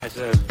as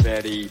a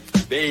very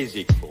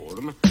basic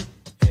form,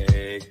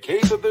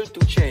 capable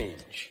to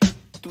change.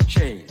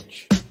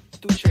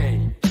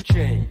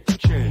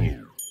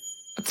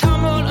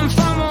 Tumbled and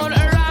fumbled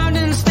around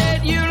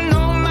instead, you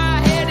know my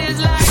head is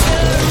like a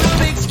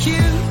Rubik's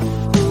Cube.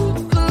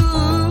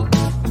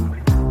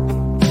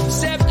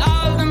 Except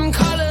all them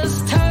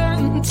colors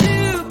turn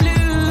to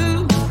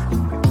blue.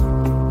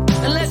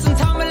 Unless I'm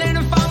tumbling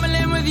and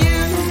fumbling with you.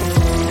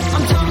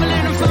 I'm tumbling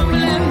and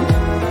fumbling.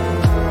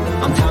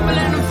 I'm tumbling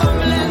and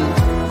fumbling.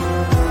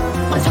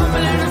 I'm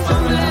tumbling and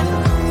fumbling.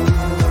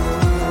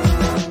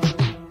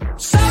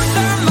 Soft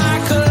on my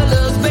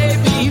colors,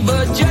 baby,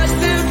 but just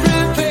to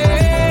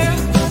prepare.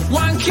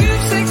 1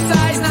 cube, 6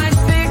 size, 9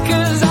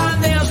 stickers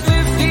on nails,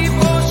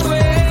 54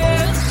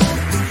 squares.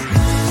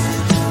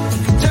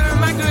 Turn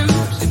my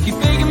grooves, if you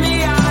figure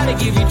me out, I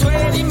give you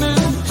 20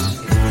 moves.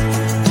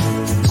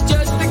 It's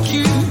just a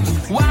cube.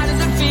 Why does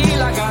it feel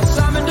like I got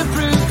something to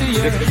prove to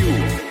you? The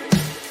cube,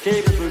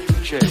 capable to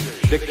change.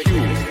 The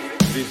cube,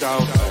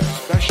 without a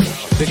special.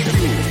 The cube,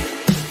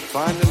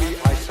 finally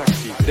I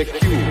succeed. The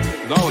cube,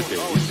 nowadays,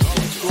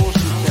 it's so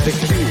the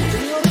cube. Do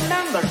you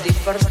remember the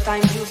first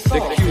time you saw The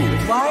it?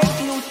 cube. Why do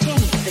you think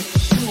the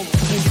cube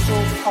is so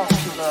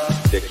popular?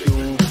 The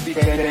cube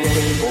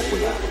became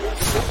popular.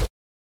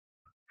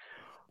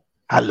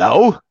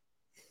 Hello.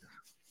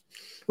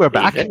 We're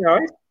back. Evening, all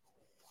right?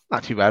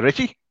 Not too bad,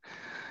 Richie.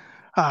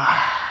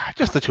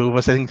 Just the two of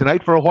us sitting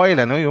tonight for a while.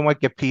 I know you might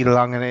get Pete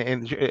along in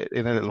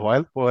a little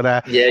while,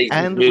 but Yeah, he's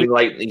and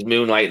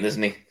moonlighting,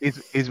 isn't he?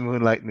 he's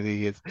moonlighting.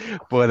 He is,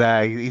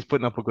 but he's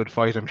putting up a good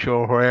fight, I'm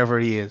sure, wherever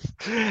he is.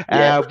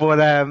 Yeah.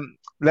 But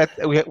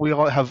we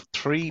all have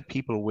 3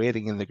 people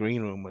waiting in the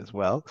green room as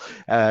well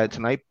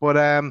tonight. But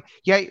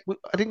yeah,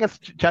 I think I'll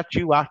chat to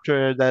you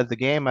after the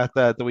game at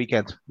the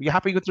weekend. Are you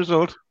happy with the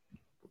result?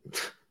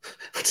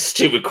 That's a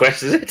stupid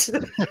question,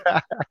 isn't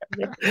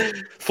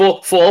it?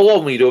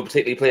 4-1, we don't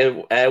particularly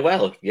play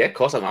well. Yeah, of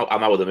course, I'm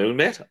out with the moon,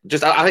 mate.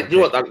 I think, you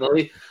know what,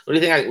 the only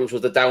thing which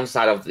was the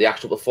downside of the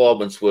actual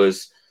performance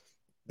was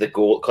the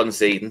goal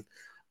conceding.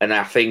 And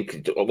I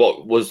think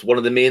what was one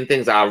of the main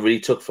things I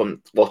really took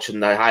from watching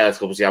the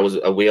highlights, obviously I was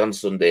away on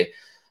Sunday,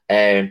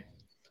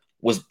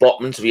 was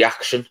Botman's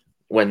reaction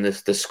when they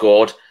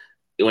scored,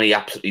 when he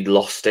absolutely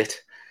lost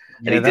it.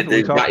 And he did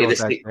exactly the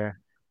same.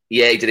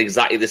 Yeah, he did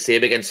exactly the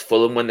same against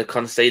Fulham when they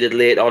conceded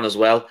late on as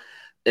well.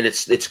 And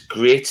it's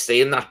great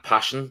seeing that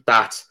passion,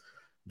 that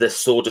they're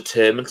so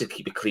determined to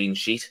keep a clean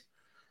sheet.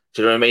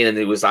 Do you know what I mean? And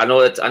I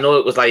know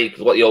it was like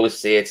what you always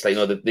say. It's like,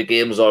 you know, the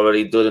game's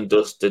already done and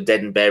dusted,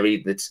 dead and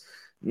buried. It's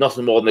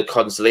nothing more than a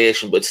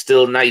consolation, but it's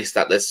still nice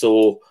that they're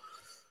so,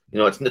 you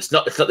know, it's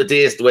not the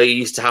days where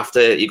you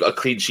got a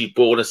clean sheet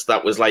bonus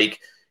that was like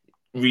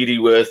really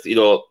worth, you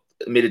know,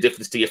 made a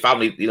difference to your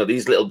family. You know,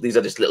 these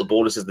are just little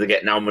bonuses they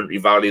get now, monetary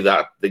value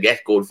that they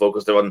get going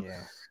focused on,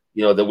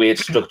 you know, the wage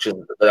structure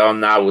they're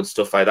on now and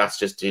stuff like that's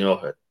just, you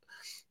know,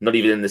 not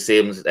even in the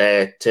same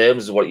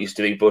terms as what it used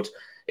to be, but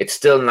it's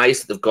still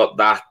nice that they've got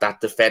that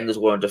defenders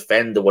want to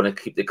defend, they want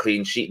to keep the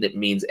clean sheet, and it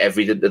means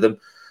everything to them.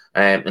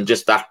 And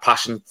just that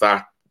passion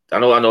for, I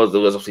know there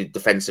was obviously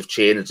defensive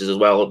changes as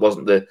well. It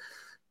wasn't the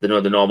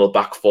normal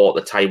back four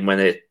at the time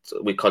when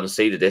we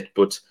conceded it,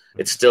 but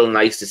it's still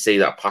nice to see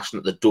that passion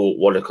that they don't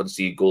want to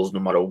concede goals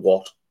no matter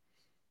what.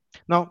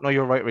 No,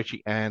 you're right,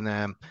 Richie.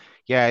 And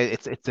yeah,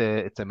 it's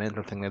a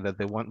mental thing that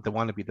they want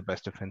to be the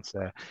best defense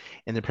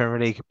in the Premier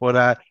League.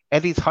 But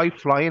Eddie's high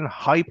flying,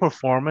 high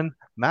performing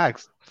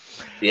Mags.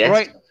 Yes. All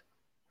right.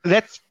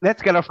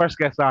 Let's get our first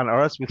guest on, or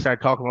else we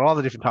start talking about all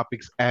the different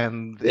topics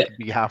and it'll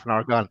be half an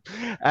hour gone.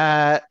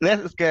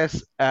 Let's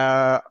guess.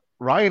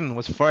 Ryan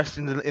was first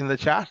in the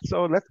chat,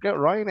 so let's get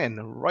Ryan in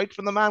right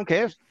from the man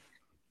cave.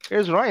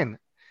 Here's Ryan,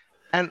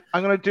 and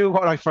I'm gonna do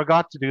what I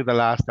forgot to do the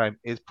last time: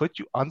 is put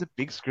you on the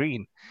big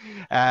screen.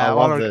 All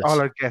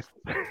our guests,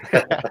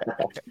 so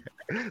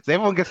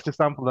everyone gets to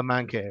sample the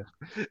man cave.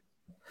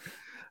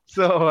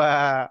 So,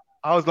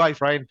 how's life,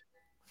 Ryan?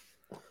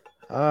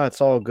 It's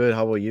all good.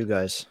 How about you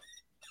guys?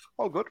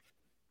 All good.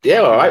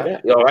 Yeah, all right.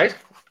 Yeah. You all right?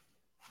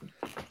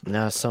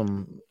 Now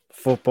some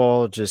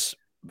football, just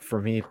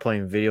for me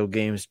playing video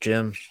games,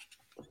 gym,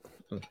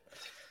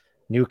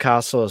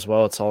 Newcastle as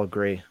well. It's all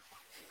great.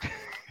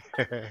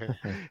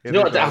 You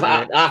know what?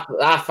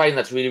 I find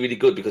that's really, really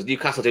good because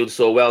Newcastle doing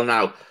so well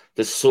now.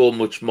 There's so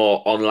much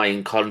more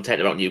online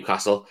content about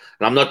Newcastle,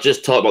 and I'm not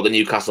just talking about the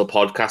Newcastle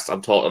podcast.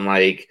 I'm talking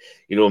like,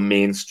 you know,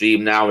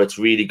 mainstream now. It's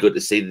really good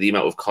to see the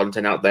amount of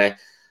content out there.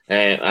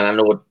 And I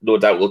know, no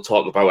doubt, we'll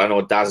talk about. I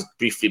know Daz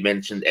briefly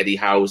mentioned Eddie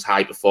Howe's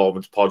High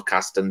Performance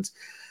podcast, and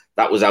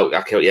that was out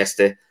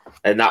yesterday,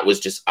 and that was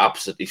just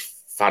absolutely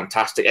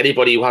fantastic.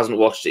 Anybody who hasn't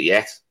watched it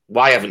yet,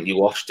 why haven't you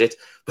watched it?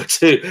 But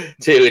it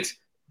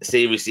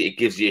seriously, it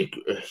gives you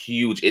a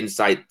huge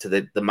insight to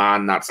the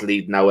man that's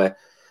leading our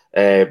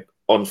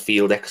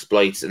on-field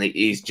exploits, and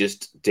he's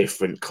just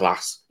different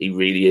class. He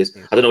really is.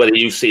 I don't know whether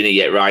you've seen it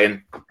yet,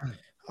 Ryan.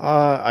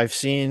 I've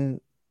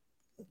seen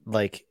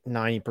like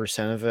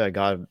 90% of it. I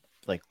got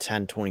like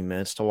 10-20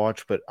 minutes to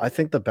watch, but I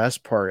think the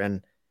best part,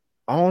 and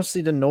I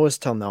honestly didn't notice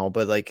till now,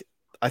 but like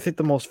I think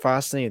the most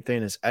fascinating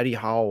thing is Eddie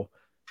Howe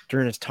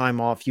during his time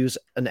off, he was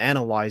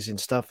analyzing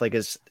stuff like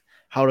his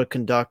how to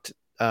conduct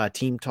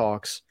team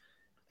talks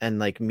and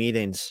like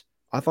meetings.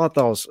 I thought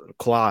that was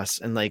class,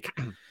 and like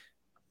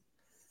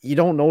you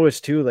don't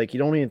notice too, like you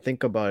don't even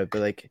think about it,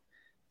 but like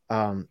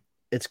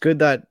it's good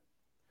that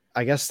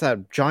I guess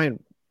that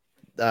giant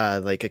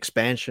like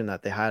expansion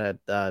that they had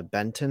at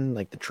Benton,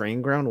 like the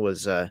train ground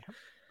was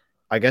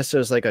I guess it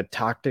was like a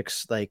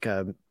tactics like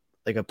a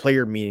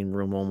player meeting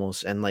room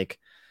almost, and like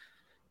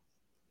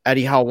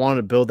Eddie Howe wanted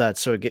to build that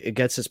so it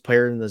gets his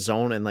player in the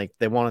zone, and like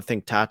they want to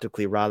think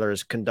tactically rather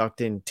as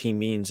conducting team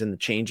meetings in the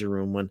changing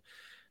room when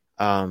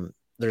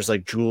there's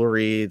like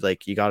jewelry,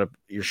 like you got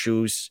your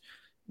shoes,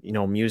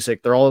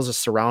 music. They're all as a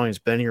surroundings.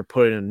 But then you're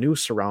put in a new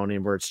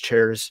surrounding where it's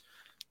chairs,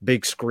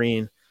 big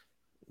screen,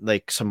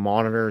 like some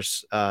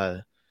monitors,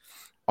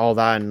 all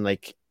that, and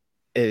like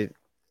it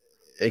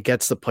it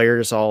gets the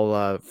players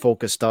all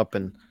focused up.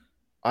 And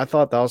I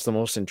thought that was the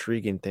most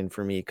intriguing thing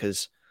for me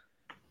because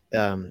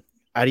um,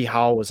 Eddie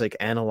Howe was like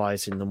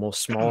analyzing the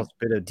most smallest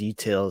bit of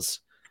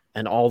details,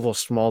 and all those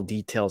small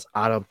details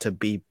add up to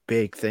be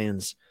big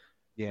things.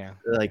 Yeah,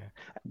 Like yeah.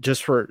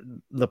 just for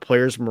the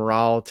players'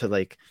 morale to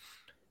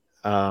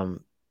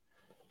um,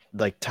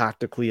 like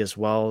tactically as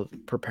well,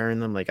 preparing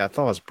them. Like I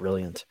thought it was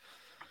brilliant.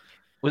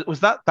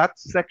 Was that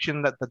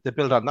section that they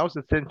built on? That was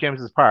at St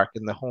James's Park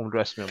in the home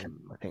dressing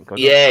room, I think.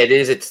 Was it? Yeah, it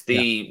is. It's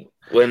Yeah, the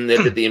when they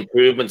did the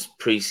improvements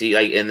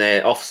like in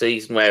the off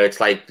season, where it's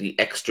like the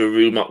extra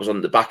room that was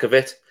on the back of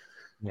it.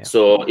 yeah,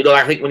 So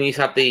I think when you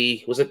had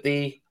was it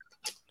the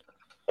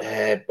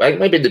I think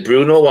maybe the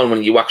Bruno one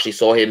when you actually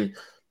saw him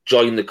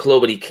join the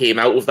club and he came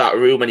out of that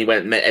room and he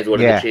went and met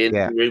everyone in the yeah, changing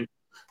yeah, room.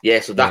 Yeah,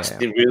 so that's yeah,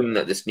 the room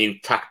that this new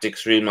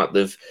tactics room that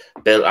they've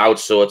built out.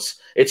 So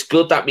it's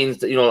good. That means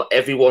that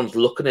everyone's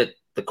looking at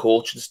the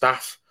coach and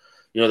staff.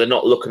 They're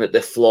not looking at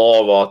the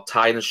floor or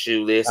tying a That's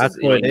shoelaces.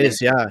 what it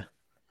is. Yeah,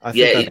 I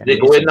think Yeah, that's they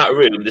go in amazing. that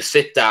room, they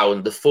sit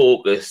down, they're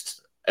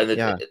focused, and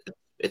Yeah, it's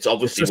it's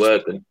obviously just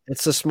working.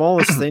 it's the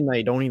smallest thing that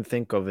you don't even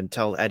think of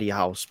until Eddie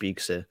Howe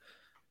speaks it,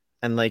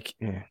 and like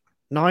yeah.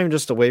 not even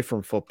just away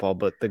from football,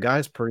 but the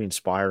guy's pretty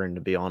inspiring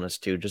to be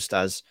honest too. Just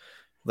as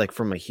like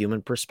from a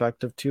human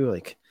perspective too.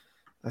 Like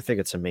I think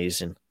it's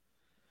amazing.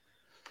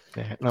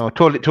 Yeah, no,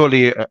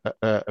 totally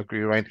agree,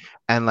 Ryan.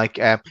 And like,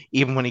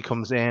 even when he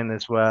comes in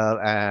as well,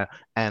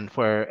 and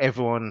where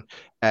everyone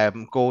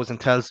goes and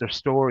tells their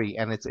story,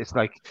 and it's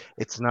like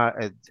it's not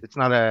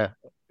a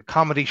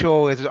comedy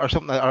show or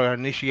something or an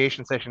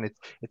initiation session.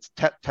 It's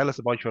tell us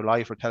about your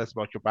life or tell us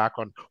about your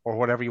background or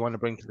whatever you want to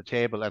bring to the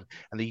table, and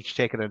they each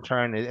take it in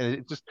turn.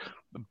 It just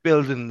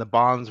building the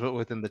bonds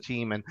within the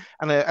team, and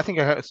I think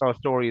saw a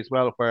story as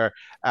well where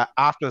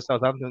after the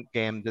Southampton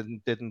game,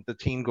 didn't the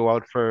team go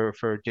out for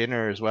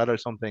dinner as well or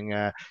something?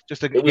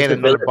 Just It was again the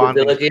Villa, another the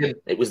bonding. Villa game.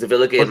 It was the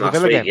Villa Was game it the last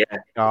Villa week. game? Yeah,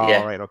 Oh,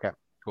 yeah, right, okay,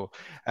 cool.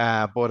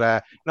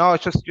 But no,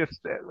 it's just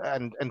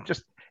and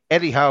just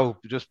Eddie Howe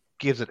just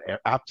gives it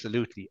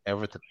absolutely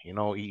everything.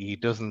 He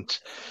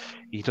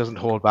doesn't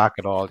hold back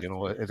at all.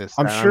 It is,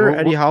 I'm and sure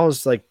Eddie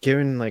Howe's like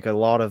giving like a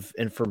lot of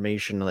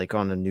information like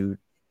on the new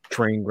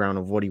training ground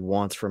of what he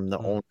wants from the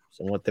mm, owners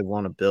and what they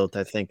want to build.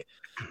 I think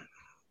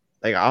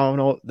like I don't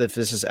know if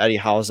this is Eddie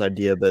Howe's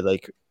idea, but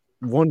like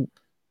one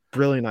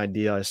brilliant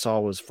idea I saw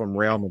was from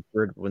Real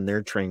Madrid when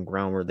their training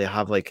ground where they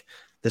have like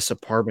this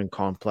apartment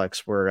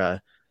complex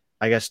where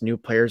I guess new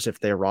players if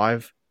they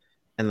arrive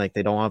and like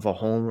they don't have a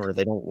home or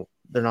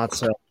they're not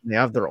set up, they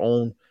have their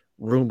own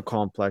room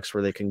complex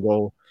where they can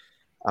go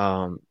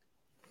um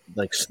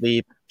like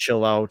sleep,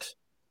 chill out,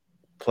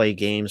 play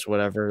games,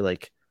 whatever.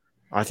 Like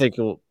I think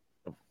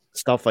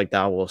stuff like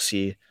that we'll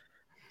see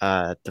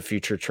at the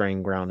future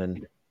training ground,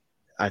 and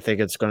I think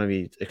it's going to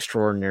be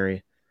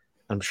extraordinary.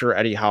 I'm sure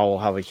Eddie Howe will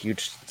have a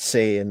huge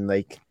say in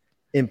like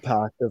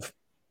impact of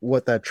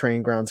what that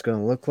training ground's going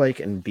to look like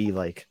and be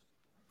like.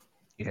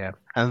 yeah,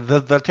 and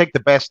they'll take the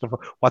best of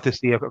what they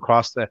see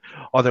across the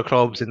other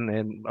clubs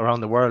in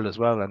around the world as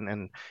well,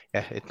 and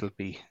yeah, it'll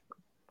be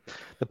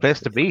the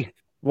place to be.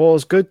 Well,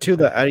 it's good too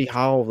that Eddie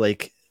Howe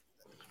like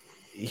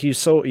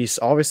he's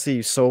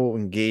obviously so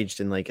engaged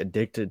and like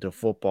addicted to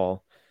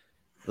football.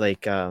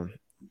 Like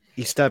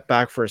he stepped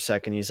back for a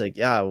second. He's like,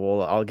 yeah,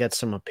 well, I'll get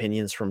some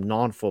opinions from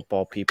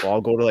non-football people.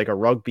 I'll go to like a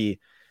rugby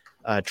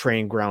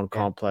training ground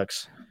Yeah,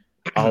 complex.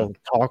 I'll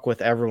talk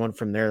with everyone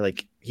from there.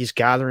 Like he's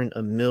gathering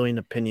a million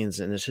opinions,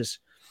 and it's just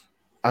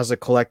as a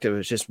collective,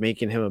 it's just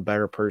making him a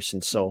better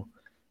person. So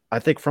I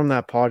think from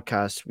that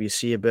podcast, we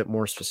see a bit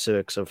more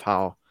specifics of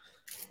how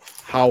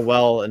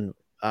well and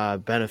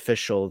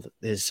beneficial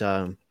his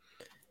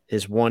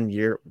 1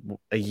 year,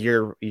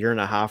 year and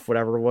a half,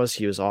 whatever it was,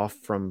 he was off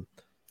from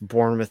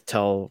Bournemouth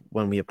till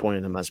when we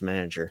appointed him as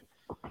manager.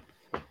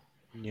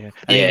 yeah,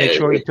 and he made yeah.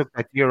 sure he took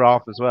that year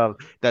off as well,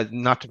 that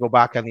not to go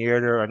back on the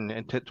earlier,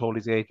 and told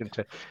his agent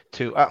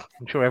to.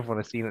 I'm sure everyone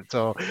has seen it,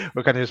 so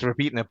we're kind of just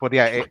repeating it. But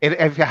yeah,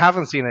 if you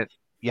haven't seen it,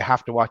 you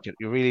have to watch it.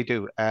 You really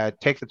do.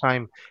 Take the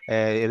time.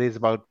 It is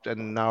about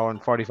an hour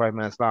and 45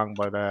 minutes long,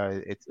 but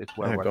it's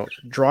well I worth go it.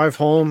 drive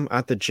home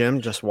at the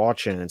gym, just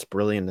watching. It's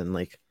brilliant, and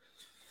like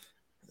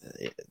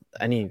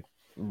any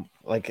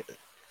like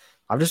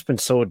I've just been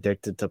so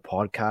addicted to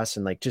podcasts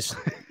and like just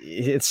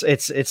it's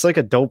like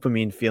a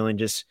dopamine feeling,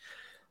 just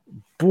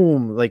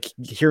boom, like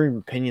hearing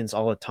opinions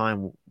all the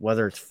time,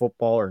 whether it's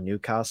football or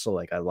Newcastle.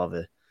 Like I love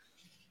it.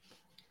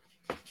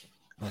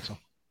 Awesome.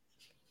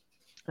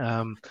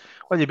 Well,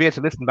 you'll be able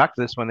to listen back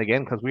to this one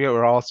again because we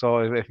are also,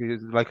 if you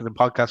like it in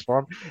podcast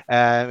form,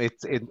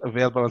 it's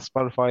available on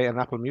Spotify and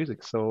Apple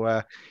Music, so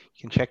you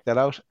can check that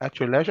out at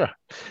your leisure.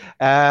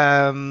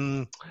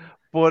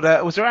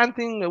 But was there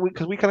anything,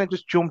 because we kind of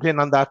just jumped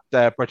in on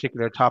that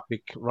particular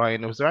topic,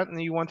 Ryan? Was there anything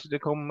you wanted to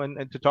come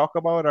and to talk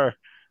about, or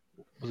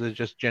was it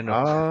just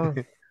general?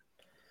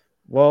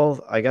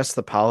 Well, I guess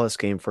the Palace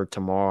game for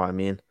tomorrow. I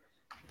mean,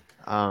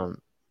 I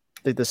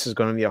think this is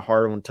going to be a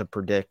hard one to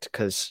predict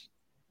because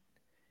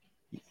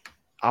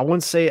I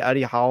wouldn't say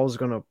Eddie Howe is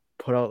going to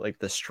put out like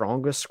the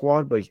strongest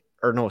squad,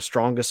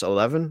 strongest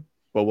 11,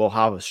 but we'll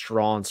have a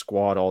strong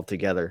squad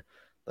altogether.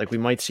 Like we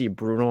might see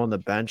Bruno on the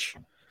bench,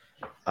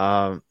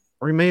 or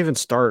he may even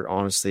start,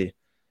 honestly.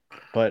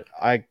 But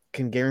I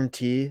can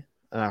guarantee,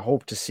 and I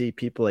hope to see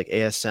people like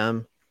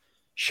ASM,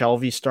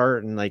 Shelby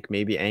start and like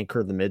maybe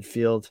anchor the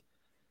midfield.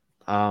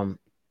 I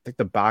think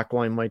the back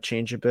line might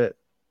change a bit.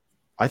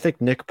 I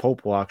think Nick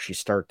Pope will actually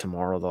start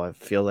tomorrow, though. I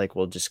feel like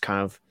we'll just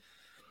kind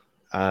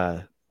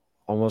of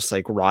almost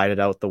like ride it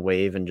out the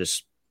wave and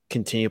just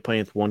continue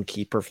playing with one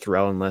keeper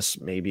throughout unless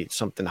maybe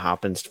something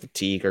happens,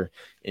 fatigue or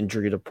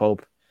injury to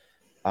Pope.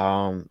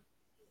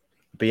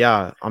 But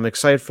yeah, I'm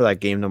excited for that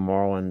game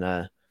tomorrow,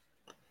 and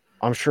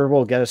I'm sure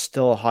we'll get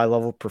still a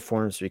high-level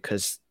performance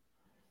because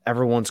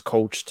everyone's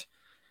coached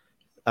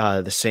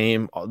the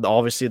same.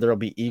 Obviously, there'll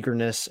be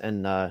eagerness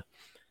and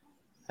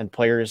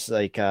players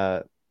like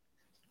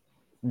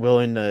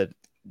willing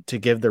to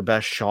give their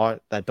best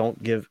shot that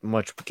don't give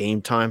much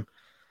game time.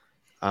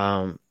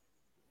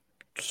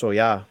 So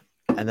yeah,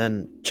 and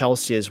then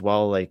Chelsea as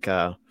well. Like,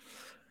 I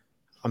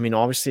mean,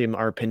 obviously,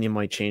 our opinion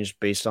might change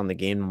based on the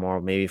game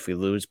tomorrow. Maybe if we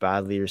lose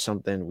badly or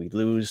something, we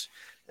lose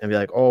and be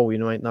like, oh, we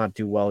might not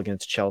do well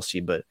against Chelsea,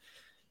 but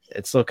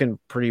it's looking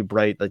pretty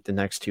bright. Like the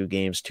next two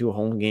games, two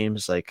home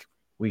games, like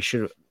we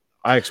should.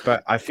 I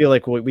feel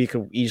like we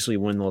could easily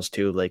win those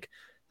two. Like,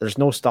 there's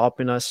no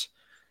stopping us.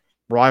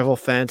 Rival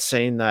fans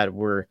saying that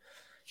we're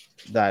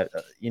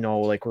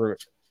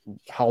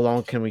how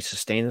long can we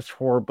sustain this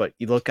for? But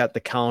you look at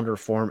the calendar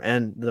form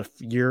and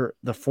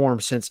the form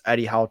since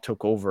Eddie Howe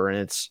took over, and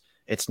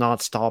it's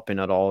not stopping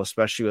at all,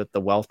 especially with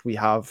the wealth we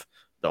have,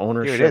 the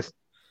ownership. Here it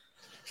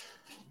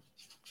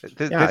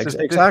is.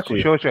 Exactly.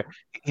 This shows you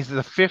he's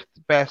the fifth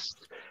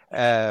best.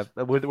 We're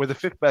the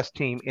fifth best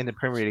team in the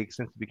Premier League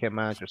since he became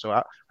manager. So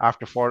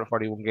after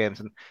 41 games,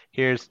 and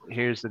here's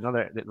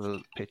another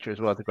little picture as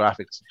well. The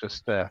graphics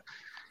just.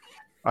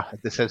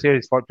 This says here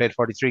he's played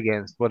 43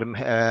 games, but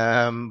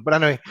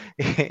anyway,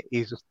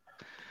 he's just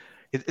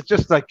it's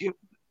just like a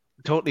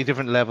totally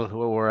different level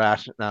where we're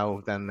at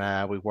now than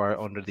we were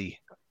under the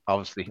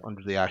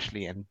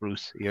Ashley and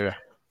Bruce era.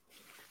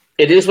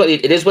 It is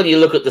when you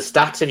look at the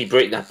stats and you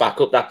break that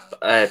back up,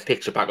 that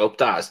picture back up,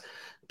 Daz.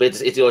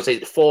 But it's you say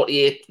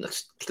 48.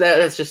 Let's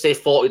just say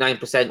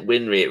 49%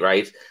 win rate,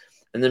 right?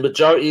 And the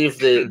majority of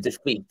the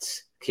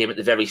defeats came at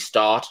the very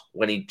start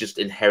when he just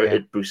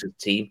inherited Bruce's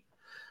team.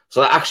 So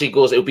that actually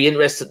goes. It'll be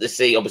interesting to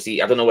see.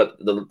 Obviously, I don't know what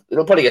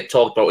it'll probably get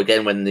talked about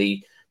again when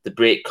the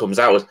break comes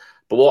out.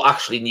 But what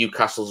actually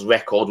Newcastle's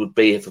record would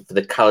be for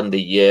the calendar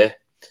year?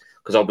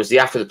 Because obviously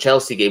after the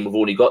Chelsea game, we've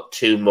only got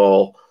two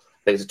more.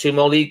 I think it's 2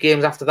 more league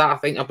games after that.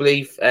 I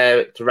believe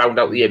to round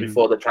out the year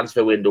before the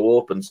transfer window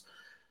opens.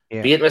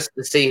 Yeah. Be interested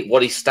to see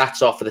what his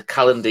stats are for the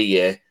calendar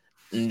year,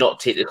 not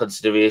take into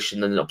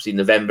consideration and obviously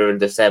November and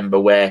December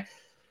where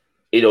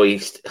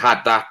he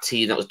had that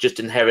team that was just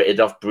inherited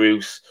off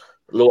Bruce.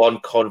 Low on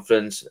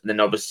confidence, and then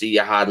obviously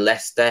you had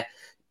Leicester,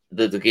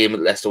 the game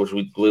at Leicester, which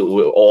we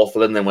were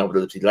awful, and then we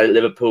had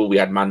Liverpool, we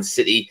had Man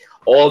City,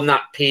 all in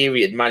that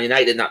period, Man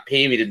United in that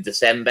period in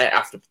December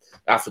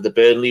after the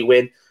Burnley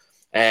win.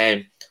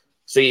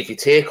 So if you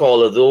take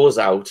all of those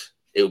out,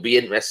 it'll be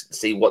interesting to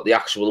see what the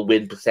actual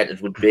win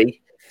percentage would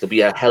be. It'll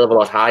be a hell of a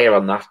lot higher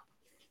on that.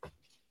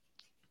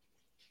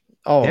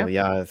 Oh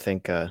yeah, I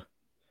think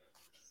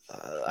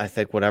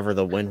whatever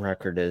the win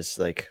record is,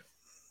 like.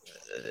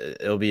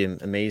 It'll be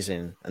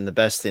amazing. And the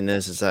best thing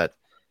is that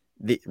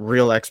the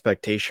real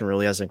expectation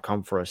really hasn't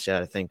come for us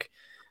yet. I think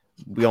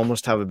we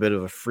almost have a bit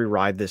of a free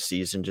ride this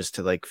season just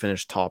to like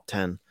finish top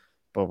 10,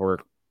 but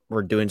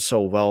we're doing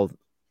so well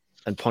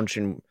and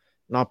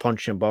not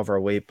punching above our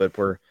weight, but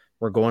we're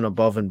going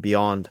above and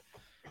beyond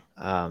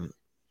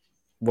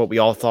what we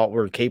all thought we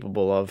were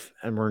capable of.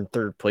 And we're in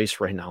third place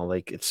right now.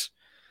 Like it's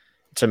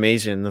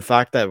amazing. And the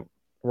fact that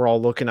we're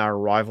all looking at our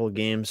rival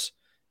games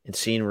and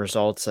seeing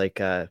results like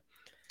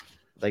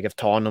if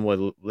Tottenham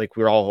would, like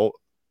we're all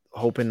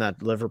hoping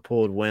that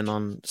Liverpool would win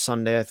on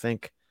Sunday, I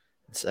think,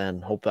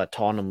 and hope that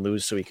Tottenham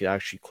lose so we could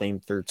actually claim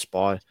third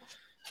spot.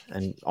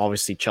 And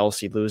obviously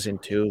Chelsea losing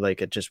too,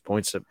 like it just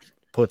puts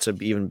an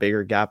even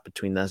bigger gap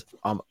between us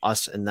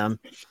and them.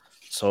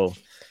 So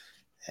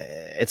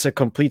it's a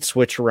complete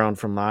switch around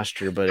from last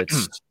year, but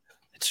it's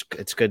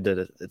it's good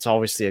that it's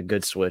obviously a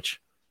good switch.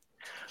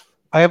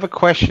 I have a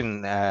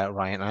question,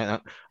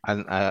 Ryan,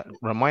 and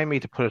remind me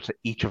to put it to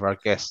each of our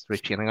guests,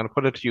 Richie, and I'm going to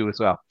put it to you as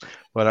well.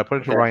 But I'll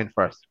put it to Okay. Ryan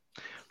first.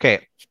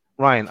 Okay,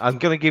 Ryan, I'm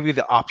going to give you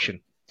the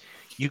option.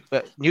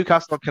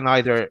 Newcastle can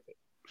either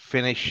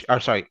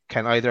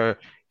can either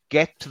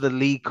get to the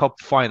League Cup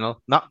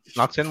final, not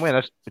saying win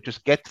it, but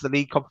just get to the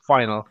League Cup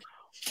final,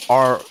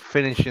 or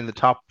finish in the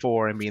top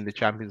four and be in the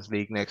Champions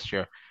League next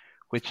year.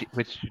 Which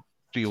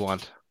do you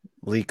want?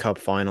 League Cup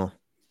final.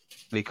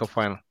 League Cup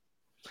final.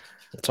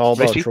 It's all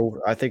about Richie? trophy.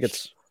 I think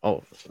it's.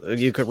 Oh,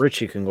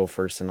 Richie can go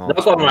first, and all. No,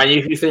 go on,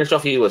 Ryan. You finished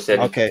off. You were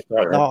saying. Okay.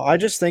 Sorry, Ryan. No, I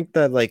just think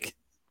that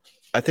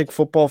I think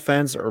football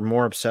fans are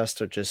more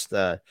obsessed with just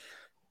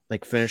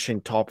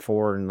finishing top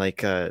four and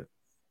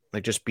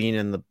just being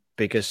in the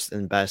biggest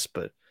and best,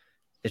 but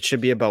it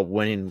should be about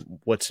winning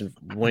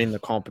winning the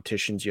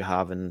competitions you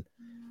have, and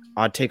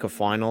I'd take a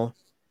final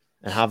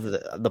and have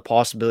the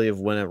possibility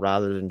of winning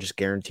rather than just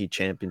guaranteed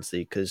Champions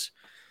League. Because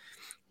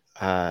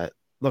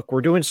look,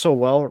 we're doing so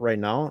well right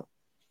now,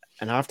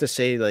 and I have to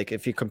say,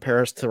 if you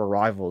compare us to our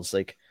rivals,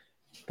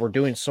 we're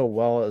doing so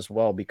well as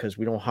well because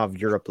we don't have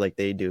Europe like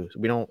they do.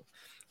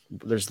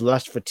 There's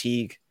less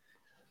fatigue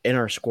in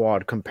our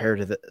squad compared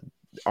to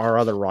our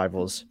other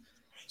rivals.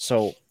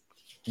 So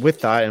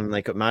with that, and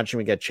imagine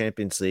we get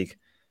Champions League,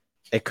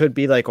 it could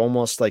be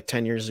almost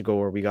 10 years ago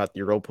where we got the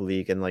Europa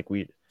League, and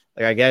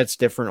I get it's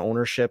different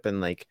ownership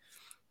and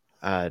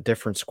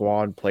different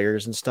squad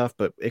players and stuff,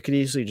 but it could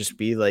easily just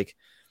be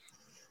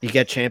you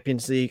get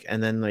Champions League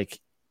and then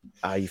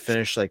you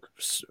finish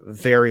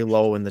very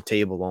low in the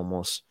table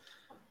almost.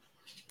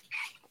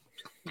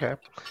 Okay.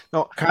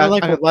 No, Kind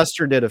of what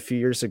Leicester did a few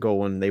years ago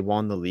when they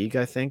won the league,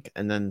 I think,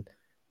 and then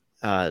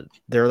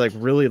they're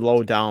really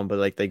low down,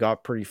 but they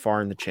got pretty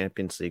far in the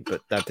Champions League,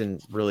 but that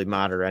didn't really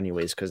matter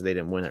anyways because they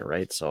didn't win it,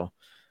 right? So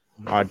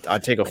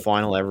I'd take a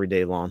final every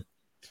day long.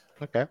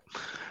 Okay,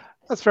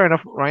 that's fair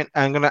enough, Ryan.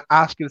 I'm going to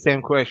ask you the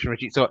same question,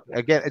 Richie. So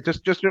again,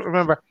 just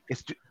remember,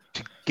 it's to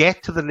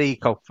get to the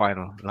League Cup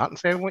final. Not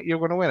saying you're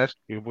going to win it,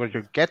 you're going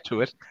to get to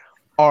it,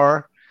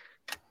 or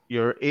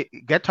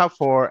get top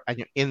four and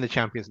you're in the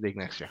Champions League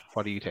next year.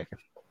 What are you taking?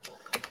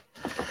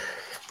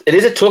 It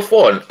is a tough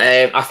one.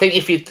 I think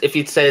if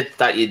you'd said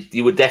that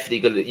you were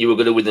definitely going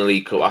to win the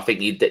League Cup, I think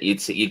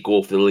you'd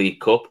go for the League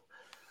Cup.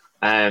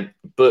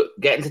 But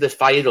getting to the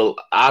final,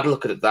 I'd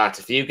look at that.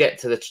 If you get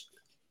to the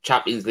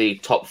Champions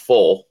League top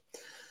four,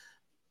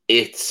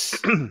 it's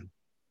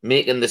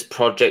making this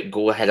project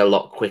go ahead a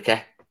lot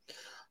quicker.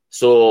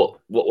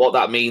 So what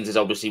that means is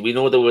obviously we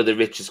know that we're the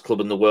richest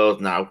club in the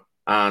world now,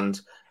 and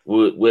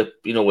we're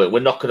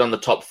knocking on the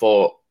top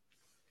four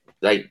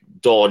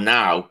door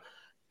now.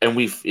 And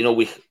we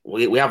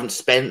haven't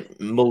spent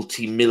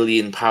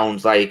multi-million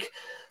pounds like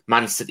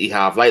Man City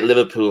have, like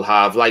Liverpool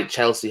have, like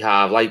Chelsea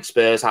have, like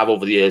Spurs have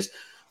over the years.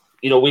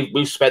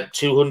 We've spent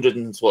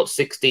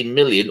 216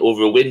 million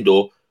over a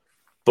window,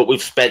 but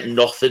we've spent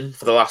nothing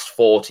for the last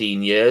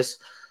 14 years.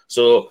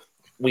 So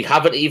we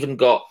haven't even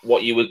got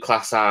what you would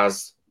class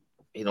as,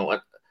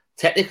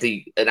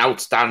 technically an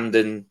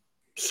outstanding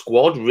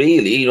squad,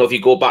 really. If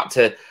you go back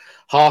to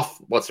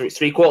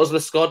three quarters of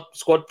the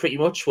squad pretty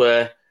much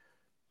where.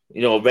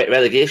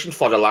 Relegation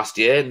fodder last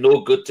year, no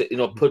good to,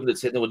 putting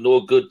it in, there were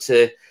no good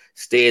to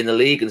stay in the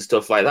league and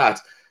stuff like that.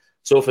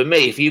 So for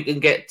me, if you can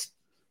get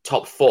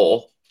top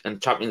four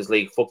and Champions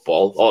League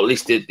football, or at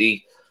least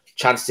the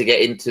chance to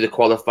get into the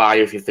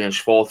qualifier if you finish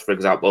fourth, for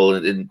example,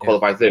 and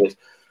qualify third,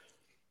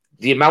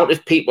 the amount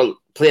of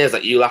players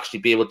that you'll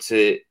actually be able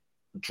to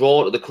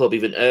draw to the club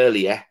even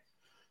earlier,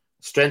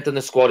 strengthen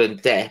the squad in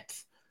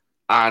depth,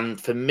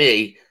 and for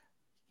me,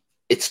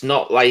 it's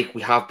not like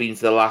we have been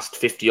for the last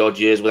 50-odd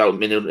years without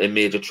winning a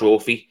major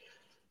trophy.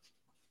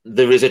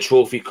 There is a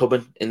trophy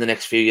coming in the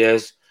next few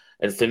years.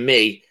 And for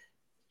me,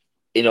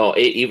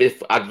 even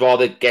if I'd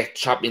rather get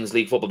Champions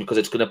League football because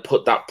it's going to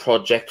put that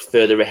project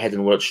further ahead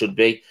than what it should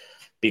be.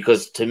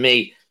 Because to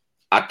me,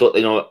 I thought,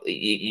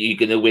 you're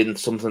going to win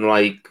something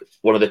like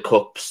one of the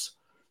cups.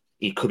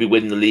 You could be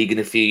winning the league in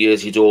a few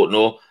years. You don't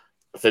know.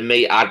 For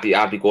me, I'd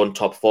be going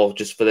top four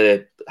just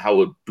for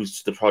how it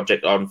boosts the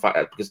project on.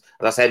 Because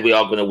as I said, we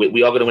are going to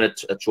win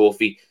a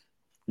trophy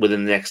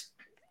within the next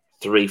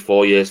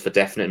 3-4 years for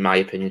definite, in my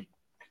opinion.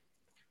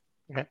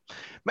 Okay,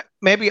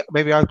 maybe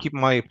I'll keep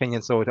my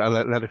opinion, so I'll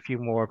let a few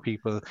more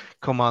people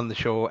come on the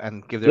show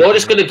and give their. You're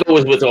just going to go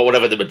with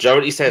whatever the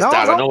majority says,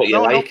 Dan. I know what you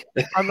like.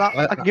 I'm not.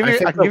 I can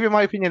give you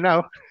my opinion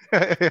now.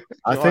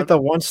 I think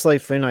the one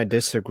slight thing I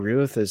disagree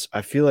with is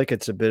I feel like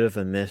it's a bit of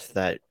a myth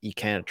that you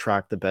can't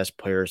attract the best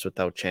players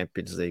without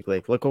Champions League.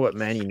 Look at what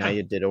Man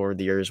United did over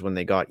the years when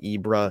they got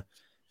Ibra,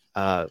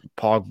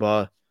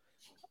 Pogba,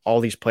 all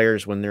these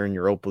players when they're in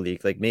Europa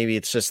League. Maybe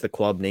it's just the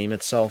club name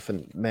itself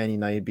and Man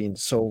United being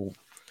so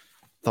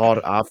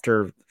thought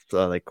after,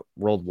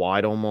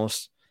 worldwide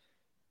almost.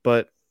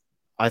 But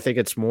I think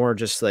it's more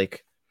just the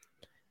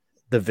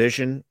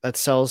vision that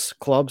sells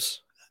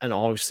clubs. And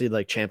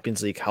obviously,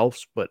 Champions League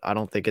helps, but I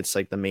don't think it's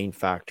the main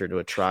factor to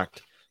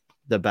attract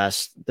the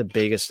best, the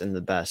biggest, and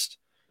the best.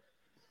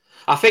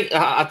 I think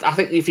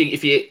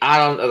if you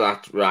add on to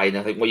that, Ryan,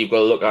 I think what you've got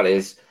to look at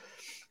is,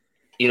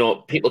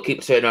 people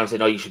keep turning around and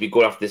saying, "Oh, you should be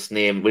going after this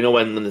name." We know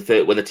when the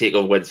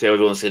takeover went through,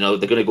 everyone's saying, "Oh,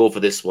 they're going to go for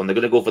this one. They're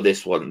going to go for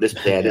this one. This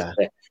player, this Yeah.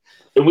 player."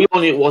 And we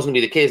all knew it wasn't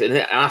be the case, and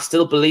I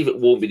still believe it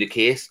won't be the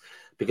case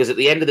because at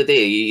the end of the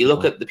day, you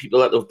look at the people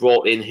that they've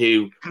brought in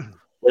who,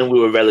 when we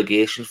were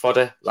relegation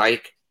fodder,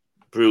 like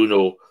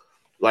Bruno,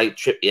 like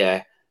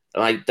Trippier,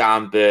 like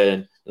Dan Burn,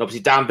 and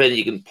obviously Dan Burn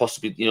you can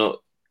possibly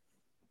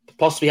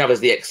have as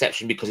the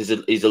exception because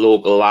he's a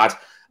local lad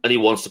and he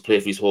wants to play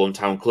for his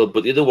hometown club.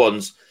 But the other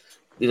ones,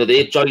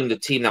 they joined the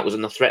team that was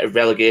in the threat of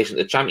relegation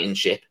to the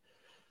Championship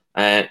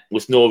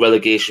with no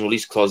relegation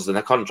release clauses in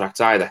their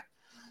contracts either.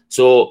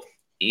 So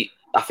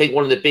I think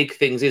one of the big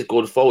things is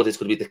going forward is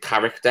going to be the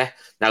character.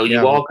 Now you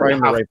are going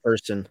to have the right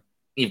person.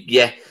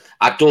 Yeah,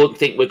 I don't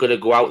think we're going to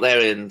go out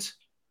there and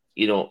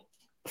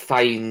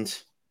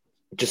find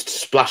just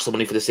splash the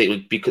money for the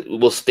sake because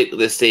we'll stick with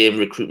the same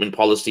recruitment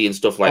policy and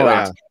stuff like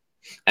that.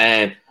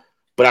 Yeah.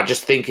 But I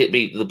just think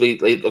it'll be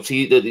like,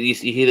 obviously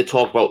you hear the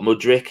talk about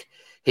Mudryk.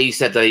 He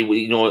said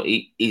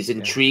that he's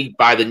intrigued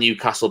by the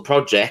Newcastle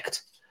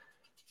project,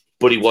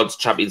 but he wants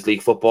Champions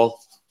League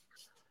football.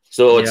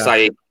 So it's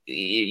like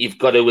you've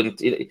got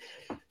to.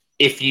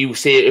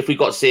 If we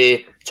got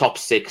say top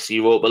 6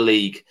 Europa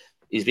League,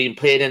 he's been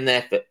playing in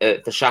there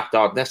for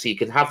Shakhtar Donetsk. So you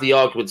can have the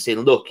argument saying,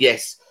 look,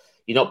 yes,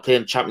 you're not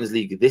playing Champions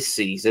League this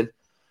season,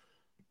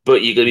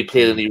 but you're going to be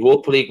playing in the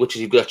Europa League, which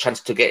is you've got a chance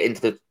to get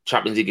into the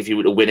Champions League if you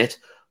were to win it.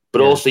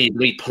 But also you're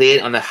going to be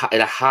playing at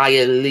a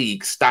higher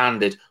league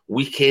standard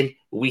week in,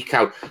 week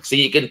out. So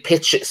you can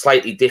pitch it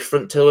slightly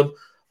different to him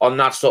on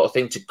that sort of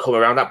thing to come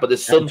around that. But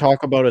there's some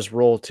talk about his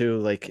role too.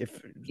 Like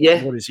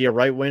what is he, a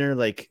right winger?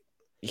 Like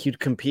he'd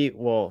compete.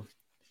 Well,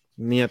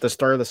 I mean, at the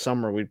start of the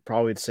summer, we'd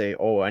probably say,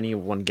 "Oh,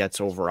 anyone gets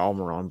over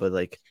Almiron," but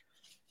like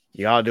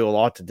you gotta do a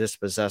lot to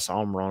dispossess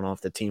Almiron off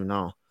the team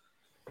now.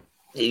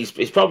 He's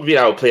probably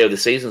our player of the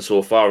season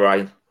so far,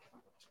 Ryan.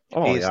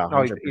 Oh, yeah,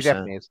 100%. He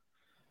definitely is.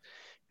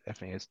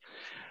 Definitely is.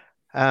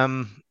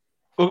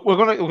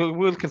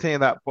 We'll continue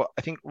that, but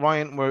I think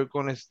Ryan, we're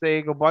going to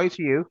say goodbye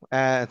to you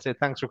and say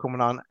thanks for coming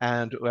on,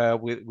 and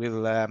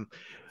we'll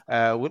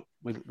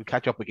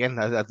catch up again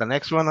at the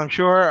next one, I'm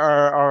sure,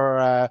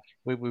 or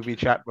we'll be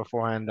chatting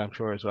beforehand, I'm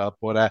sure as well.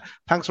 But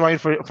thanks, Ryan,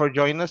 for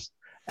joining us,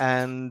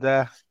 and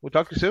we'll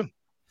talk to you soon.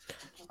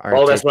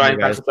 All the best, Ryan.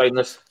 Thanks for joining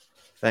us.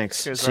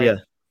 Thanks. Cheers, See ya.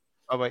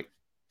 Bye-bye.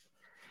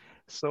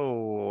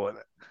 So,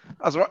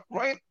 as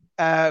Ryan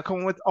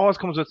always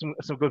comes with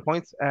some good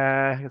points,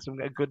 some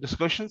good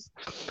discussions.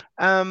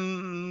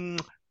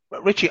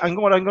 Richie, I'm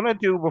going to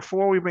do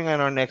before we bring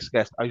in our next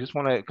guest. I just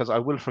want to, because I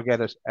will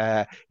forget it.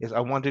 Is I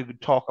want to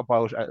talk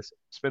about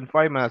spend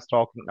 5 minutes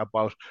talking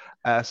about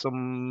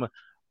some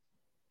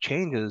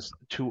changes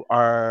to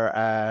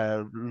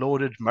our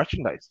loaded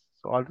merchandise.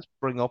 So I'll just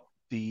bring up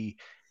the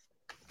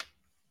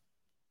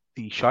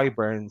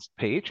Shyburns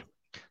page.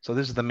 So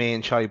this is the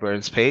main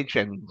Shyburns page,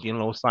 and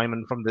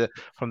Simon from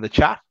the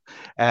chat,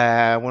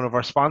 one of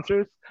our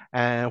sponsors,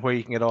 where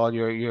you can get all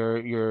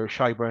your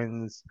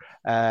Shyburns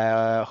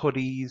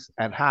hoodies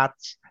and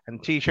hats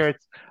and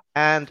T-shirts.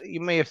 And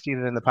you may have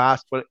seen it in the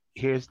past, but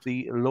here's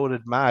the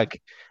Loaded Mag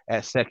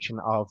section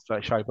of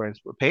Shyburns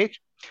page.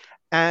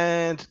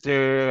 And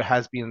there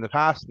has been in the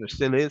past, and there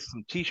still is,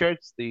 some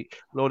T-shirts, the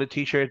loaded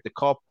T-shirt, the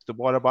cup, the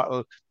water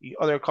bottle, the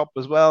other cup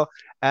as well,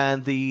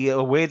 and the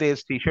away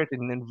days T-shirt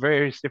in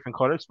various different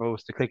colors. So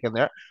to click in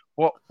there.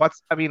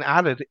 What's been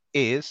added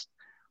is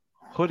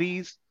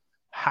hoodies,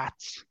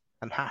 hats,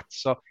 and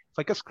hats. So if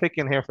I just click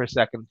in here for a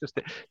second,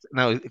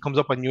 now it comes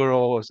up on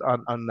euros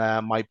on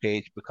my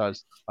page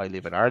because I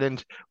live in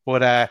Ireland,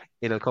 but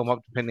it'll come up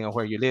depending on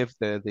where you live.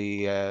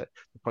 The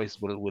price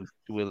will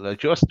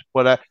adjust.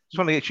 But just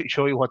want to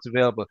show you what's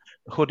available.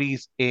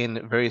 Hoodies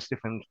in various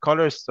different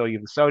colors. So you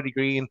have the Saudi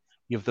green,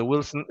 you have the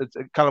Wilson,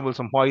 Callum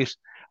Wilson white.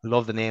 I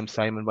love the name,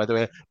 Simon, by the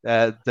way.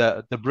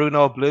 The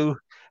Bruno blue,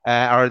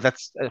 or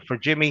that's for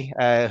Jimmy.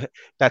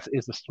 That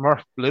is the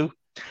Smurf blue.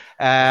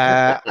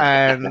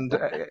 And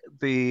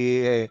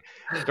the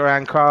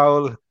Grand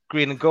Crowell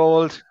green and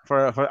gold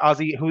for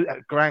Aussie, who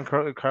Grand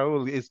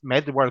Crowell is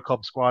made the World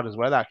Cup squad as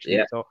well, actually.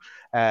 Yeah. So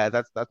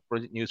that's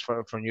brilliant news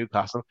for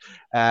Newcastle.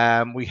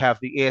 We have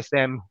the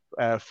ASM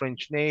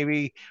French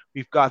Navy.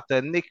 We've got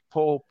the Nick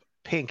Pope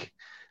pink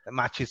that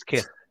matches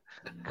kit.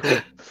 Cool.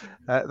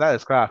 That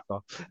is crap,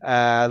 though.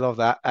 I love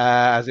that.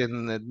 As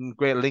in,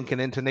 great linking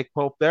into Nick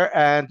Pope there.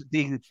 And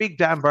the Big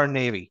Dan Burn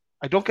Navy.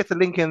 I don't get the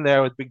link in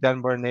there with Big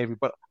Dan Burn Navy,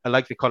 but I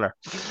like the color.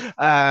 So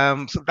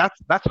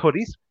that's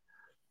hoodies.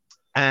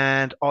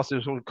 And also,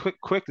 so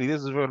quickly,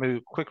 this is really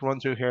a quick run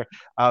through here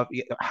of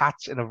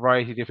hats in a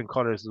variety of different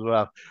colors as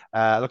well.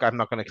 Look, I'm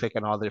not going to click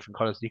on all the different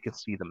colors. You can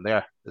see them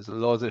there. There's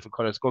loads of different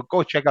colors.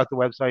 Go check out the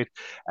website,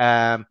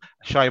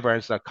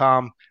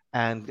 shyburns.com,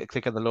 and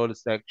click on the loaded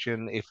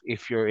section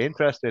if you're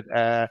interested.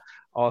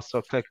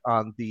 Also, click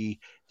on the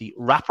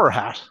rapper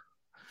hat,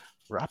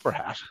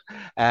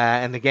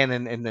 and again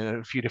in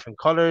a few different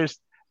colors.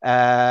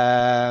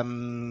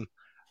 Actually,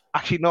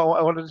 no,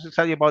 I wanted to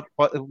tell you about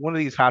one of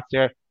these hats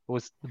there.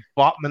 was the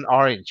Botman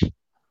Orange.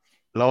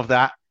 Love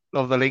that.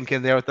 Love the link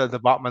in there with the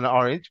Botman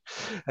Orange.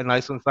 A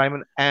nice one,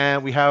 Simon.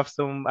 And we have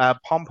some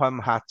pom pom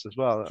hats as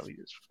well. Let me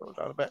just scroll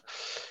down a bit.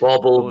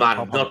 Bobble, Load of man,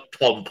 pom-pom. not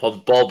pom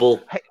pom,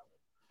 bobble.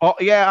 Oh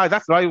yeah,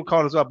 that's what I would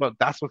call it as well, but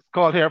that's what's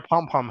called here,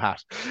 pom pom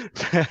hat.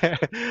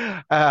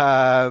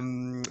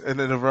 And in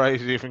a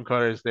variety of different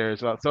colors there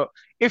as well. So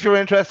if you're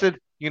interested,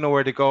 you know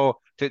where to go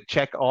to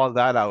check all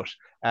that out.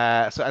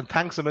 And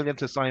thanks a million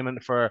to Simon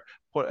for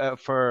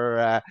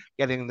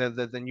getting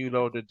the new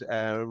loaded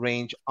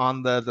range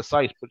on the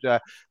site. But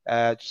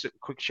just a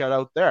quick shout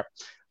out there.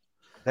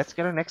 Let's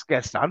get our next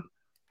guest on.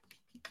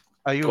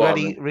 Are you Go on,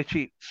 ready, then.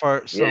 Richie,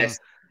 for some Yes.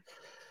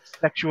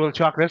 sexual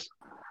chocolate?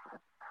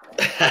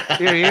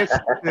 Here he is.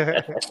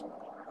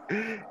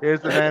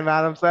 Here's the main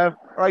man himself.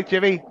 Right,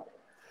 Jimmy.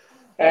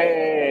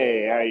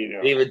 Hey, how you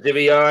doing? Even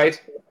Jimmy, all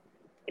right?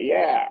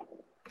 Yeah,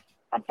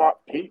 I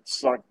thought Pete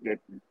sucked at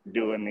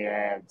doing the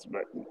ads,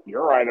 but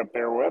you're right up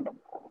there with him.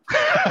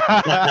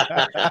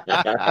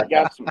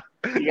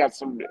 You got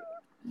some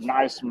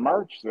nice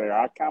merch there.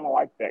 I kind of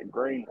like that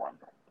green one.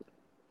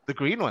 The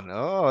green one.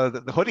 Oh,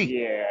 the hoodie.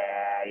 Yeah,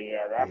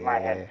 that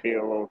might have to be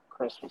a little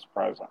Christmas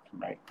present for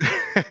me.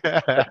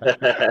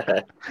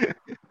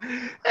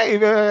 Hey,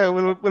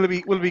 will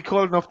it be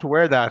cold enough to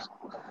wear that?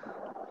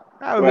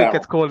 It Well-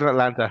 gets cold in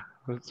Atlanta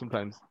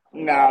sometimes.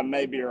 No,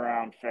 maybe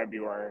around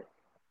February.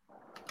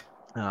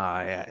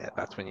 Yeah,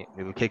 that's when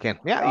it'll kick in.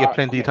 Yeah, you have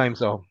plenty of time,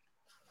 so.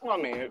 Well,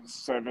 I mean, it's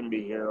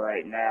 70 here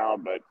right now,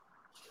 but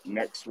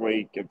next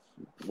week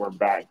we're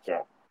back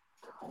to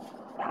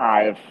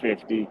high of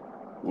 50,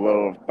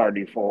 low of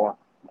 34.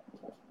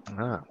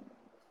 Ah.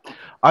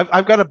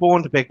 I've got a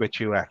bone to pick with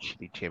you,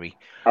 actually, Jimmy.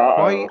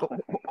 Why?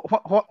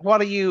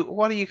 What are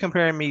you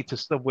comparing me to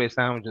Subway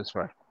sandwiches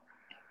for?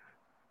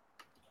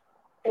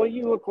 Well,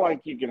 you look like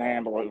you can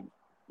handle a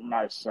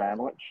nice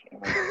sandwich.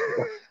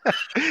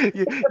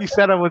 you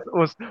said I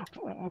was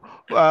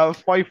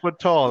 5 foot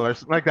tall or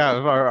something like that,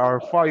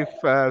 or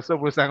 5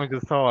 Subway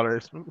sandwiches tall,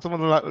 or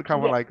something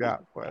like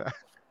that. But,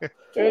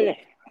 Yeah.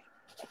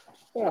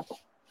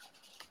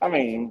 I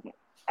mean,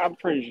 I'm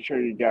pretty sure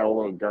you got a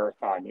little girth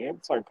on you.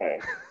 It's okay.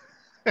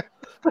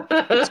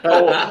 It's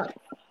cold.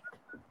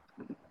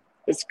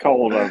 It's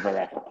cold over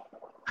there.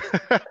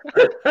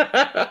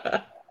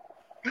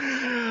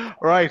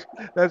 Right,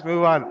 let's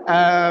move on.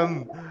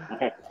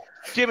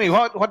 Jimmy,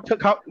 what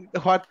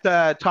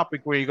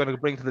topic were you going to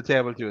bring to the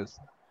table to us?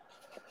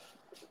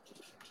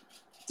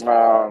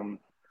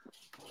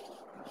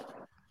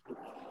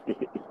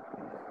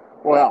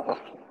 Well,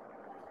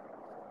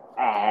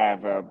 I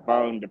have a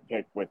bone to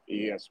pick with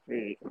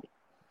ESPN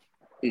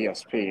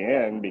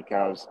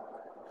because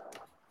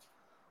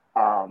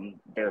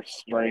they're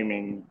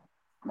streaming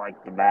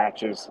like the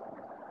matches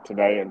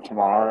today and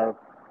tomorrow.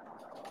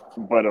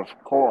 But of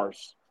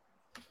course,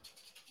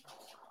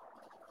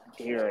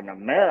 here in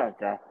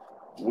America,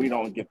 we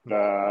don't get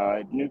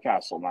the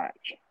Newcastle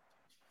match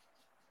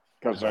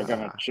because they're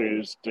going to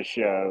choose to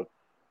show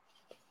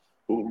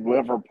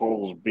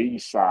Liverpool's B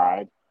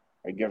side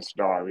against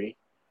Derby.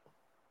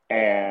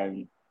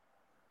 And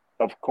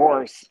of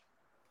course,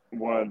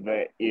 one of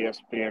the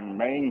ESPN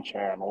main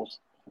channels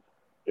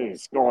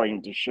is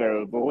going to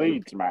show the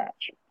Leeds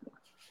match.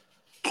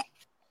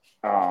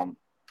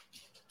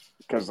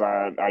 Because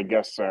I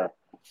guess they're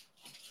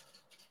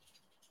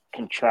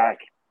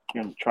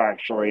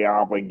contractually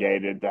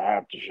obligated to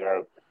have to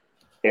show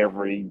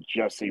every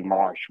Jesse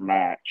Marsh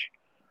match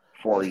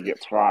before he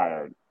gets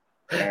fired.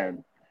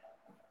 And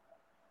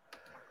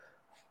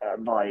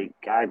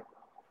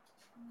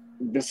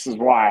this is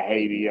why I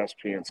hate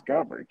ESPN's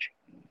coverage.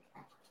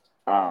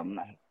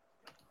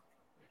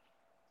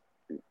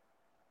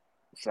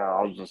 So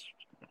I was just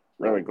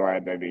really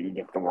glad they didn't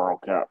get the World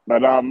Cup.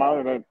 But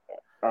other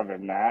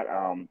than that,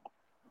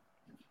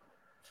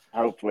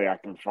 hopefully I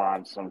can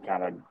find some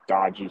kind of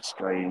dodgy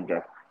stream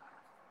to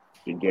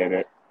get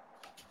it.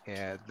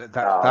 Yeah,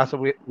 that's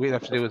what we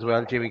have to do as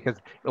well, Jimmy. Because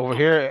over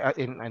here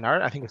in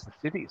Ireland, I think it's the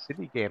City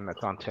game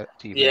that's on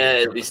TV. Yeah,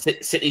 it'll be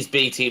City's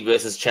B team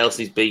versus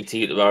Chelsea's B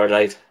team tomorrow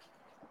night.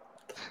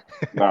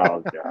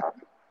 Oh God!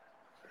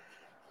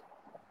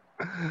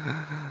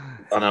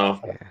 I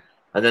know. Yeah.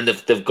 And then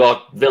they've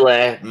got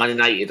Villa, Man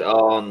United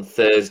on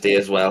Thursday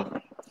as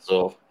well.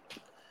 So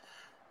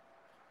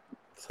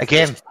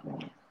again,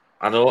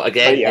 I know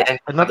again. Yeah,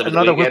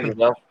 another whipping. As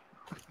well.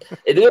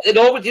 It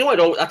always, you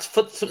know, that's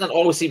something that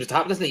always seems to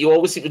happen, isn't it? You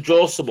always seem to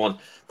draw someone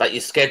that you're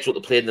scheduled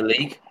to play in the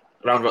league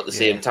around about the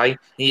same time.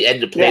 You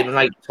end up playing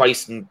like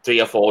twice in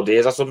 3 or 4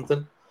 days or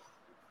something.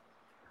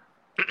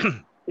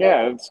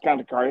 Yeah, it's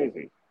kind of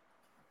crazy.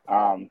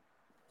 And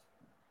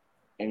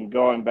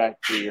going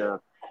back to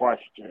your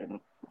question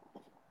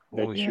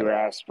that you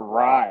asked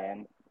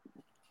Ryan,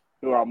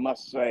 who I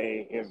must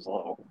say is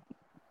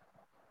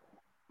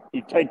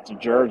you take the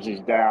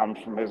jerseys down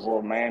from his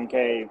little man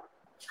cave,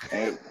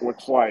 and it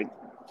looks like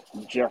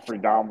Jeffrey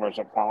Dahmer's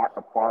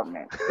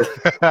apartment.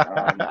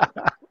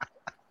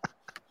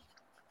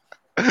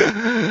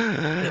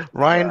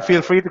 Ryan,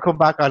 feel free to come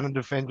back on and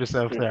defend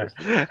yourself there.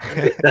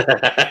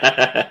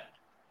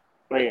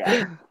 But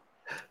yeah,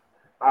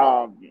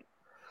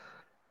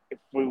 if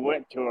we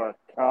went to a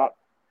cup,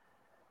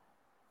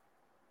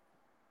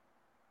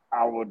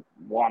 I would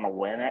want to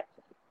win it.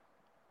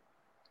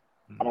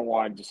 I don't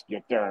want to just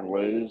get there and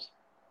lose.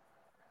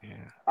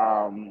 Yeah.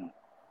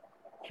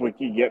 If we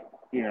could get,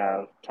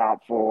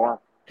 top 4,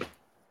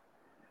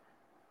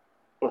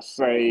 let's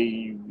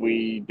say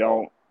we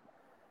don't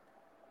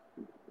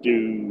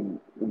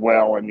do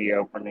well in the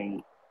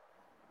opening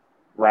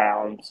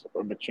rounds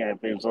of the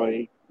Champions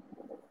League,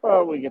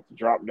 well, we get to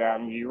drop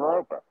down to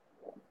Europa.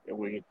 And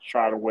we get to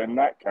try to win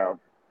that cup.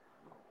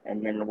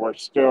 And then we're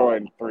still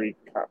in 3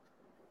 cup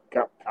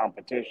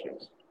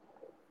competitions.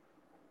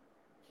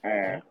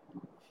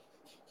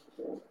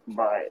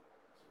 But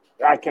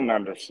I can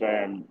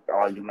understand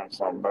arguments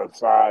on both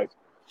sides.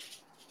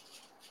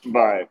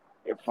 But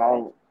if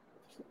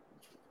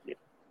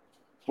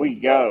we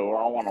go,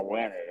 I want to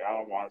win it. I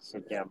don't want to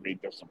sit there and be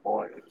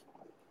disappointed.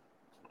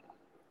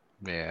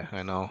 Yeah,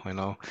 I know.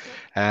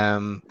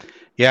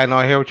 Yeah, no,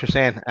 I hear what you're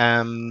saying.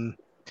 Yeah,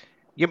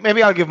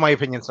 maybe I'll give my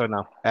opinion. So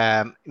now,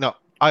 no,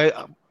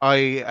 well,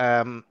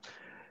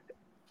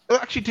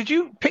 actually, did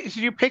you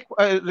pick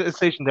a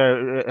decision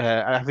there?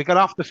 Have you got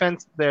off the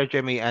fence there,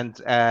 Jimmy,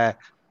 and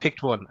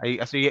picked one? Are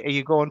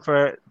you going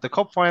for the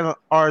cup final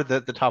or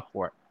the top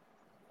 4?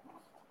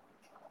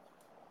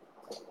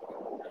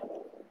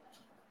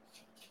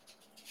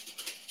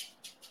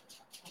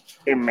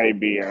 It may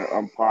be an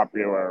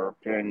unpopular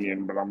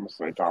opinion, but I'm going to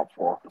say top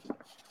 4.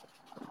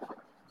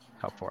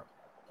 Top 4.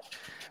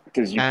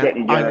 Because you And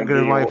couldn't I'm going to give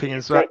guarantee my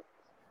opinion. So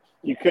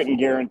you couldn't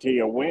guarantee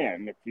a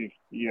win if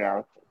you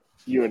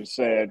had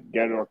said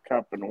go to a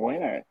cup and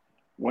win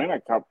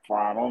a cup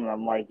final, and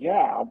I'm like,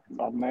 yeah,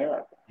 I'm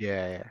there.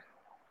 yeah.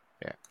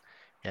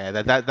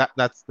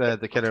 That's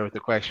the killer with the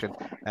question.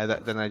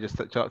 Then I just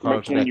thought But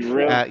of today.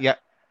 Yeah.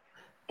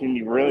 Can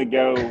you really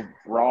go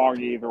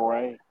wrong either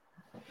way?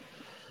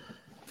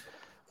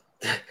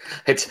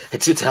 It's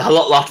a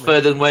lot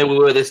further than where we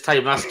were this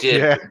time last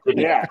year.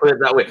 Yeah. Put it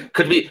that way.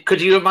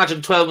 Could you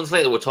imagine 12 months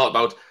later we're talking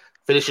about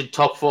finishing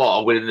top 4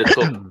 or winning the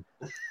cup?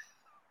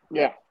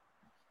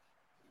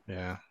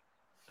 Yeah.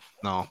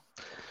 No.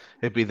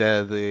 It'd be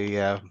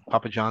the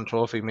Papa John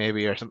Trophy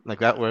maybe or something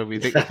like that where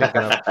you're thinking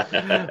of.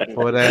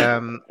 But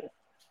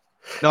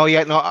no,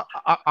 yeah, no,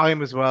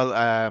 I'm as well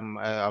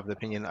of the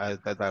opinion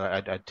that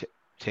I'd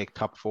take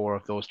top 4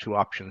 of those 2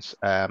 options.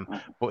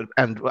 But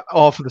and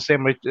all for the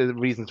same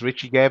reasons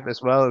Richie gave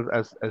as well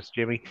as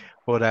Jimmy.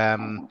 But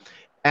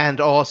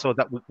and also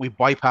that we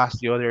bypass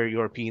the other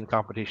European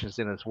competitions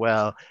in as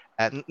well.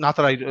 Not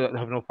that I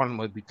have no problem.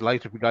 I'd be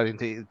delighted if we got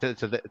into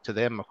to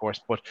them, of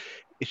course. But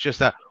it's just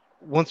that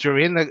once you're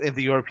in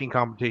the European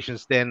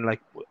competitions, then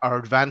like our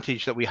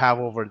advantage that we have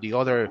over the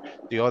other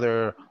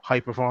high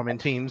performing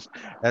teams,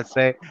 let's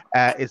say,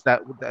 is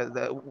that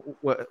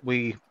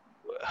we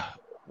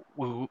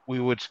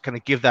would kind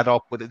of give that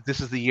up. But this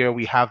is the year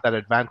we have that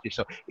advantage,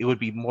 so it would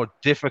be more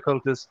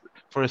difficult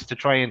for us to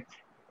try and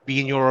be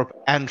in Europe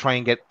and try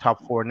and get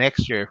top 4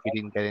 next year if we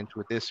didn't get into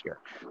it this year.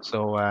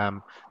 So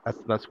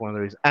that's one of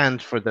the reasons,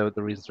 and for the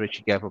reasons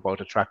Richie gave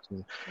about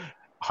attracting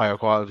higher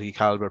quality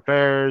caliber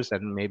players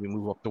and maybe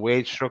move up the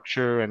wage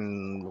structure,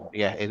 and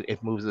yeah,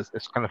 it moves us.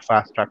 It's kind of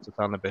fast tracks us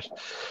on a bit,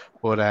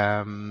 but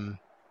yeah,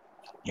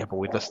 but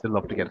we'd just still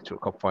love to get it to a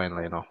cup final,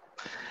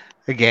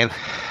 again.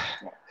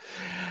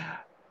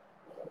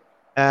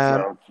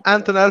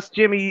 Anything else,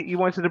 Jimmy, you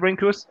wanted to bring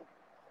to us?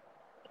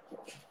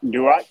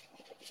 Do I?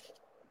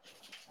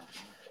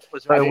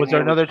 Was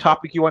there another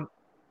topic you want?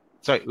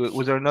 Sorry,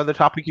 was there another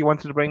topic you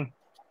wanted to bring?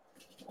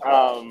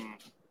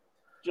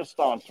 Just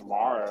on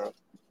tomorrow.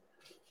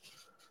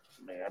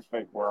 I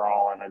think we're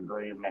all in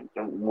agreement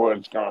that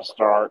Wood's going to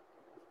start.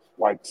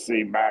 Like to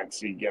see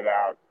Maxey get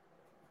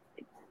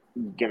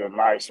a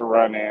nice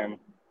run in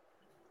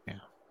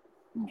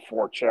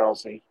before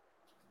Chelsea.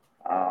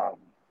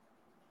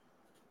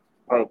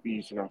 Hope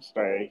he's going to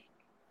stay.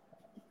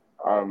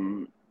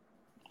 I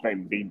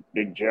think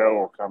Big Joe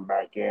will come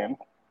back in.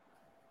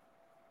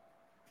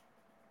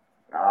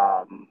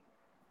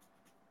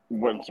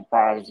 Wouldn't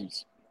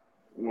surprise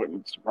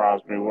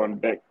me one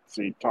bit to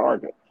see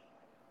Target.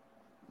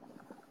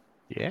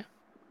 Yeah.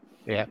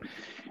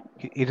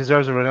 He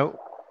deserves a run out.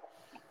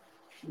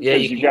 Yeah,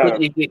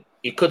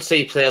 you could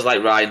see players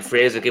like Ryan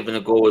Fraser giving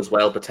a go as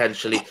well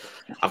potentially.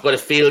 I've got a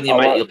feeling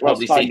you'll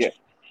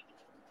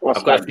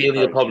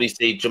probably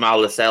see Jamal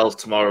Lascelles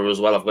tomorrow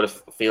as well. I've got a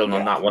feeling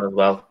on that one as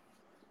well.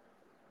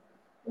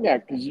 Yeah,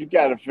 because you've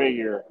got to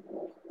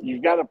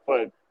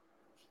put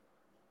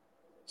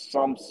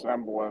some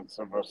semblance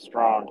of a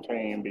strong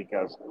team,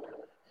 because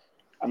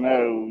I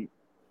know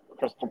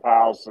Crystal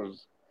Palace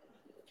is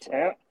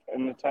 10th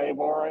in the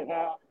table right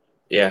now.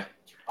 Yeah.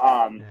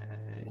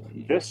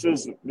 This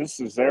is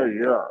their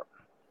Europe.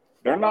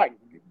 They're not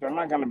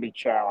going to be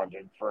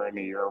challenging for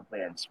any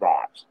European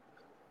spots.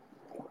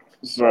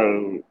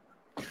 So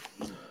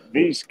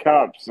these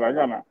cups, they're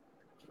gonna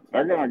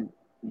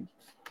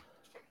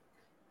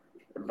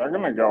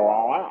go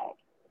all out.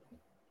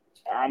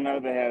 I know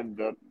they had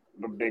the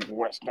big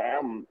West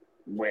Ham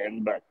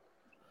win, but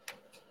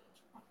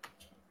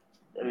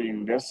I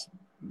mean, this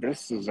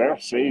is their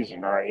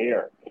season right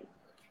here.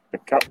 The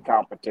cup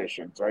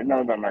competitions. I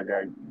know they're not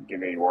going to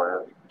get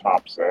anywhere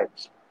top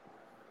six.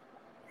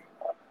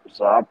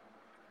 So I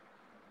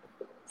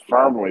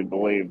firmly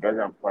believe they're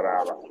going to put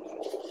out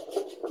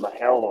a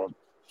hell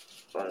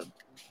of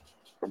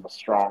a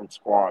strong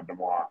squad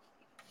tomorrow.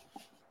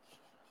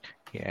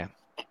 Yeah,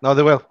 no,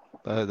 they will.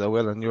 They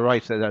will, and you're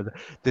right. That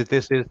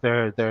this is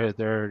their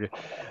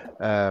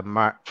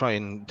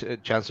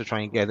chance to try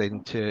and get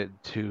into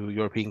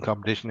European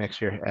competition next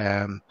year.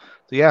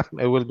 So yeah,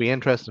 it will be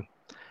interesting.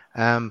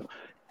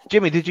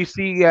 Jimmy, did you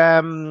see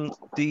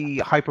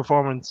the high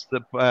performance?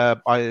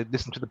 I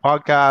listened to the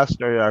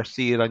podcast or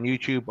see it on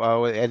YouTube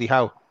with Eddie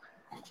Howe,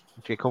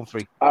 Jay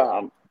Comfrey.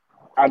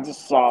 I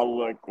just saw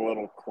like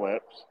little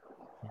clips.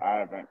 I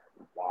haven't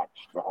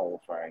watched the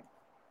whole thing.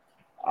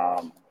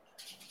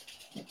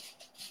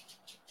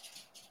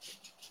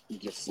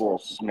 Just little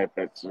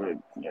snippets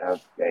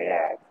that they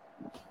had.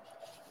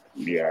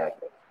 Yeah,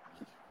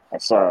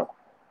 that's a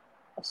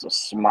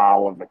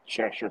smile of a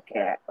Cheshire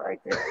cat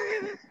right there.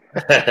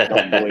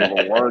 Don't believe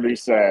a word he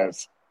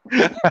says.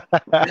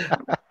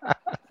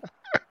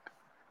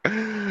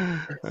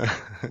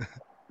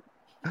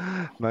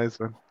 Nice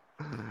one.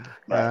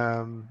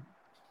 Right.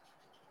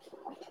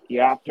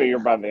 Yeah, I figure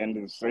by the end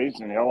of the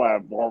season he'll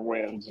have more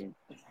wins than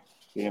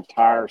the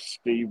entire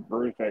Steve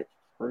Bruce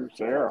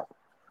era.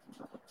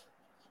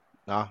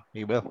 No,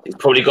 he will. He's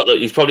probably got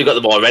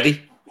them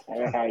already.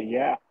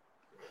 Yeah.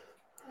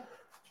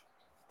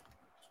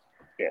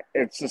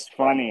 It's just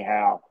funny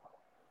how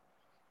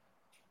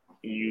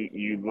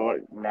you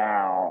look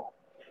now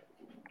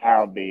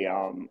how the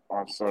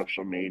on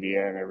social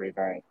media and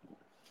everything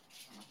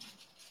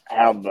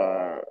how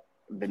the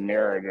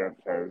narrative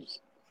has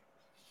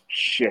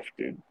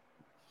shifted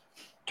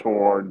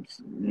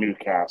towards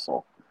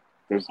Newcastle.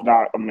 There's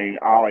not, I mean,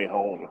 Ollie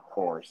Holt, of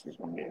course, is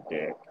going to be a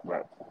dick,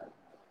 but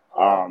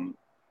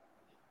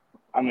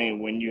I mean,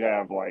 when you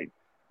have like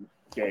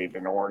Dave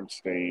and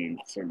Ornstein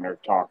sitting there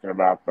talking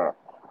about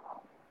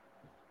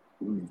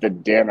the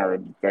dinner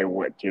that they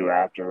went to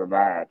after the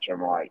match,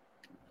 I'm like,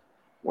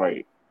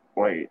 wait,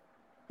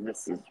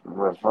 this is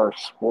reverse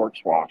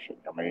sports washing.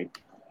 I mean,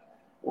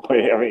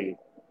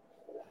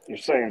 you're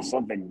saying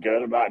something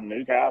good about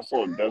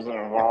Newcastle. It doesn't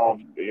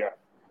involve the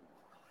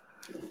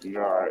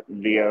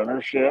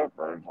ownership,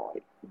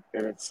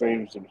 and it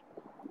seems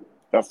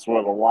that's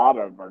what a lot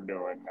of them are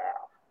doing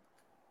now.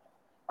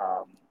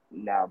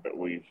 Now that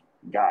we've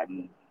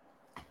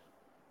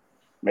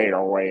made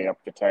our way up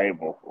the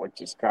table,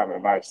 which is kind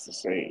of nice to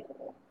see.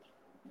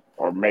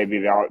 Or maybe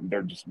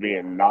they're just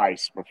being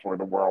nice before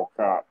the World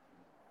Cup,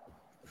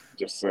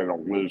 just so they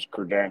don't lose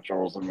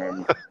credentials,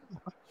 and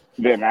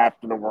then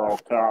after the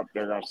World Cup,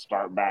 they're going to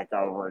start back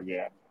over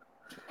again.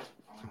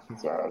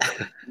 So,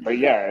 but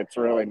yeah, it's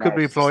really nice Could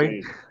be a ploy.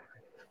 to see.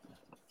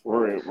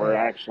 We're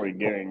actually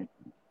getting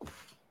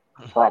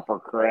proper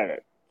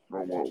credit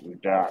for what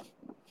we've done.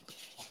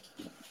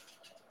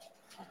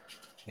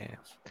 Yeah.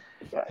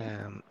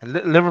 And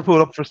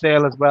Liverpool up for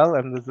sale as well,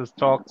 and there's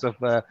talks of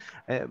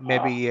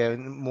maybe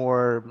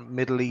more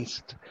Middle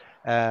East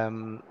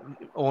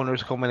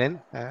owners coming in.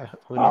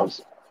 Who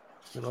knows?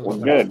 Well,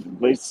 good.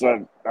 At least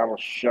that'll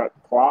shut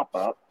Klopp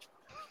up.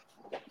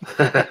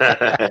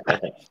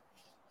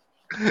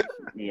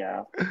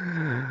 Yeah.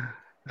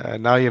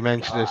 Now you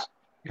mention it,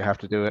 you have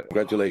to do it.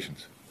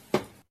 Congratulations.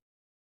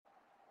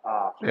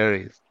 There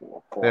he is.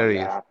 There he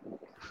is.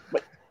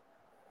 But,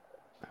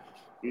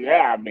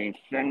 yeah, I mean,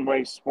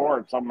 Fenway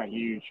Sports, I'm a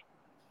huge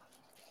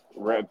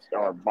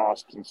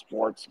Boston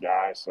sports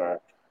guy,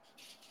 so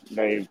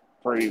they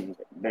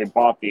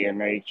bought the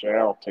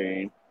NHL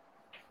team,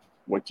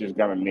 which is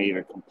going to need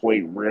a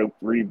complete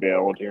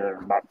rebuild here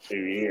in about 2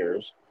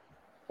 years.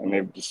 And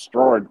they've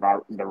destroyed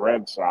the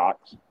Red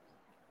Sox.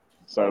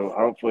 So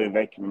hopefully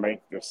they can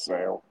make this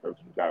sale, because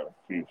we've got a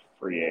few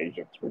free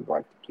agents we'd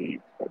like to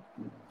keep. But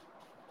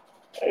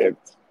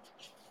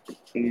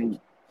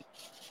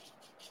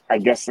I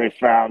guess they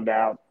found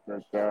out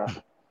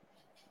that,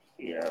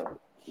 you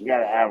got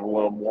to have a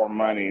little more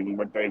money than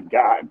what they've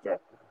got to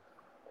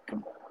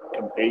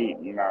compete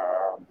in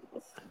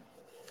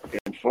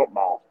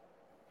football.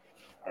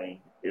 I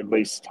mean, at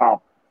least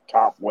top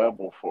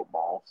level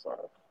football.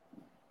 So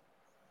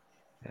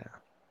yeah,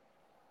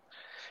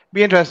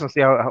 be interesting to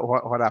see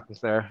what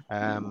happens there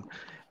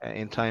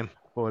in time.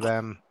 But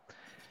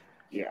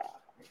yeah,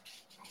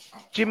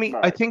 Jimmy,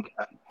 I think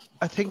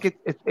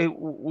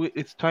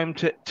it's time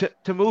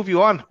to move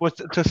you on. But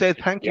to say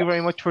thank you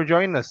very much for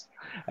joining us,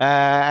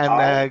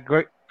 and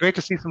great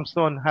to see some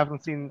sun.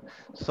 Haven't seen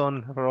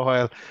sun for a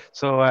while,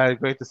 so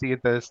great to see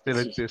it still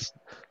exists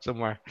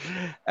somewhere.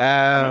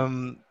 I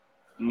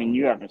mean,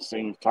 you haven't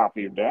seen the top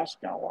of your desk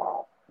in a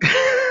while.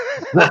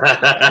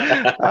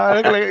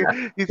 Look like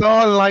he's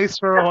all nice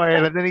for a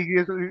while, and then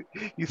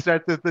he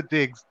starts the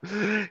digs.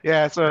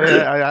 Yeah, so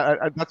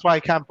I that's why I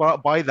can't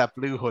buy that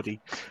blue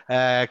hoodie,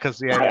 because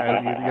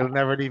you'll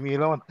never leave me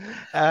alone.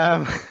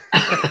 Tell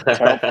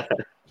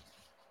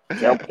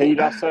Pete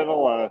I said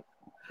hello.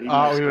 We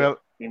will.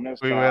 He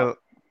missed We out.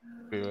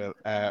 will. We will.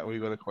 We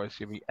will, of course,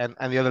 Jimmy, and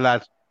the other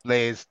lad,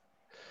 Blaze.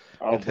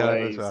 Oh, You'll tell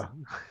him as Blaze. well.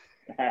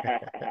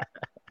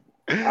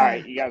 All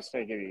right, you guys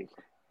take it easy.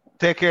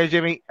 Take care,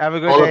 Jimmy. Have a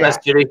good All the day.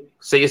 best, Jimmy.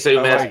 See you soon,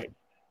 All mate. right.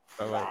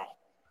 Bye-bye.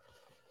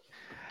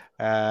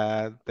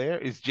 Bye. There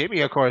is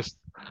Jimmy, of course.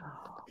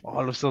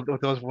 All of some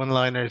with those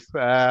one-liners,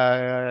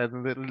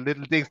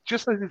 little things,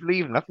 just as he's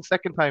leaving. Not the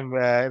second time,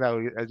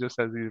 just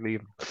as he's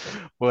leaving.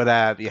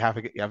 But you have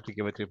to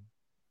give it to him.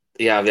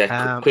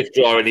 Yeah. Quick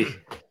draw already.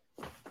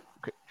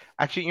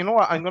 Actually, you know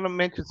what? I'm going to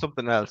mention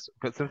something else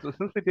because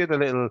since we did a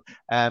little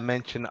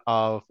mention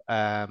of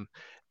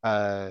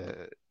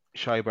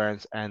Shy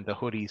Barnes and the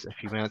hoodies a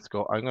few minutes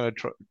ago, I'm going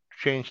to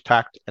change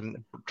tact and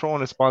throw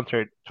in a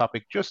sponsored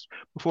topic just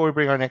before we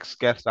bring our next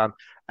guest on,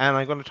 and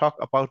I'm going to talk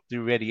about the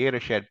Radiator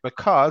Shed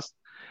because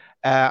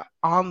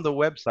on the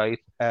website,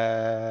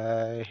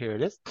 here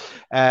it is.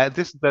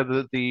 This is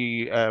the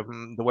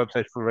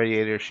website for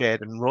Radiator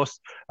Shed, and Russ,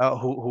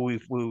 who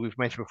we've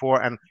mentioned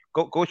before, and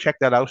go check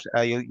that out.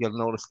 You'll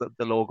notice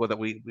the logo that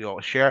we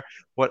always share.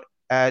 But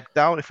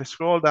down, if you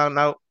scroll down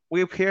now,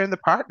 we appear in the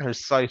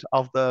partners site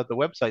of the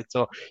website.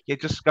 So you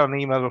just got an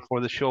email before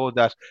the show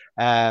that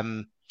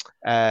the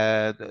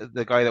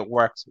guy that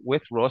works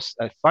with Russ,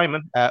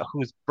 Simon,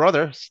 whose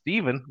brother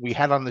Stephen we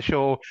had on the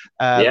show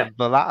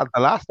the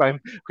last time,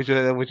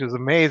 which was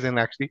amazing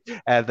actually.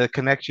 The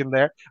connection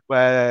there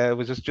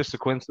was just a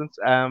coincidence.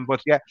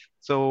 But yeah,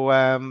 so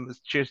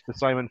cheers to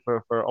Simon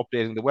for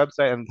updating the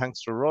website, and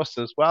thanks to Russ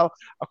as well,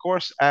 of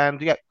course.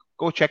 And yeah,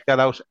 go check that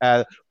out.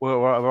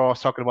 We're always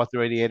talking about the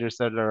radiators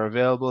that are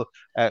available.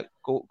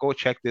 Go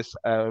check this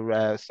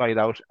site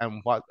out,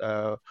 and what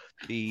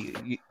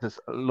there's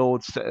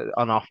loads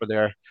on offer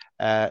there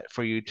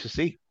for you to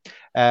see.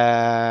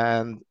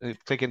 And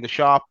click in the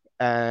shop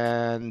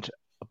and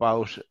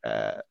about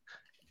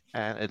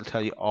and it'll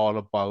tell you all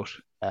about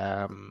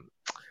the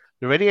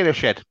Radiator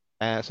Shed.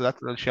 So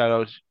that's a little shout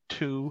out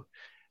to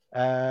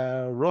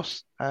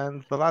Russ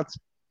and the lads.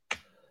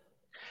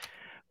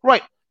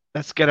 Right,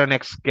 let's get our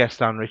next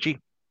guest on, Richie.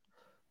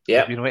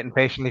 Yeah. We've been waiting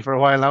patiently for a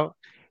while now.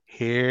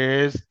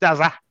 Here's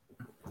Dazza.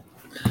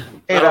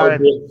 Hey, Hello,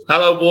 Darren.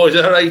 Hello, boys.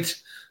 All right.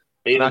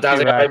 Not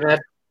too bad. Man.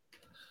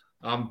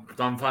 I'm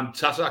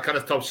fantastic. I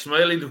can't stop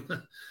smiling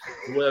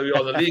where we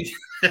are in the league.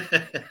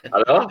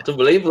 I know. It's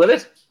unbelievable,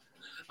 isn't it?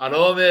 I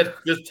know, mate.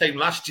 This time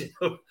last year,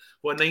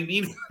 we're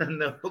 19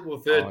 and we're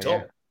third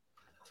top. Yeah.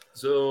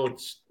 So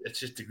it's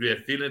just a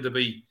great feeling to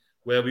be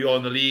where we are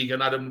in the league.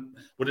 And Adam,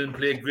 we didn't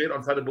play great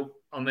on Saturday,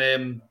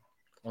 on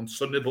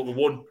Sunday, but we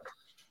won.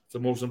 It's the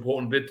most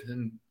important bit.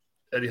 And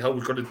Eddie Howe,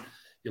 you've got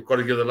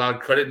to give the lad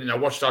credit. And I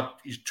watched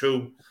his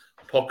true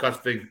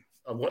podcast thing.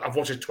 I've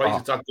watched it twice.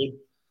 It's that good.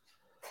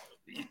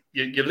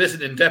 You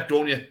listen in depth,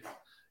 don't you?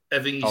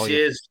 Everything he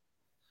says.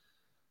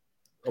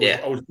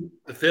 I was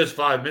the first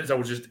 5 minutes. I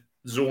was just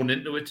zoned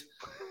into it.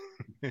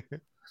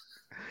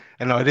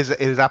 And no, it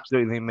is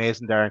absolutely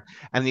amazing, Darren.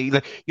 And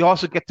you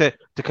also get to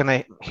kind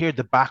of hear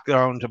the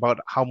background about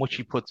how much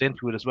he puts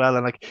into it as well.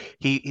 And like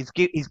he's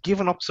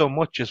given up so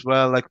much as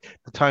well, like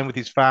the time with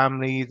his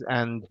families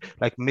and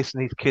like missing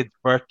his kids'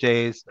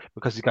 birthdays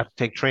because he's got to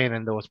take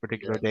training those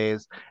particular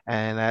days.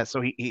 And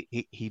so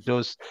he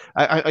does.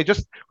 I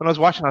just, when I was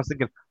watching, I was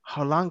thinking,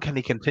 how long can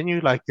he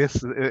continue like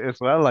this as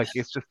well? Like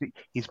it's just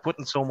he's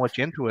putting so much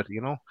into it,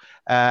 you know.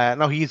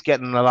 Now he's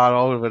getting a lot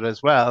out of it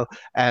as well,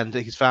 and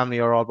his family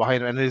are all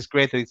behind him. And it is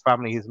great that his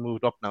family has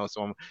moved up now,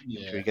 so I'm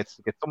sure he gets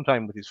to get some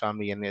time with his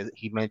family. And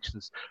he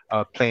mentions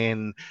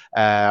playing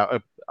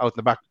out in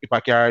the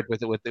backyard with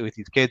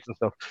his kids and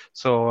stuff.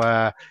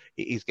 So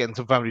he's getting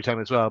some family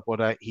time as well.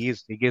 But he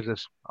gives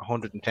it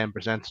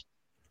 110%.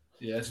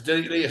 Yeah, it's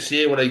definitely a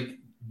say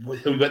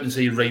who went and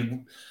see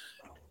Ray.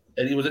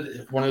 And he was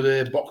one of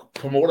the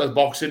promoters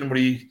boxing, where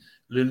he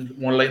learned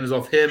one liners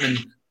off him and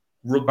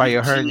rugby. By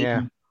your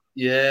Hearn,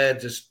 yeah,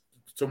 just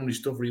some of the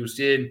stuff where he was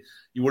saying.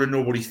 You wouldn't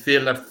know what he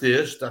failed at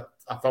first. That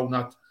I found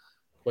that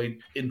quite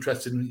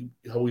interesting,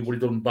 how he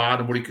would have done bad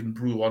and what he can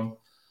improve on.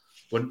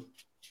 But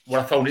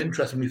what I found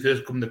interesting when he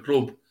first come to the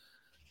club,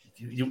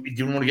 you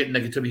didn't want to get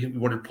negativity.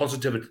 You wanted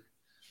positivity,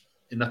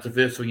 and that's the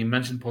first thing you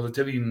mentioned,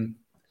 positivity, and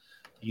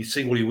you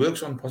see what he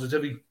works on,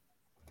 positivity.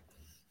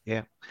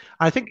 Yeah,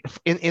 I think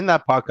in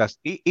that podcast,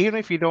 even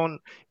if you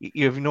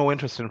have no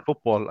interest in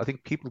football, I think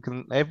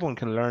everyone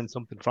can learn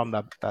something from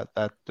that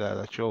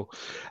show.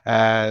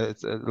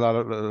 It's a lot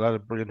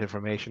of brilliant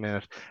information in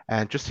it,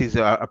 and just his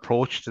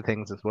approach to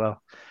things as well.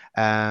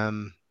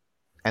 And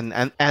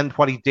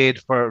what he did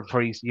for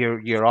his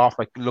year off,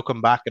 like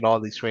looking back at all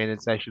these training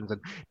sessions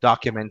and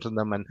documenting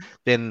them, and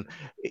then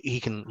he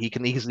can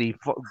easily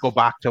go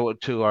back to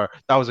or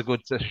that was a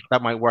good session,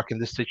 that might work in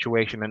this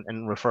situation,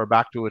 and refer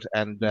back to it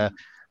and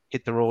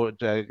hit the road,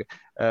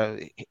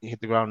 hit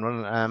the ground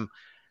running.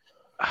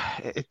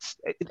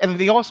 And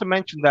they also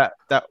mentioned that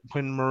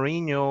when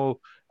Mourinho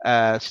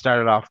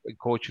started off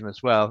coaching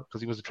as well, because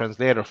he was a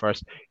translator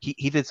first,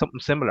 he did something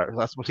similar.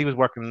 That's what he was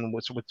working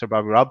with Sir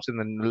Bobby Robson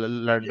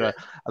and learned a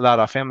lot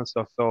off him and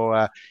stuff.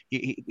 So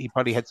he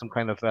probably had some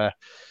kind of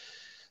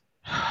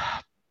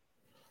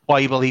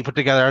Bible he put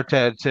together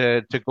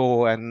to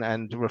go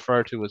and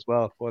refer to as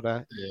well.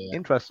 But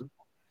interesting.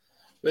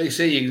 Well, you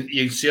see,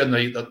 you see on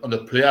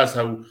the players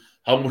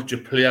how much the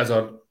players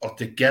are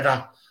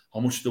together, how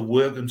much they're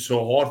working so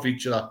hard for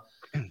each other.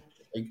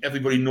 Like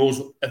everybody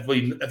knows,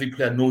 every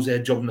player knows their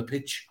job on the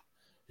pitch.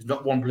 There's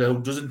not one player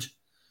who doesn't.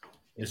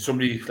 There's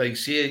somebody like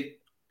say,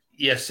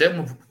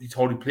 ESM, he's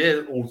already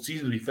played all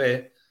season. To be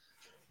fair,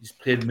 he's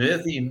played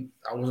Murphy, and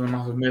I wasn't a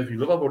massive Murphy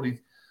lover, but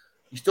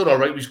he's still all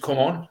right. He's come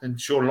on and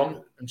show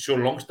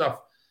Longstaff.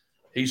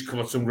 He's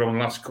covered some ground the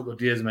last couple of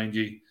days, mind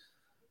you.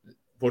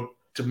 But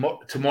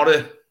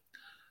tomorrow,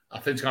 I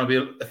think it's going to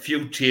be a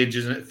few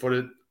changes in it for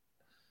a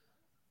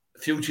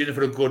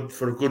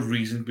good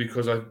reason,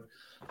 because I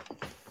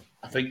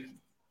think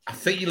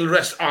you'll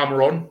rest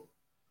Armour.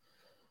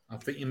 I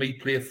think you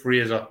might play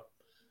Fraser,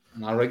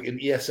 and I reckon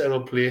ESL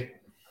will play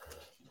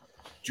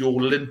Joe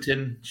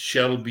Linton,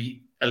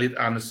 Shelby, Elliot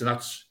Anderson.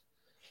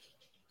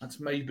 That's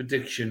my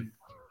prediction.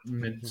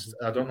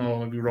 I don't know. I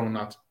might be wrong on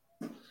that.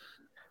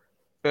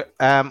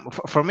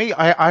 For me,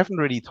 I haven't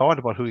really thought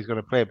about who he's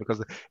going to play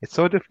because it's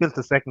so difficult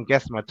to second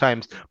guess him at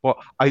times. But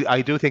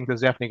I do think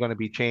there's definitely going to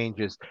be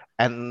changes,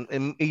 and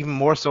even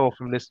more so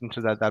from listening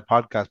to that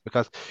podcast,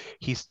 because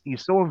he's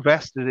so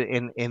invested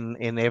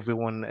in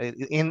everyone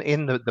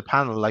in the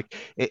panel. Like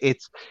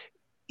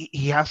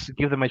he has to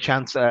give them a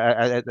chance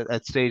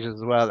at stages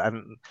as well,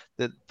 and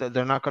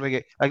they're not going to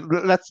get like.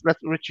 Let's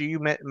Richie, you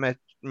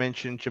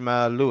mentioned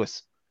Jamal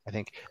Lewis. I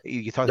think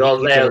you thought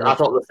I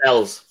thought the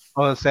Fells.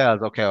 Oh,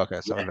 Lascelles. Okay.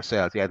 So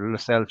Lascelles,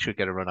 Lascelles should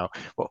get a run out.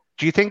 Well,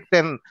 do you think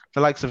then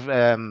the likes of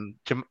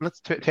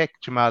let's take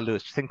Jamal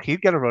Lewis? Do you think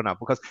he'd get a run out?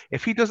 Because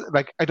if he doesn't,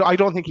 like, I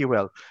don't think he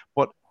will.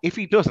 But if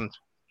he doesn't,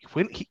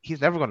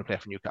 he's never going to play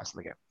for Newcastle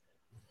again.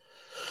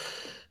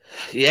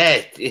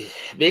 Yeah, it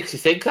makes you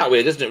think that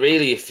way, doesn't it?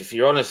 Really, if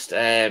you're honest,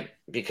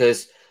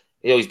 because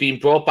he's been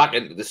brought back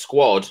into the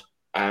squad.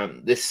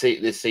 This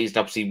season,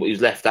 obviously, he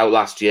was left out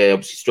last year.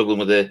 Obviously, struggling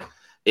with the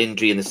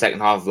injury in the second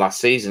half of last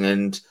season,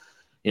 and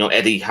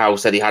Eddie Howe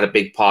said he had a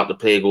big part to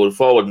play going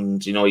forward,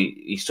 and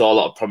he saw a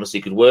lot of promise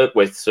he could work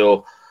with.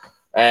 So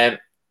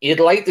you'd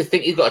like to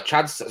think you've got a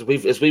chance, as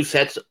we've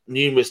said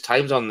numerous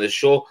times on this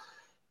show.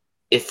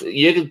 If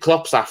Jurgen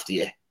Klopp's after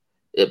you,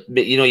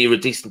 you're a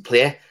decent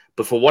player,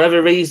 but for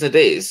whatever reason it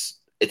is,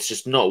 it's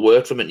just not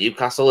worked for him at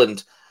Newcastle.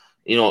 And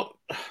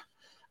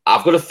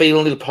I've got a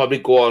feeling he'll probably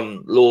go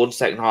on loan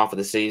second half of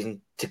the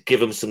season to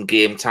give him some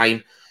game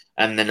time.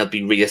 And then it'll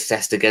be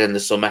reassessed again in the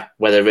summer,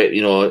 whether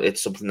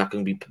it's something that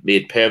can be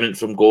made permanent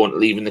from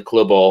leaving the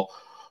club, or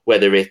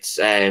whether it's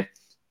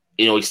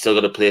he's still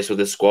got a place with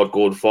the squad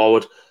going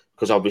forward.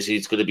 Because obviously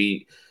it's going to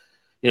be,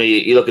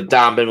 you look at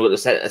Dan Ben, we've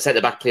got a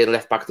centre back playing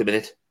left back at the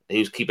minute,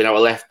 who's keeping out a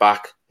left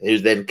back,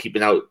 who's then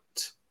keeping out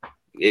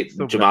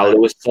Jamal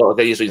Lewis sort of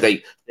thing. So he's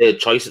like third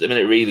choice at the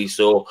minute, really.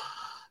 So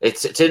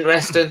it's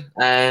interesting.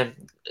 I'd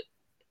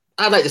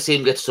like to see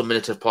him get some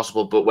minutes if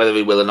possible, but whether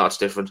he will or not, it's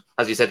different.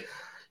 As you said.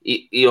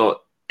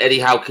 Eddie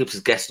Howe keeps us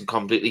guessing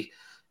completely.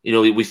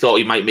 We thought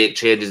he might make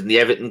changes in the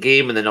Everton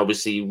game, and then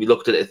obviously we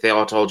looked at it and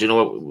thought,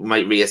 we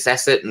might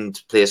reassess it and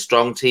play a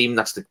strong team.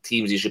 That's the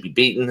teams he should be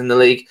beating in the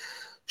league.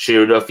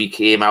 Sure enough, he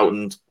came out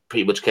and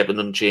pretty much kept an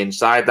unchanged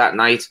side that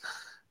night,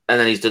 and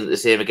then he's done the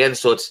same again.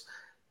 So it's,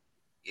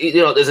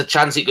 there's a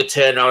chance he could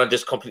turn around and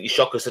just completely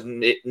shock us and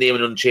name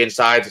an unchanged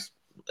side.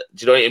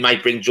 It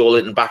might bring Joe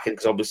Linton back in,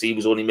 because obviously he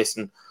was only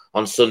missing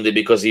on Sunday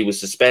because he was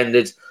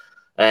suspended.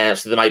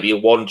 So there might be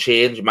one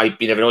change. You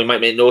never know. He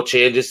might make no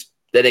changes.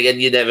 Then again,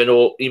 you never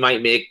know. He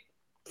might make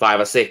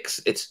 5 or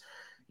 6. I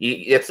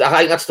think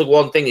that's the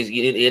one thing, is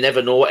you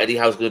never know what Eddie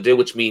Howe's going to do,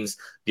 which means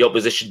the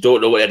opposition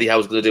don't know what Eddie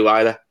Howe's going to do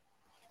either.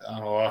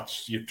 Oh,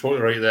 you're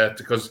totally right there,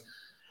 because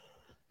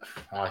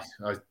I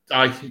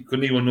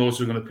couldn't even know who's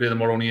going to play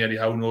tomorrow. Only Eddie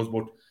Howe knows,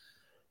 but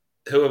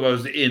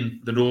whoever's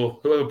in, they know.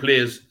 Whoever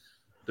plays,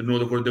 they know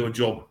they're going to do a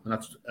job,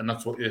 and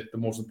that's what the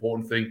most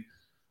important thing.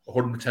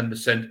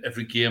 110%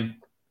 every game.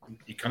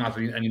 You can't have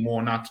any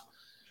more than that.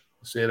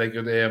 Say like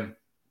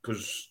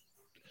because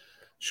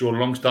sure,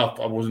 Longstaff,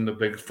 I wasn't a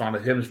big fan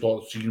of him at the start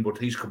of the season, but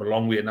he's come a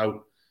long way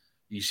now.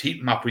 He's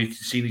heat map. He's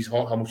seen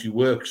how much he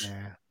works.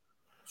 Yeah.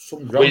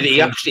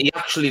 He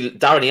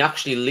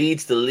actually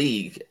leads the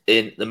league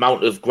in the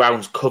amount of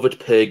grounds covered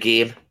per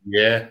game.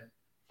 Yeah,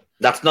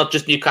 that's not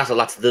just Newcastle.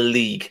 That's the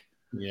league.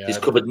 Yeah, he's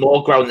covered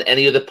more ground than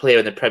any other player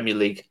in the Premier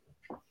League.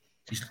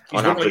 He's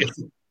looking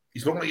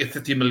like a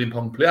 £50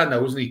 million player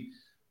now, isn't he?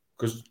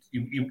 Because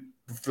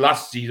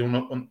last season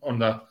on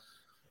the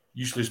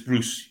useless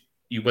Bruce,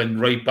 he went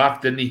right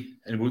back, didn't he?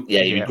 And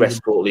he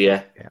regressed totally.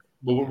 Yeah.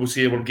 But we'll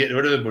see able to get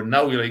rid of him. But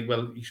now you're like,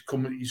 well, he's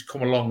come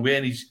a long way,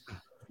 and he's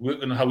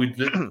working how he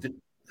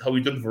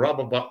done for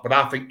Robert. But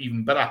I think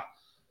even better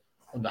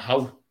on the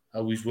how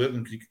he's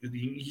working.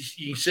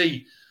 You can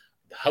see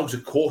how's a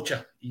coach.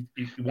 He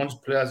wants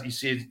players. He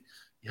says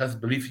he has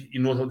belief. He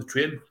knows how to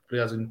train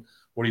players and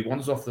what he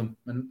wants of them.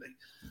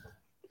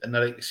 And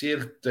like I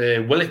said,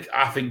 Willock,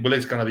 I think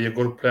Willock's going to be a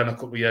good player in a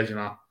couple of years,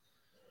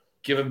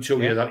 Give him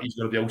 2 years, he's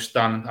going to be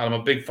outstanding. And I'm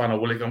a big fan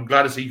of Willock. I'm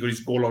glad to see he got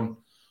his goal on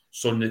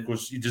Sunday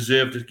because he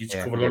deserved it. He's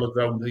covered a lot of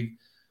ground.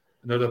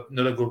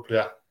 Another good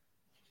player.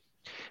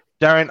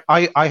 Darren,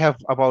 I have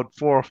about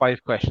 4 or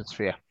 5 questions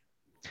for you.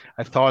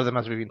 I've thought of them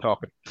as we've been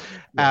talking.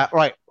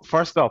 Right,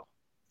 first up,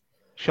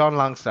 Sean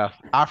Longstaff,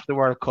 after the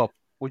World Cup,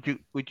 do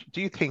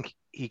you think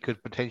he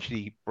could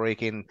potentially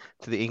break into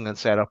the England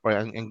setup or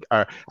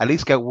at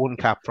least get one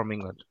cap from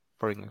England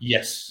for England?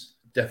 Yes,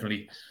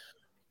 definitely.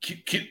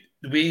 Keep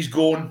the way he's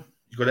going,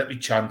 you've got every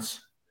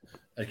chance.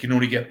 It can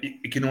only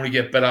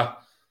get better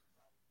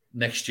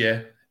next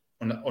year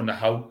on the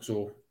how.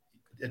 So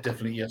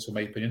definitely yes, in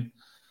my opinion.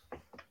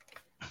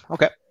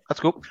 Okay, that's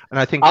cool. And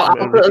I think I'll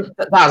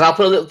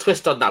put a little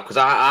twist on that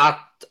because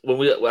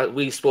when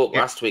we spoke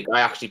last week,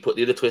 I actually put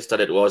the other twist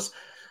on it was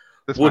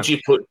who do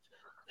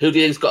you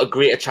think's got a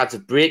greater chance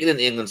of breaking in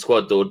the England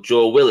squad though,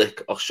 Joe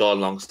Willock or Sean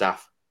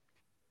Longstaff?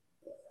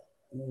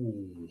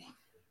 Ooh.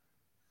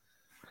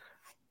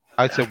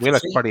 I'd say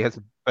Willock probably has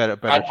a better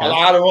chance.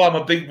 I don't know. I'm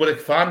a big Willock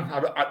fan.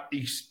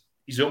 He's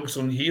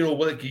unsung hero,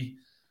 Willock.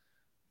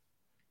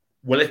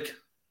 Willock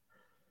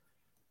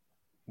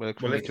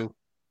for me too.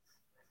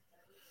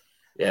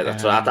 Yeah,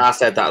 that's right. I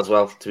said that as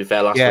well. To be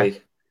fair, last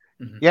week.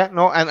 Mm-hmm. Yeah,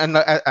 no, and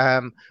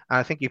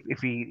I think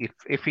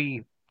if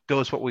he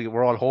does what we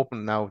were all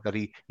hoping now, that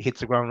he hits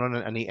the ground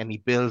running and he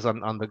builds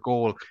on the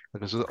goal,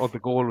 because the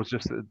goal was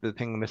just the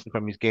thing missing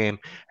from his game,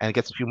 and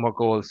gets a few more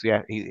goals.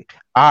 Yeah,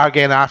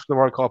 again after the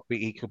World Cup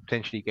he could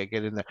potentially get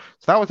in there.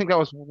 So I think that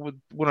was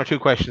 1 or 2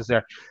 questions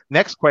there.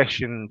 Next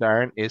question,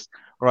 Darren, is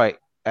right.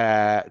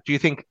 Do you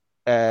think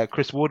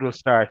Chris Wood will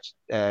start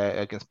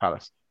against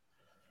Palace?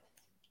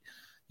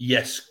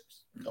 Yes,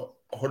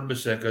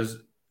 100%.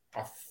 Because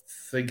I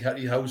think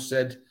Hattie House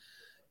said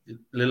a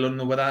little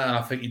under with that, and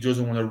I think he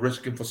doesn't want to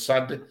risk him for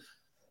Saturday.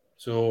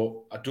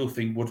 So I do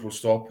think Wood will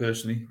start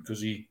personally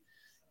because he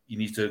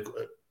needs to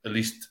at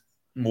least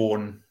more.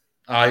 And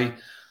I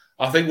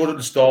think Wood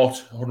will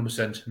start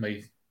 100%.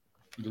 My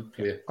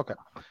player. Okay,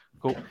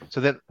 cool. So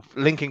then,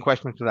 linking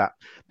question to that: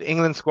 the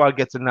England squad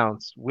gets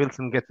announced.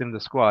 Wilson gets in the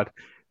squad.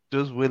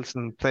 Does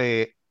Wilson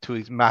play to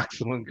his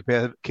maximum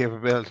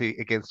capability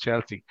against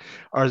Chelsea,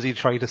 or is he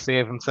trying to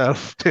save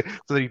himself so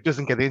that he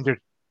doesn't get injured?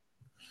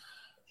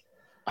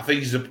 I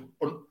think he's an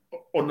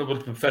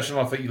honourable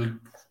professional. I think he'll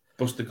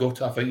bust the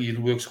gut. I think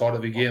he'll work hard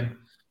every game.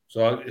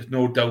 So there's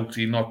no doubt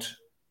he'll not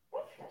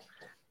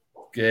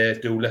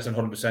do less than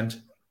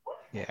 100%.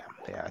 Yeah,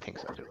 I think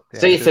so too. Yeah,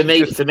 see,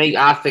 for me,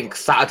 I think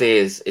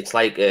Saturdays it's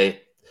like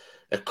a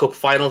cup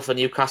final for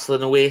Newcastle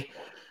in a way.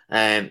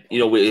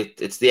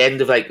 It's the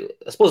end of I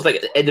suppose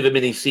the end of a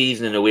mini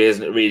season in a way,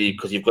 isn't it? Really,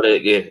 because you've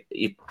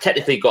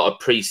technically got a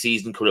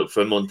pre-season coming up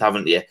for a month,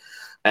 haven't you?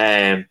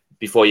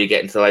 Before you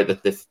get into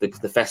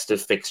the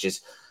festive fixtures,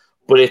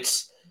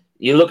 but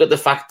you look at the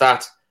fact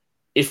that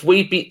if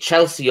we beat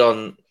Chelsea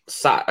on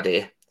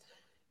Saturday,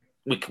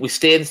 we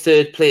stay in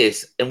 3rd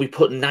place and we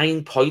put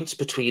 9 points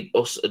between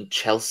us and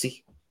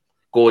Chelsea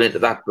going into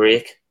that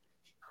break.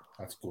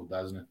 That's good,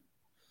 isn't it?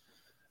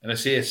 And I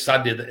say it's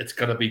Saturday that it's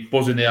gonna be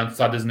buzzing there on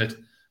Saturday, isn't it?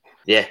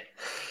 Yeah,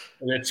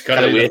 it's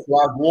gonna be the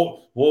flag,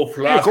 war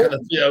flag gonna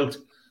be out.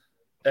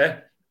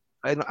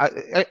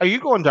 Are you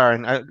going,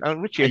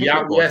 Darren? Richie?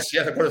 Yes.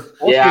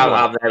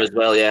 I'm there as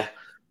well. Yeah.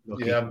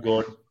 Okay. Yeah, I'm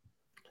going.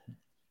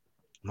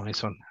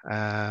 Nice one.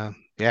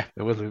 Yeah,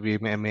 it will be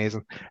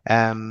amazing.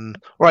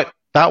 Right,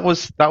 that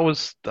was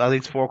at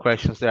least 4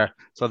 questions there.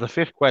 So the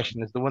 5th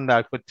question is the one that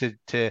I put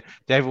to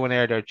everyone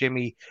there,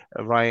 Jimmy,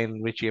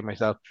 Ryan, Richie, and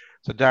myself.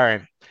 So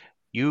Darren,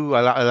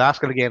 I'll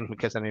ask it again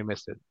because I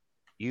missed it.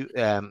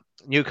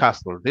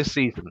 Newcastle this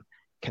season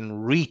can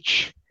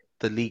reach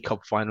the League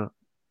Cup final.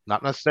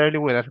 Not necessarily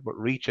win it, but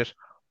reach it,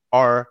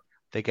 or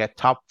they get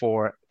top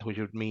 4, which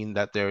would mean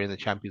that they're in the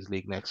Champions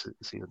League next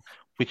season.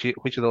 Which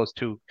of those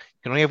two? You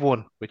can only have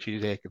one. Which are you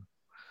taking?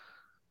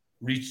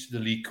 Reach the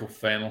League Cup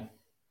final.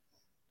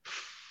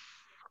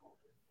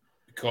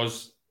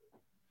 Because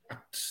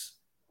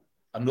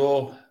I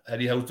know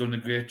Eddie Howe's done a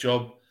great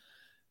job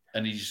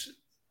and he's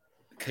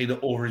kind of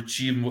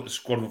overachieving what the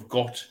squad we've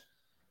got.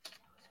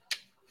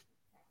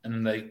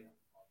 And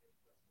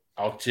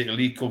I'll take a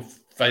League Cup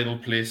final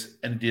place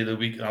any day of the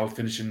week and I'll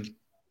finish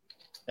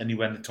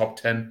anywhere in the top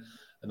 10.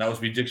 And that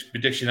was my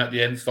prediction at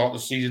the end, start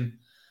of the season.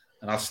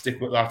 And I'll stick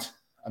with that.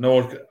 I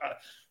know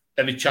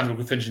every chance we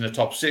could finish in the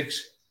top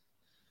 6.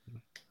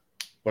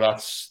 But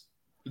that's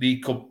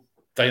League Cup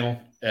final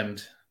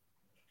and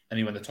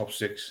anywhere in the top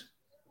 6.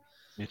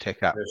 You take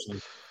that.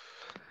 Personally.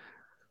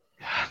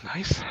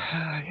 Nice.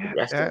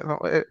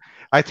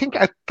 I think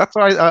that's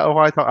why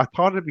I thought. I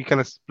thought it'd be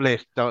kind of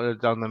split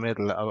down the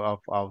middle of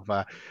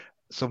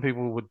some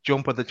people would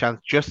jump at the chance,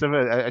 just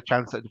a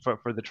chance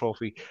for the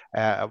trophy,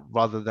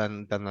 rather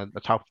than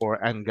the top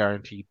 4 and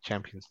guaranteed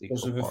Champions League.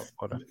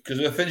 Because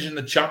we're finishing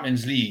the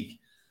Champions League,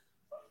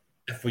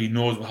 if we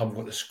know we haven't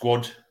got the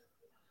squad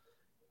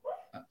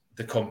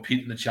to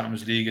compete in the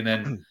Champions League, and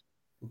then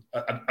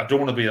I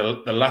don't want to be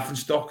the laughing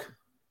stock.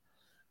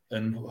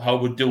 And how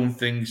we're doing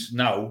things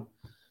now,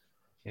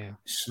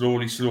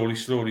 slowly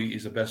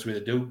is the best way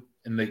to do.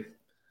 And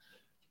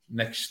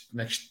next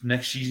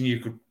season you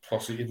could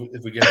possibly,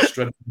 if we get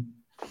strengthened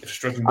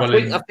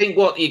well I think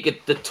what you could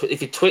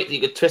if you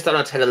twist that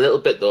on its head a little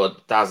bit though,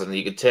 Daz, and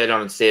you could turn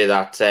on and say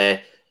that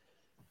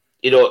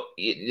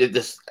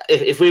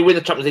if we win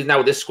the Champions League now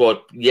with this squad,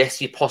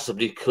 yes, you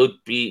possibly could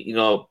be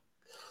not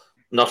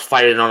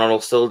firing on all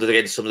cylinders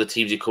against some of the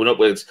teams you're coming up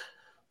with.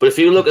 But if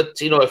you look at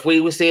if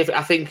we were safe,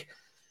 I think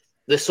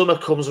the summer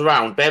comes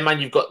around. Bear in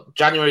mind you've got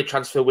January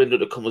transfer window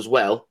to come as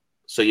well.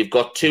 So you've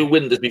got 2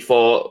 windows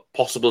before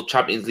possible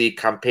Champions League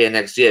campaign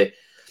next year.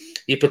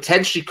 You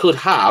potentially could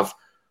have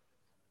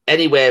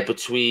anywhere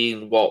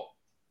between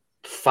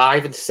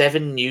 5 and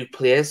 7 new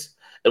players,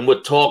 and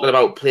we're talking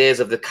about players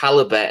of the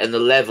caliber and the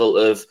level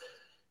of,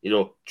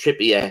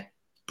 Trippier,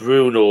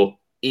 Bruno,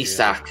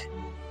 Isak,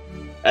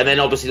 and then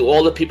obviously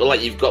all the people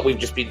like we've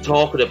just been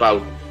talking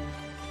about.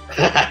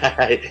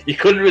 You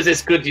couldn't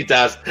resist, could you,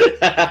 Daz?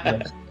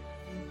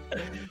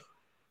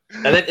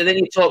 And then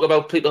you talk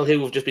about people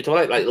who have just been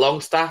talking like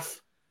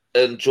Longstaff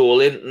and Joe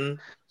Linton.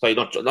 Sorry,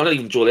 not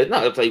even Joe Linton.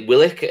 Like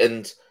Willock,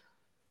 and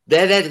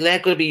they're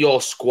going to be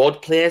your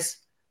squad players.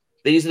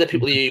 These are the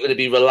people you're going to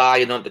be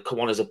relying on to come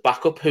on as a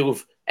backup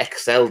who've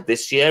excelled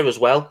this year as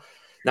well.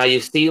 Now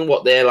you've seen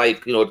what they're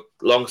like.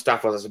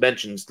 Longstaff, as I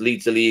mentioned,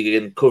 leads the league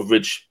in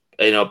coverage,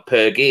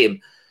 per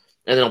game,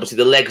 and then obviously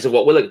the legs of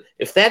what Willock.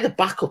 If they're the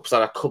backups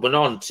that are coming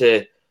on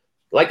to,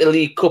 like a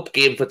League Cup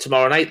game for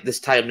tomorrow night, this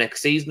time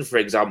next season, for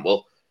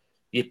example.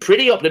 You're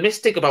pretty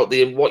optimistic about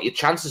what your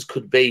chances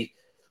could be.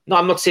 No,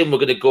 I'm not saying we're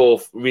going to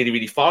go really,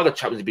 really far in the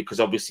Champions League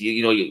because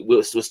obviously,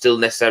 we're still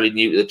necessarily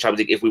new to the Champions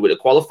League if we were to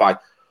qualify.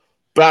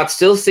 But I'd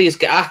still say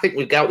I think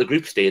we'd get out the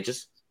group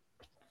stages.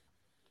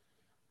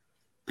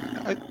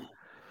 I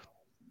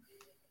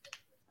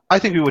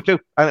think we would too,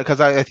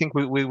 because I think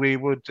we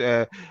would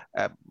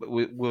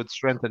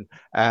strengthen.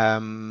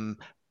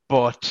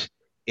 But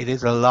it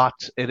is a lot,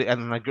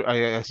 and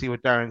I see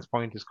what Darren's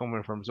point is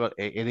coming from as well.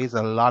 It is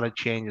a lot of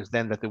changes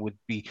then that they would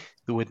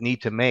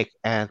need to make,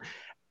 and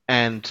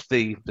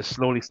the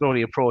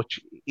slowly approach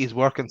is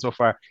working so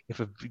far. If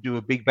we do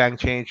a big bang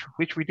change,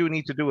 which we do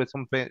need to do at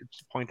some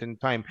point in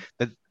time,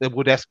 that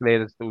would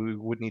escalate us. That we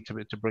would need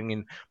to bring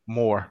in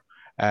more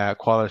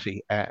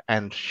quality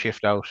and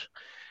shift out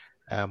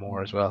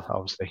more as well,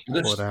 obviously.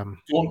 I just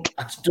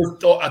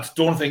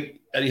don't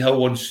think Eddie Howe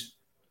wants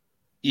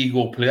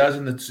ego players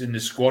in the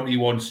squad. He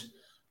wants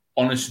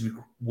honest and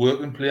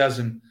working players,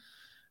 and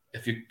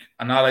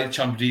I like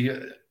Champions League.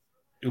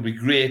 It'll be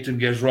great. Don't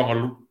get us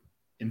wrong.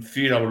 In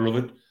theory, I would love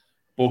it,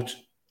 but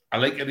I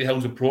like Eddie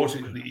Howe's approach.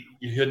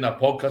 You heard in that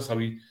podcast how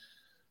he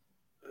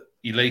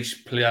likes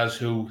players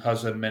who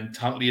has a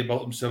mentality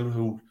about themselves,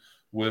 who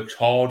works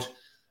hard.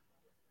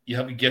 You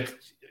have to get.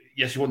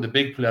 Yes, you want the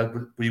big players,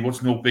 but you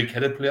want no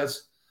big-headed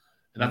players,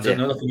 and that's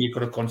another thing you've got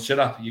to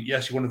consider.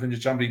 Yes, you want to finish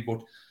the Champions League,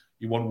 but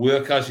you want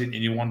workers and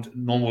you want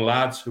normal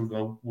lads who are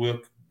going to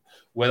work,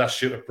 wear that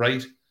shirt with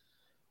pride,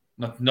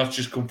 not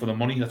just come for the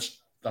money. That's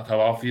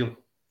how I feel.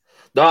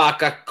 No, I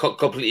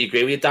completely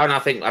agree with you, Darren. I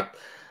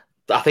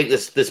think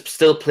there's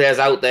still players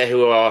out there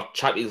who are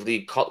Champions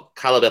League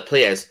caliber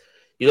players.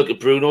 You look at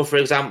Bruno, for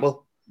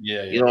example.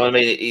 Yeah. You know what I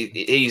mean?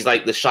 He's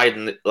like the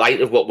shining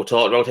light of what we're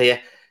talking about here.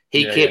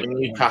 He came to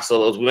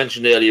Newcastle, as we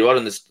mentioned earlier on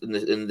in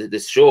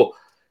this show.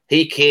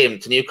 He came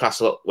to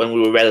Newcastle when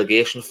we were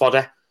relegation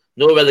fodder.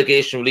 No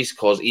relegation release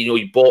clause.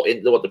 He bought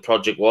into what the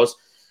project was,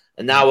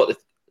 and now I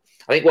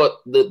think what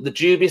the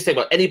dubious thing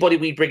about anybody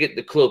we bring into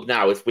the club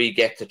now, if we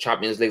get to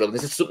Champions League,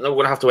 this is something that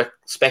we're going to have to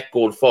expect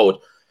going forward.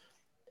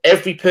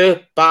 Every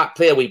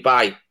player we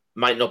buy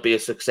might not be a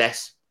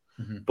success,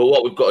 but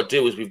what we've got to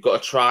do is we've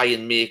got to try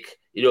and make.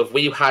 If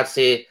we had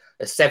say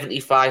a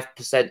 75%,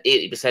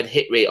 80%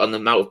 hit rate on the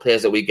amount of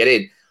players that we get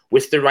in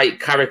with the right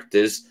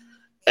characters,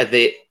 and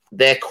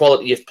their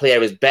quality of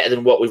player is better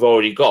than what we've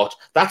already got.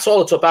 That's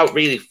all it's about,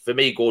 really, for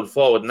me, going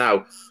forward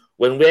now.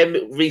 When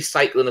we're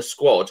recycling a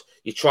squad,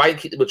 you try and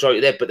keep the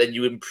majority there, but then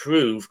you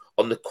improve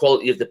on the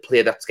quality of the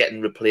player that's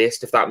getting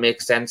replaced, if that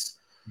makes sense.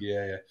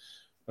 Yeah.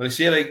 Well, I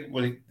say,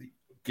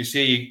 you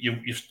say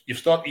you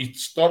start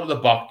at the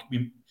back.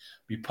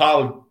 My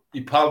pal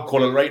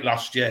called it right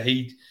last year.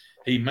 He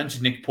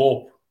mentioned Nick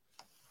Pope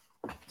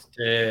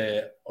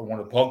on one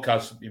of the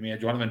podcasts.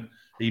 Jonathan,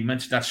 he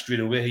mentioned that straight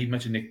away. He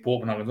mentioned Nick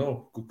Pope, and I was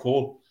good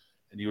call.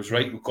 And he was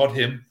right. We got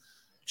him.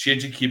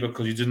 Changed the keeper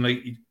because he didn't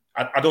like.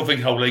 I don't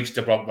think Howe likes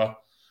De Brogba,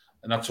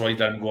 and that's why he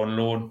let him go on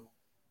loan.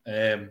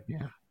 And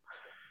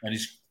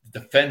his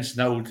defence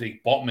now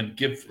take Botman.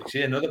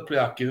 Say another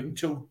player. Give him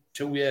 2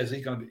 years.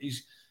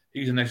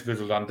 He's the next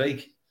Virgil van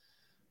Dijk,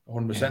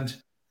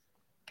 100%.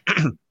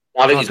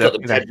 I think he's got the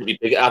potential to be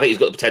bigger. I think he's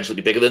got the potential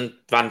to be bigger than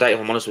Van Dijk, if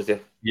I'm honest with you.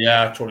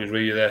 Yeah, I totally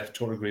agree with you there.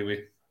 Totally agree with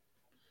you.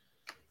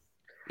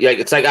 Yeah,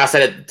 it's like I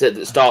said at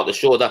the start of the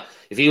show that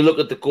if you look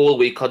at the goal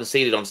we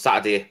conceded on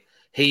Saturday,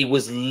 he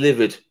was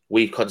livid.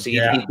 We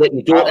conceded.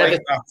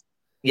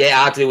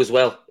 Yeah, I do as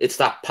well. It's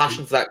that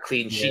passion for that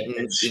clean sheet.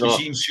 And,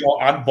 Shaw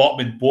and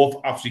Botman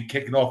both actually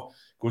kicking off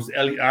because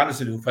Elliot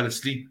Anderson, who fell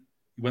asleep,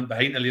 he went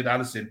behind Elliot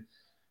Anderson,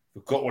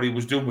 forgot what he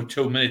was doing with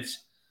 2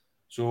 minutes.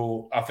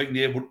 So I think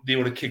they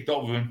would have kicked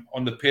off with him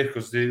on the pitch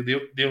because they would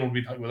have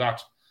been happy with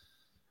that.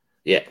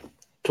 Yeah,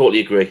 totally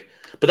agree.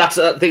 But that's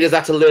the thing is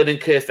that's a learning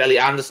curve for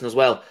Elliot Anderson as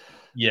well.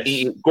 Yes.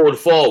 Going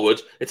forward,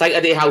 it's like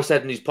Eddie Howe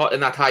said in his in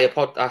that high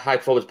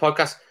performance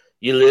podcast.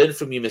 You learn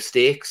from your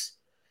mistakes.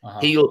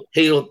 He'll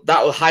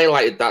that will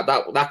highlight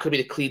that could be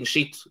the clean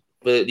sheet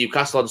for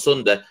Newcastle on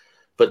Sunday,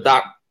 but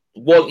that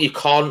one you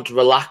can't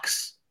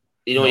relax.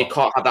 You know, you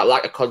can't have that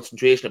lack of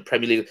concentration at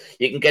Premier League.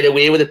 You can get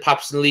away with it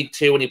perhaps in League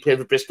Two when you play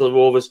for Bristol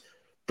Rovers,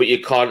 but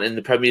you can't in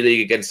the Premier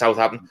League against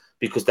Southampton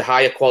because the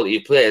higher quality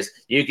of players,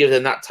 you give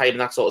them that time and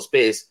that sort of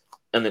space,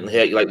 and it can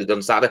hurt you like they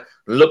done Saturday.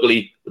 And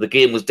luckily, the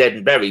game was dead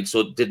and buried,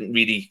 so it didn't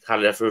really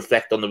have to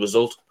reflect on the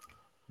result.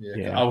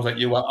 Yeah. I was like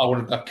you. I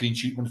wanted that clean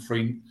sheet when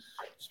free,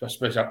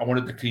 especially. I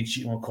wanted the clean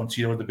sheet when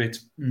Concino with a bit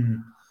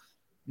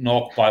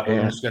knocked by,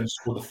 but then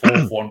scored the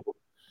fourth one.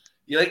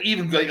 Yeah, like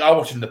even like I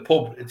watch in the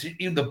pub, it's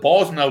even the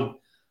bars now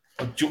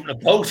are jumping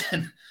about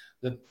and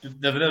they've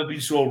never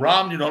been so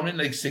rammed, you know what I mean?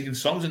 Like singing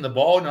songs in the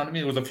bar, you know what I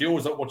mean? There was a few of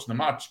us out watching the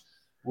match.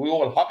 We were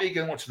all happy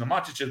again watching the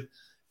match. It's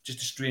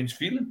just a strange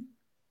feeling.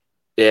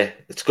 Yeah,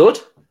 it's good.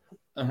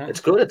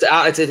 It's good. It's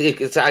I say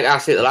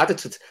to the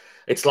lad,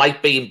 it's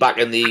like being back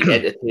in the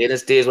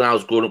entertainers days when I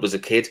was growing up as a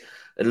kid.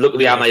 And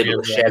luckily I'm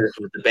able to share this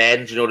with the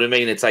band, you know what I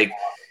mean? It's like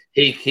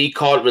he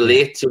can't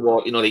relate to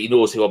what, you know, he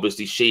knows who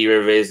obviously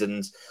Shearer is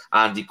and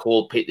Andy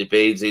Cole, Peter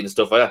Beardsley and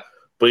stuff like that.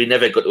 But he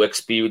never got to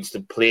experience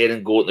them playing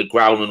and going to the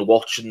ground and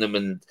watching them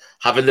and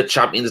having the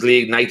Champions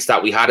League nights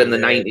that we had in the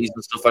 90s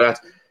and stuff like that.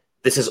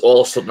 This is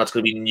all something that's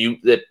going to be new,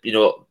 that, you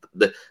know,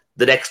 the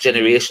next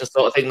generation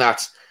sort of thing.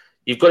 That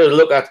you've got to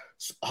look at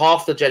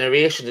half the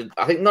generation.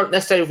 I think not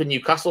necessarily for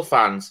Newcastle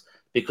fans,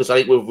 because I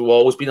think we've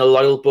always been a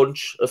loyal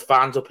bunch of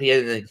fans up here.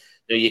 And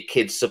you know, your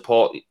kids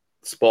support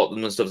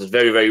them and stuff. It's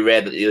very, very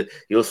rare that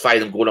you'll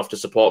find them going off to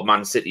support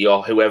Man City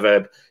or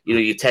whoever. You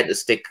know, you tend to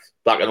stick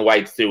black and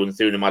white through and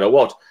through no matter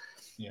what.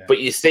 Yeah. But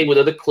you see with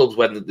other clubs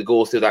when they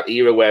go through that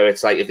era where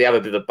it's like if they have a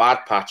bit of a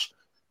bad patch,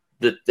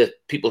 the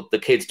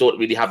kids don't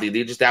really have the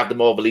allegiance. They have the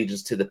more of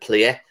allegiance to the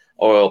player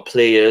or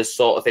players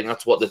sort of thing.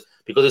 That's what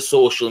because of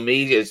social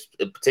media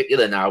in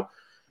particular now,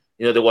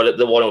 you know, they want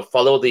to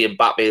follow the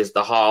Mbappes,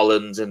 the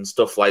Haalands and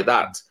stuff like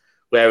that.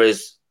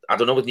 Whereas I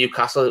don't know, with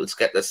Newcastle, let's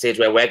get to the stage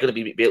where we're going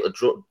to be able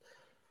to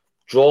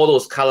draw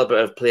those caliber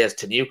of players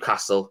to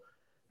Newcastle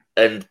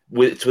and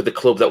with the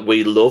club that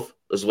we love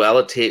as well,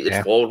 and take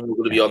it forward. We're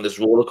going to be on this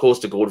roller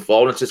coaster going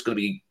forward. It's just going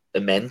to be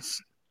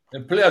immense.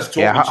 And players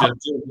talk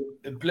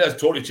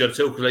to each other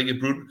too. Because like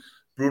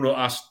Bruno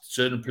asked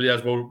certain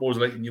players what was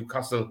like in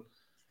Newcastle.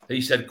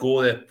 He said,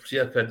 "Go there,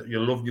 you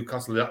love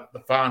Newcastle." The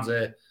fans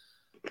there,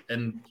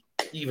 and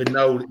even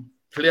now,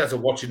 players are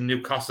watching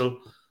Newcastle.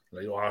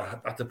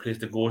 Like, that's the place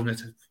to go, isn't it?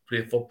 To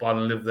play football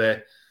and live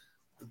there.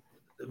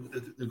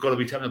 They've got to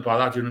be tempted by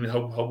that. You know what I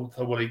mean?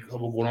 How we're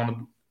going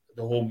on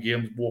the home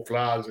games, war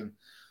flags,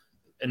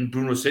 and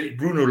Bruno City.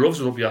 Bruno loves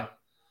it up here.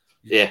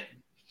 Yeah.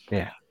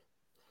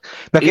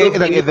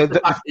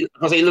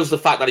 He loves the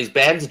fact that he's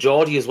banned to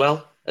Geordie as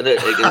well. And he's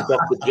got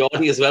the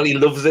Geordie as well. He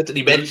loves it and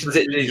he mentions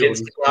it in his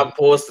Instagram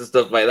posts and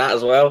stuff like that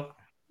as well.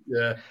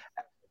 Yeah.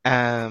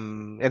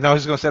 And I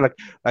was going to say,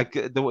 like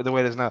the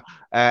way it is now,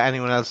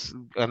 anyone else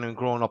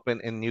growing up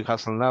in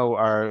Newcastle now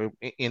or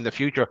in the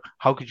future,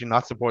 how could you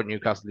not support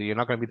Newcastle? You're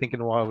not going to be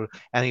thinking about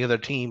any other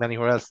team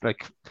anywhere else.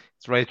 Like,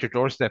 it's right at your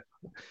doorstep.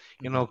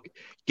 You know,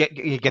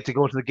 you get to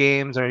go to the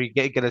games or you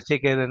get a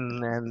ticket,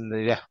 and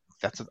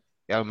that's it.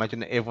 I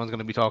imagine everyone's going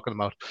to be talking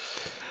about.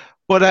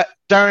 But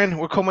Darren,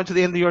 we're coming to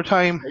the end of your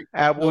time. We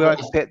like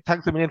to say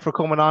thanks a million for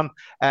coming on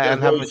and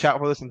having a chat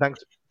with us, and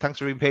thanks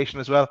for being patient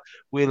as well.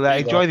 We'll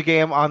enjoy the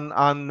game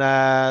on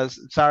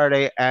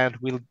Saturday, and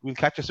we'll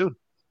catch you soon.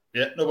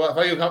 Yeah, no, but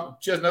thank you.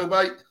 Cheers, no,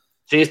 bye.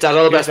 Cheers, Dad.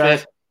 All the best,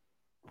 mate.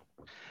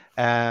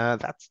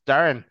 That's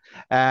Darren,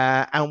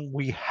 and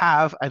we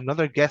have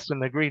another guest in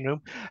the green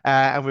room.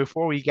 And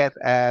before we get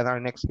our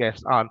next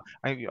guest on,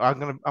 I'm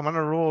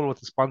gonna roll with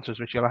the sponsors,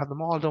 which I'll have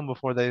them all done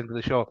before the end of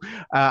the show.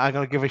 I'm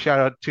gonna give a shout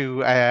out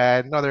to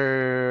I'll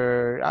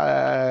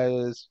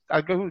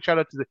give a shout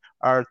out to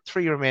our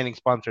three remaining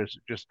sponsors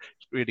just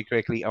really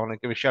quickly. I want to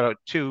give a shout out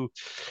to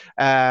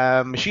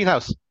Machine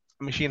House,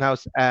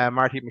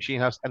 Marty Machine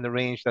House, and the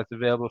range that's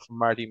available from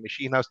Marty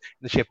Machine House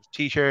in the shape of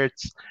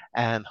t-shirts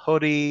and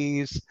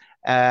hoodies.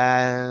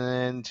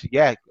 And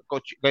go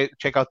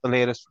check out the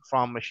latest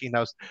from Machine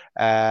House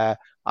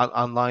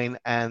online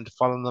and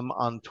follow them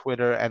on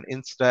Twitter and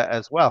Insta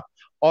as well.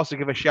 Also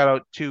give a shout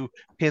out to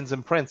Pins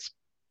and Prints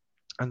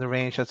and the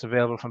range that's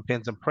available from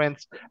Pins and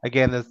Prints.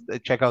 Again,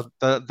 check out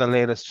the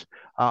latest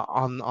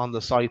on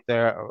the site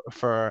there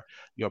for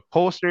your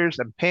posters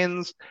and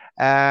pins.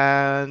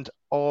 And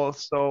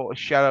also a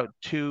shout out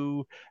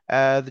to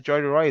the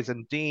Joy to Rise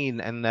and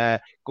Dean, and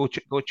go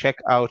check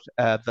out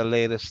the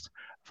latest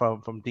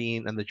from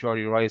Dean and the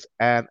Geordie Rise.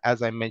 And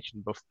as I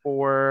mentioned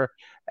before,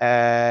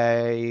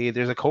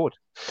 there's a code.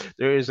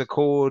 There is a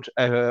code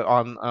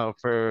on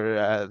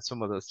for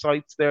some of the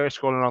sites there,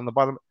 scrolling on the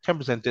bottom,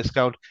 10%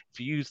 discount if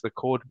you use the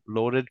code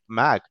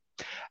LOADEDMAG.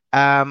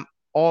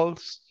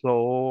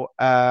 also,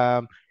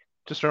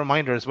 just a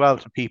reminder as well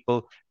to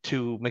people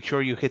to make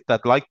sure you hit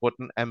that like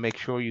button and make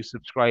sure you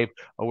subscribe.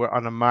 We're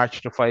on a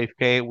march to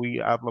 5K. We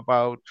have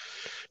about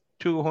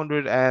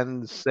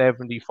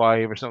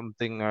 275 or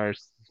something, or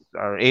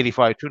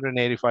 85,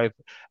 285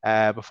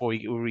 before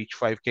we reach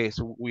 5K.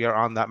 So we are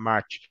on that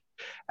march,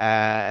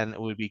 and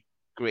it would be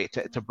great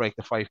to break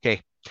the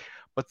 5K.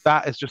 But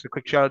that is just a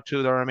quick shout out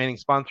to the remaining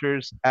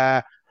sponsors.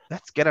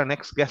 Let's get our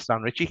next guest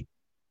on, Richie.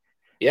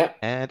 Yeah.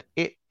 And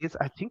it is,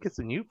 I think it's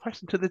a new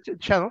person to the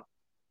channel.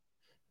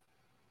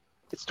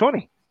 It's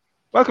Tony.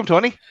 Welcome,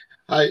 Tony.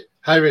 Hi,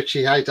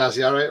 Richie. Hi,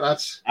 Dazzy. All right,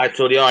 lads? Hi,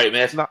 Tony. All right,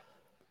 mate. Not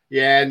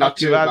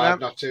too bad. Man.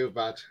 Not too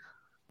bad.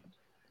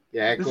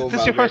 Yeah, this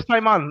is your first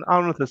time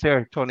on with us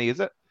here, Tony, is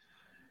it?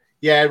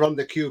 Yeah, run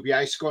the cube. Yeah,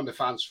 I used to go on the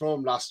fans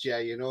forum last year,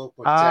 you know.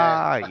 But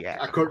yeah.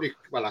 I currently,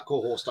 I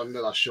co-host on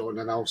another show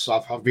and also I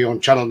have my own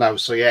channel now.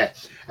 So yeah,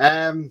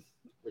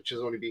 which has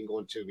only been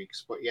going 2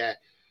 weeks. But yeah,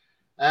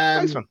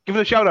 nice one. Give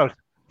it a shout out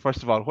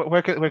first of all.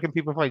 Where can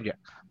people find you?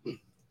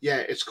 Yeah,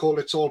 it's called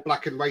It's All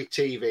Black and White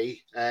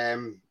TV.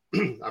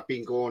 I've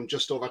been going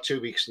just over 2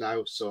 weeks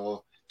now,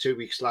 so 2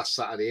 weeks last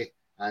Saturday,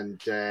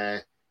 and yeah,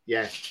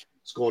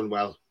 it's going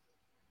well.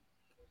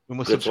 We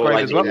must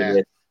subscribe as well.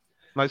 Yeah.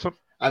 Nice one.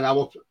 And I'm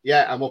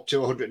up to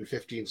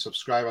 115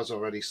 subscribers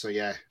already, so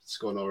yeah, it's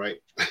going all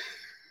right.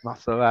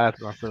 Not so bad.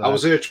 I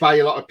was urged by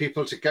a lot of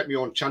people to get me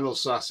on channel,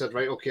 so I said,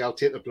 right, okay, I'll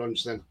take the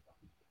plunge then.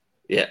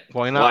 Yeah.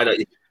 Why not?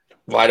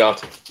 Why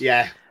not?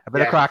 Yeah. A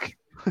bit of crack.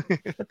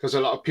 Because a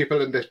lot of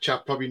people in the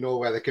chat probably know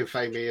where they can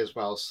find me as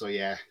well, so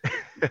yeah.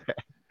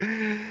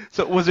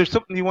 So was there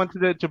something you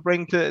wanted to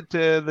bring to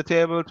the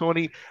table,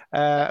 Tony?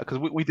 Because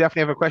we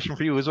definitely have a question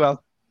for you as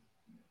well.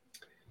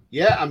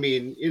 Yeah, I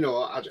mean, you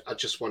know, I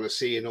just want to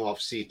see, you know,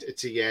 obviously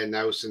it's a year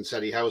now since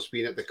Eddie Howe's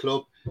been at the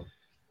club.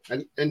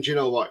 And you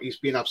know what? He's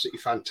been absolutely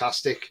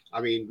fantastic.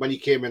 I mean, when he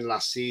came in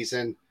last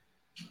season,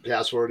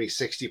 players were only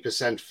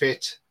 60%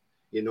 fit,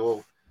 you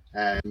know.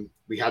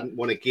 We hadn't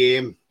won a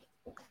game.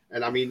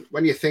 And I mean,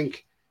 when you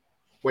think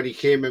when he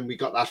came in, we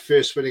got that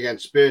first win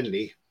against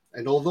Burnley.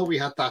 And although we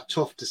had that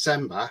tough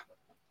December,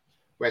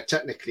 where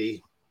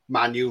technically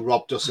Man U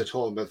robbed us at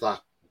home of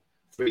that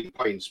 3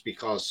 points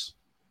because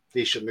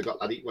they shouldn't have got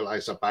that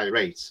equaliser by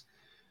rights.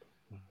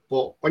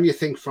 But when you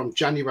think from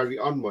January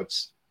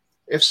onwards,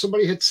 if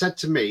somebody had said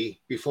to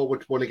me before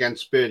we'd won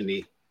against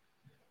Burnley,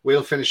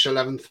 we'll finish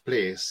 11th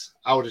place,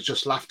 I would have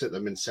just laughed at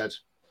them and said,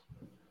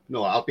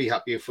 no, I'll be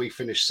happy if we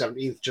finish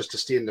 17th just to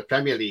stay in the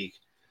Premier League.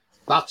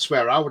 That's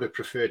where I would have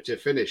preferred to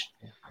finish.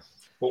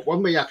 But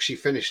when we actually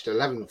finished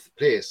 11th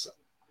place,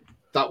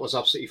 that was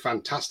absolutely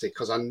fantastic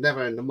because I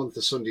never in the month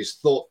of Sundays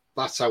thought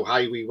that's how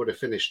high we would have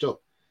finished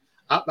up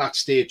at that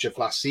stage of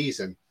last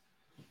season.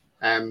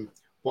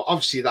 But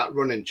obviously that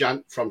run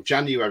from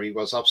January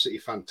was absolutely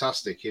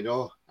fantastic, you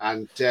know.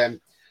 And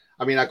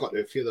I mean, I got to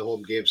a few of the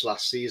home games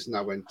last season.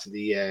 I went to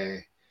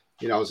the,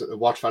 you know, I was at the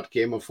Watford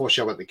game.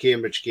 Unfortunately, I went to the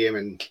Cambridge game,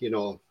 and you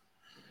know,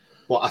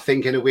 but I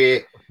think in a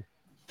way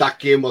that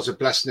game was a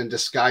blessing in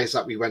disguise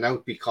that we went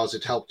out because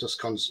it helped us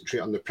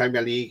concentrate on the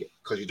Premier League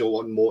because you don't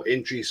want more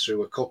injuries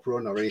through a cup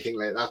run or anything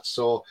like that.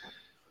 So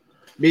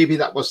maybe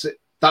that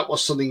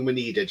was something we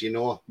needed, you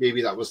know.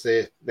 Maybe that was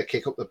the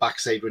kick up the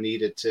backside we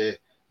needed to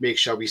make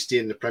sure we stay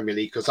in the Premier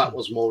League because that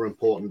was more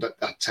important at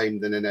that time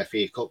than an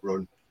FA Cup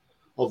run,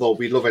 although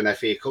we love an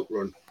FA Cup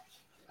run.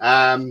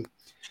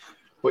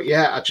 But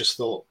yeah, I just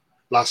thought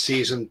last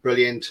season,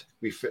 brilliant.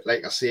 We,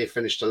 like I say,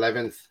 finished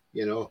 11th,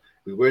 you know.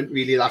 We weren't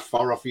really that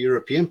far off a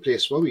European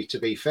place, were we, to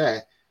be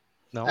fair?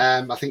 No.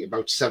 I think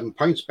about 7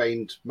 points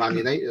behind Man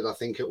United, I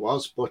think it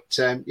was. But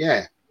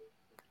yeah,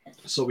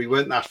 so we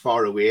weren't that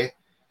far away.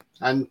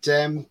 And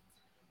then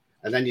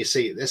you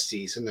see it this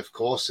season, of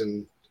course,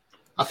 and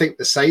I think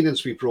the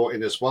signings we brought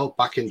in as well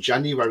back in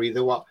January,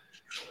 there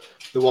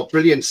were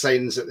brilliant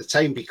signings at the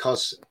time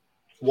because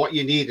what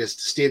you need is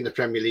to stay in the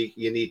Premier League.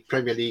 You need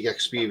Premier League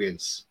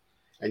experience.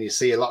 And you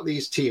see a lot of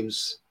these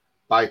teams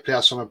buy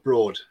players from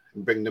abroad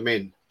and bring them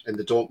in and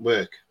they don't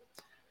work.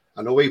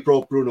 I know we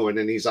brought Bruno in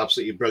and he's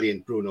absolutely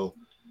brilliant, Bruno.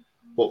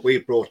 But we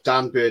brought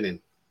Dan Burn in.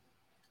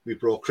 We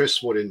brought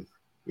Chris Wood in,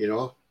 you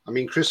know. I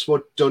mean, Chris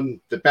Wood done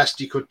the best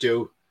he could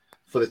do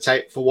for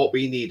what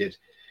we needed.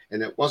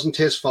 And it wasn't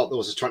his fault there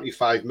was a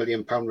 £25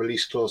 million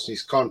release clause in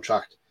his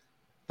contract.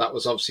 That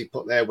was obviously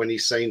put there when he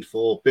signed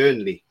for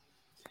Burnley.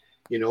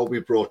 You know, we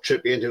brought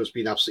Trippier in, who's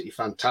been absolutely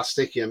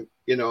fantastic. You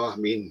know, I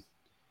mean,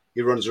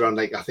 he runs around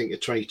like, I think, a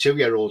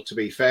 22-year-old, to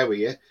be fair with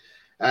you.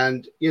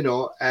 And, you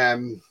know,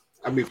 and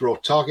we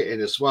brought Target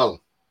in as well.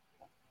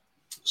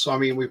 So, I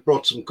mean, we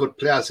brought some good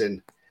players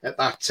in at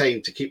that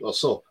time to keep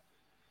us up.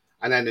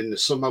 And then in the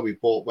summer, we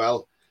bought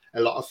well.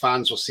 A lot of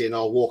fans were saying,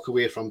 oh, walk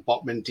away from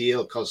Botman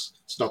deal because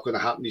it's not going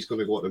to happen. He's going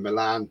to go to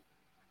Milan.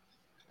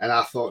 And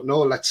I thought, no,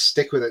 let's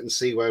stick with it and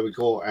see where we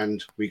go.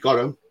 And we got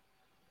him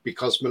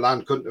because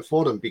Milan couldn't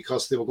afford him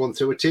because they were going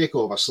through a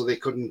takeover. So they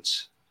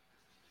couldn't,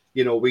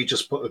 you know, we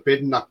just put a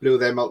bid and that blew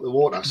them out the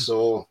water.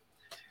 So,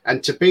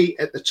 and to be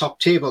at the top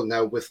table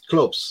now with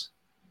clubs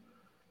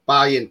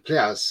buying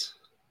players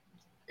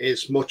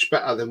is much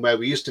better than where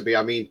we used to be.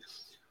 I mean,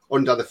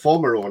 under the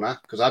former owner,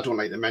 because I don't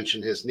like to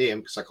mention his name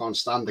because I can't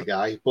stand the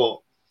guy, but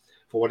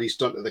for what he's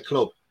done to the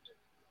club.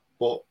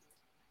 But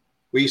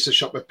we used to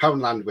shop at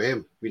Poundland with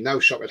him. We now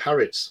shop at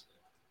Harrods.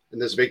 And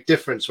there's a big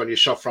difference when you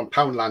shop from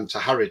Poundland to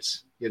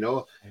Harrods, you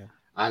know. Yeah.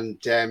 And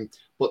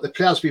but the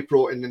players we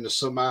brought in the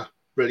summer,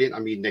 brilliant. I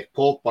mean, Nick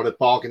Pope bought a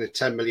bargain at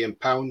 £10 million,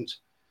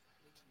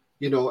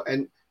 you know,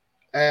 and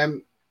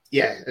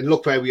yeah, and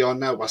look where we are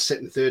now. We're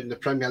sitting third in the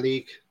Premier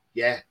League.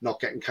 Yeah, not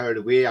getting carried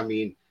away. I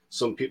mean,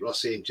 some people are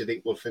saying, do you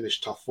think we'll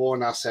finish top 4?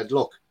 And I said,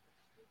 look,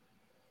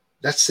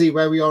 let's see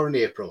where we are in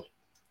April.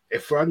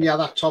 If we're near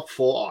that top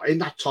 4 or in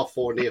that top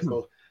 4 in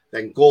April,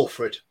 then go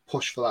for it.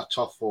 Push for that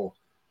top 4.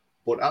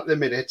 But at the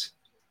minute,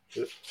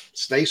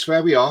 it's nice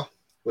where we are.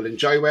 We'll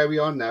enjoy where we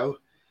are now.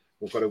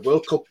 We've got a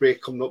World Cup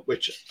break coming up,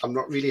 which I'm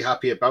not really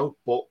happy about,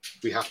 but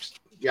we have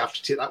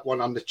to take that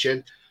one on the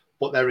chin.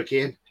 But there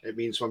again, it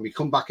means when we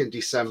come back in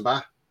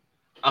December,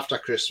 after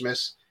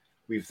Christmas,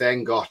 we've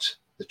then got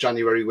the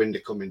January window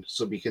coming,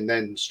 so we can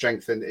then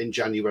strengthen in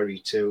January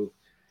to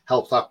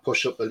help that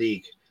push up the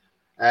league,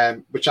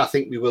 which I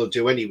think we will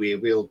do anyway.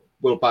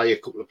 We'll buy a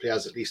couple of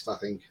players at least, I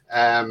think.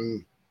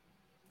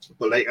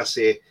 But like I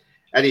say,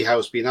 Eddie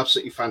Howe's been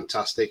absolutely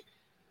fantastic.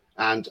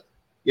 And,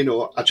 you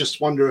know, I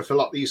just wonder if a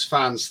lot of these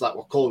fans that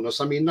were calling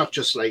us, I mean, not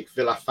just like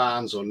Villa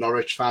fans or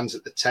Norwich fans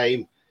at the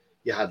time,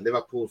 you had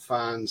Liverpool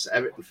fans,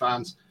 Everton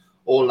fans,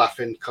 all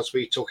laughing because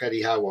we took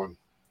Eddie Howe on.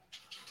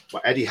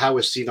 But Eddie Howe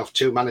has seen off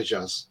 2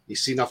 managers.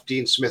 He's seen off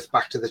Dean Smith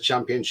back to the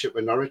Championship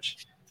with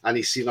Norwich, and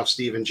he's seen off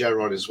Steven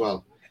Gerrard as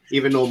well.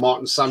 Even though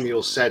Martin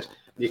Samuels said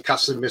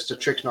Newcastle missed a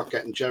trick not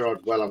getting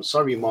Gerrard. Well, I'm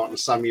sorry, Martin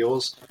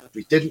Samuels.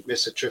 We didn't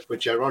miss a trick with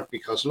Gerrard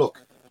because look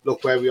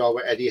where we are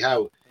with Eddie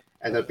Howe.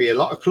 And there'll be a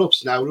lot of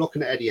clubs now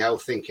looking at Eddie Howe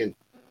thinking,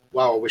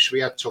 wow, I wish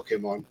we had took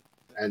him on.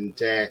 And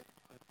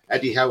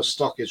Eddie Howe's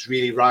stock is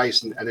really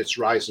rising, and it's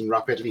rising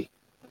rapidly.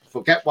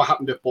 Forget what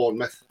happened at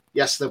Bournemouth.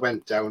 Yes, they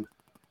went down.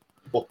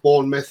 But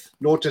Bournemouth,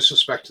 no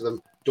disrespect to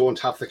them, don't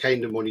have the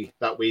kind of money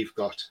that we've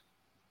got.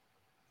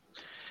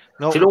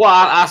 No. Do you know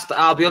what?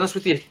 I'll be honest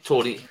with you,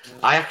 Tony.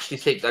 I actually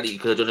think that he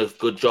could have done a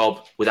good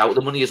job without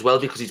the money as well,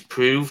 because he's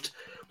proved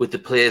with the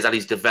players that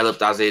he's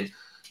developed, as in,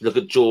 you look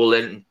at Joe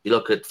Linton, you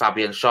look at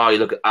Fabian Shaw, you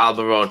look at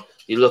Almiron,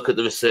 you look at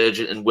the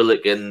resurgent and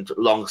Willock and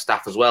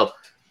Longstaff as well.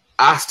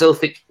 I still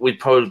think we'd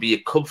probably be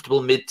a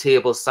comfortable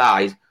mid-table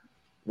side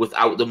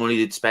without the money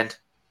they'd spent.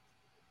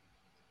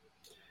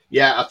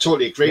 Yeah, I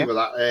totally agree with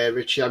that,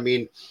 Richie. I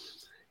mean,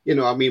 you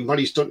know, what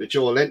he's done to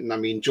Joe Linton. I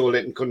mean, Joe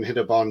Linton couldn't hit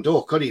a barn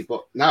door, could he?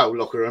 But now,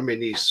 look at him,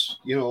 and he's,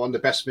 you know, one of the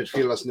best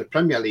midfielders in the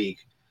Premier League.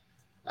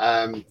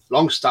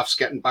 Longstaff's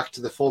getting back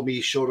to the form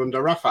he showed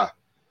under Rafa.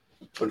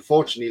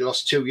 Unfortunately, he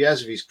lost 2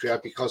 years of his career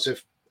because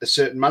of a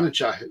certain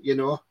manager, you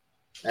know,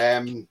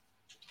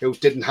 who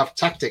didn't have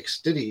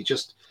tactics, did he?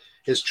 Just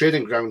his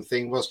training ground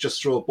thing was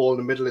just throw a ball in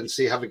the middle and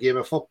say, have a game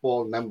of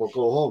football, and then we'll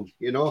go home,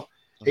 you know.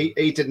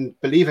 He didn't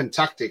believe in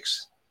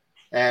tactics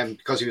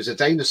because he was a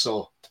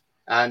dinosaur.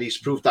 And he's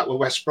proved that with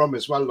West Brom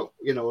as well. Look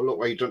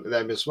what he's done to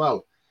them as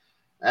well.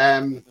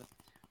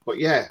 But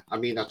yeah, I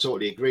mean, I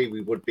totally agree. We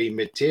would be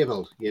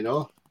mid-table, you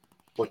know.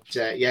 But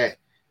yeah,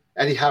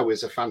 Eddie Howe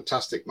is a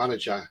fantastic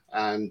manager,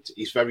 and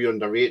he's very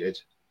underrated.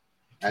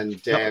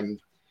 And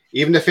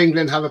even if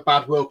England have a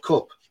bad World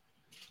Cup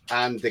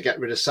and they get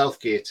rid of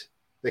Southgate,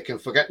 they can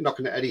forget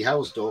knocking at Eddie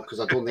Howe's door,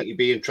 because I don't think he'd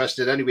be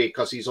interested anyway,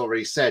 because he's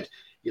already said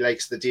he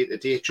likes the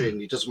day-to-day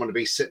training. He doesn't want to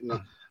be sitting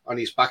on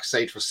his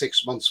backside for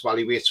 6 months while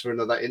he waits for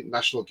another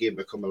international game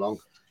to come along.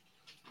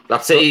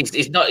 That's it.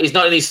 He's not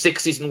in his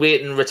 60s and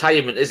waiting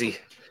retirement, is he?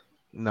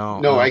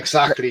 No,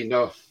 exactly.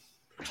 No.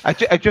 I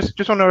just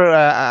want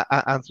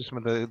to answer some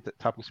of the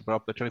topics you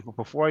brought up, Tony. But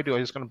before I do,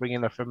 I'm just going to bring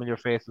in a familiar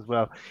face as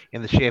well,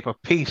 in the shape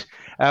of Pete.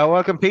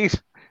 Welcome, Pete.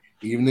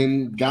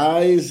 Evening,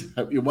 guys.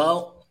 Hope you're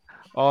well.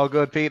 All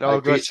good, Pete.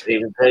 All good.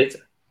 Evening, Pete.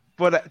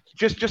 But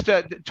just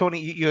Tony,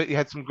 you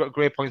had some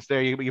great points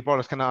there. You brought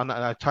us kind of on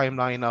a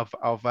timeline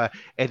of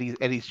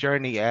Eddie's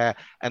journey, and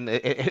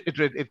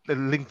it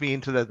linked me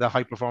into the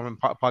high performing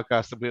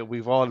podcast that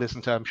we've all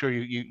listened to. I'm sure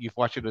you've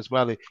watched it as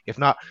well. If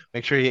not,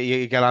 make sure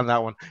you get on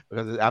that one,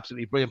 because it's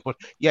absolutely brilliant. But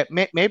yeah,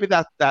 maybe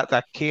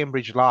that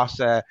Cambridge loss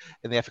in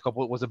the FA Cup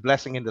was a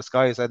blessing in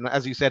disguise. And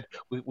as you said,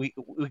 we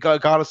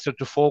got us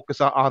to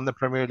focus on the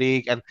Premier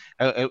League, and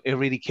it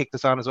really kicked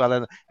us on as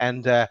well.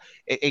 And I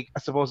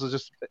suppose it was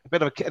just a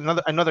bit of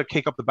another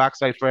kick up the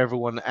backside for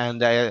everyone, and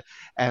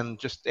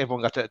just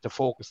everyone got to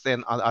focus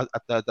then on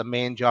at the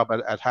main job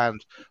at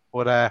hand.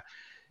 But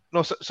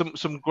no,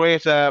 some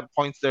great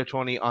points there,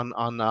 Tony, on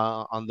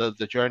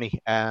the journey.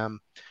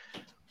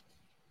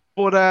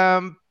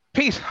 But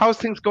Pete, how's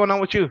things going on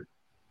with you?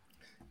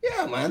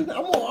 Yeah, man,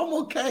 I'm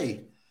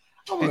okay.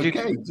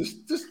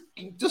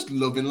 Just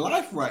loving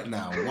life right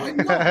now. Why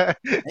not?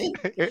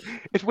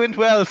 It went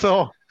well,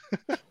 so.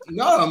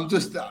 No, I'm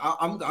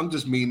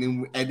just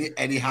meaning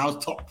Eddie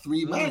Howe's top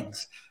 3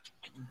 mags.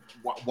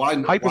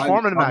 Why high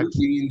performing mags?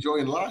 We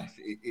enjoying life.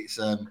 It's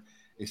a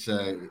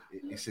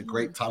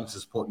great time to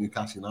support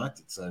Newcastle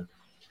United. So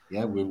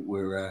yeah,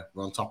 we're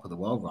on top of the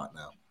world right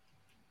now.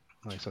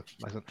 Nice one,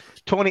 nice one.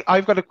 Tony,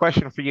 I've got a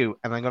question for you,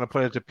 and I'm going to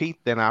put it to Pete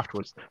then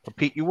afterwards. But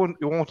Pete, you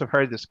won't have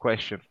heard this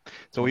question.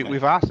 So Okay.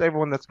 we've asked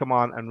everyone that's come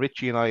on, and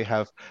Richie and I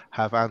have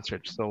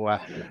answered. So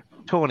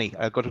Tony,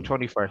 I'll go to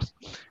Tony first.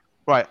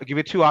 Right, I'll give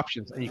you two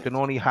options, and you can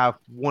only have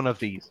one of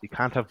these. You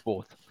can't have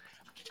both.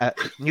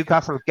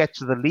 Newcastle get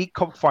to the League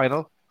Cup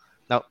final.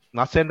 Now,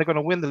 not saying they're going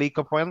to win the League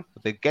Cup final,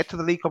 but they get to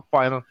the League Cup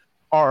final,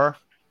 or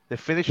they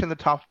finish in the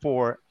top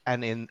four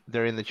and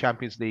they're in the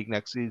Champions League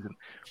next season.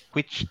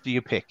 Which do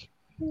you pick?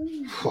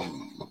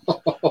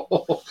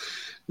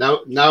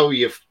 Now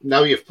you've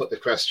put the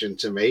question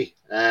to me.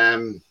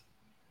 I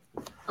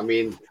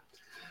mean,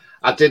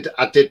 I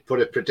did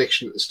put a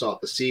prediction at the start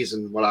of the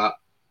season what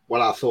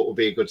I thought would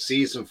be a good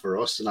season for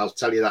us, and I'll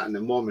tell you that in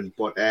a moment.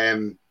 But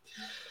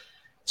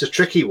it's a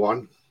tricky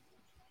one.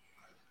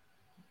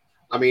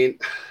 I mean,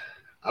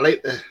 I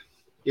like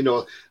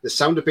the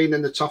sound of being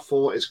in the top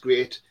four is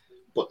great,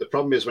 but the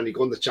problem is when you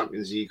go in the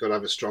Champions League, you've got to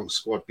have a strong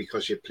squad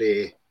because you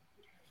play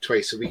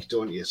twice a week,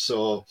 don't you?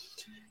 So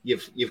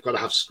you've got to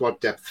have squad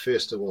depth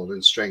first of all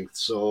and strength.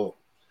 So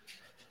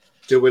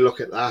do we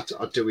look at that,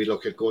 or do we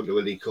look at going to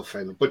a League Cup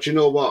final? But you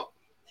know what?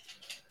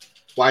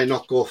 Why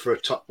not go for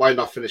why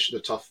not finish in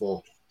the top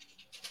four?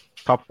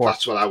 Top four.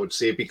 That's what I would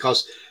say,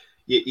 because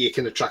you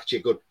can attract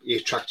your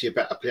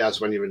better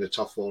players when you're in the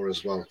top four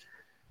as well.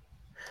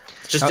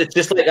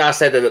 Just like I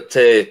said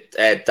to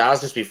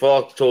Daz just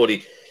before,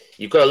 Tony,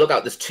 you've got to look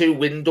out. There's 2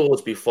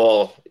 windows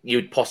before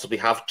you'd possibly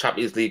have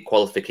Champions League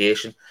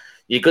qualification.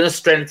 You're going to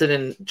strengthen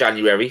in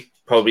January,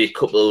 probably a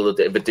couple of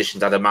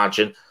additions, I'd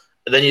imagine,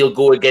 and then you'll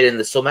go again in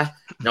the summer.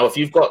 Now, if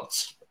you've got,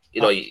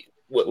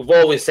 we've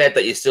always said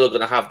that you're still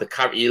going to have the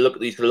character. You're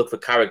going to look for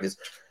characters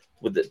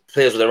with the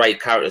players with the right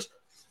characters,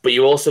 but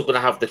you're also going to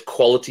have the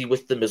quality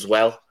with them as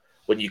well.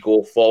 When you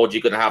go forward,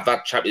 you're going to have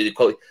that Champions League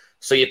quality.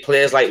 So your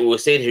players, like we were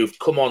saying, who've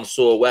come on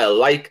so well,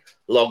 like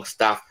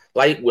Longstaff,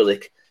 like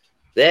Willock,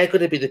 they're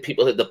going to be the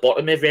people at the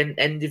bottom of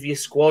end of your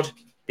squad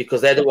because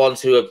they're the ones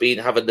who have been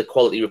having the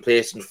quality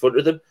replaced in front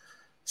of them.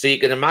 So you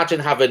can imagine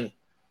having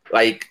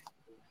like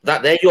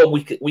that. They're your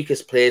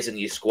weakest players in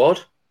your squad,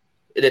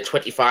 in a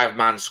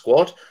 25-man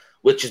squad,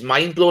 which is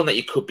mind blowing that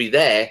you could be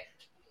there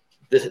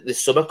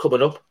this summer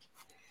coming up.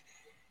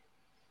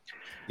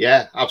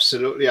 Yeah,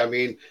 absolutely. I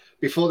mean,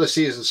 before the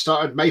season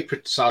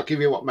started, so I'll give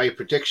you what my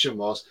prediction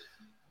was.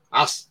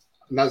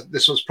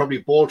 This was probably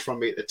bold from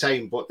me at the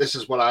time, but this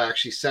is what I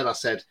actually said. I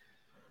said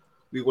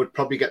we would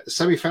probably get the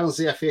semi-finals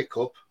of the FA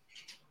Cup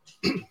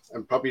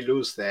and probably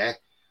lose there.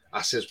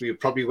 I says we would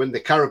probably win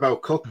the Carabao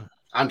Cup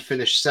and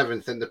finish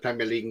 7th in the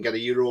Premier League and get a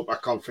Europa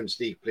Conference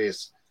League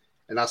place.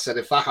 And I said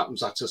if that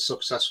happens, that's a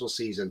successful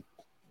season.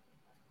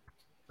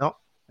 No,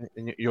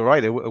 you're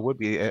right. It would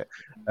be a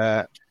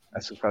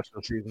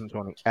successful season,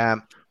 Tony.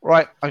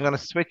 Right, I'm going to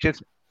switch it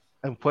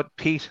and put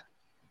Pete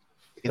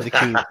in the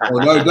queue. Oh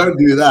no! Don't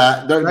do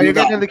that. You're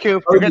getting in the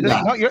queue.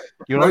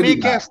 You're only a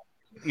that. guest.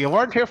 You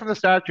weren't here from the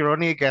start. You're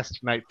only a guest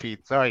tonight,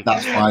 Pete. Sorry.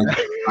 That's fine.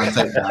 I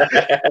take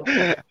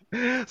that.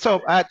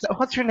 So,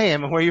 what's your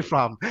name and where are you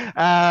from?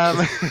 I'm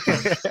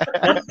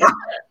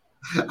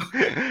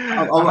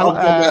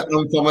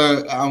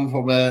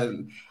from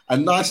a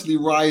nicely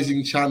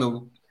rising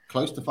channel,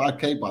 close to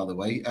 5K, by the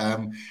way,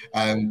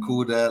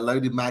 called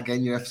Loaded Mag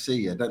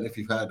NFC. I don't know if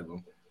you've heard of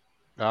them.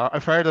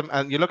 I've heard them,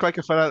 and you look like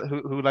a fella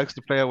who likes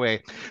to play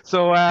away.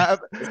 So,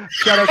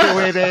 shout out to the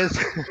way it is.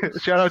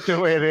 Shout out to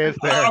the way it is.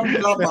 There. I'm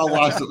glad my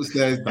wife's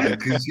upstairs, man,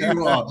 because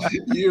you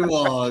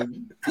are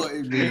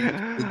putting me in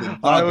the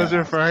I was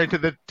referring to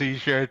the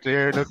T-shirt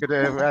there. Look at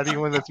it.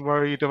 Anyone that's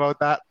worried about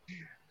that,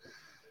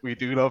 we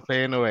do love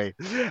playing away.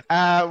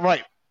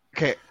 Right.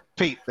 Okay,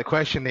 Pete. The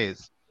question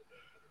is: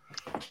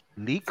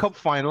 League Cup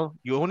final.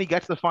 You only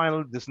get to the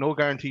final. There's no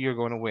guarantee you're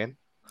going to win.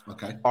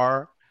 Okay.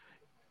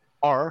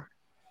 Or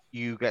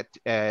you get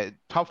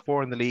top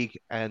 4 in the league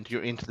and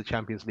you're into the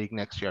Champions League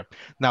next year.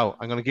 Now,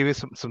 I'm going to give you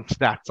some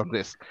stats on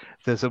this.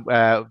 There's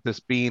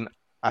been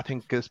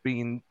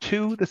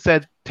 2 that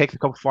said take the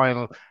cup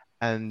final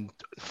and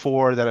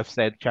 4 that have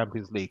said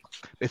Champions League.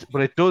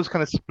 But it does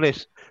kind of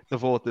split the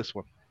vote, this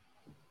one.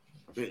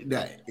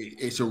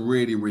 It's a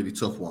really, really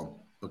tough one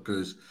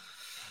because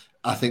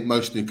I think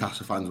most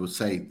Newcastle fans would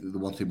say the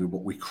one thing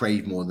we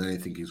crave more than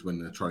anything is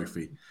winning a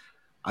trophy.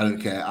 I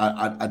don't care.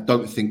 I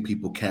don't think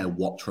people care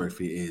what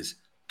trophy it is.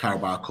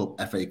 Carabao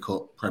Cup, FA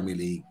Cup, Premier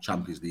League,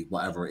 Champions League,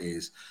 whatever it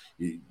is,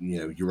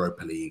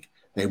 Europa League.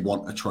 They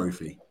want a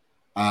trophy.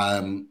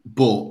 But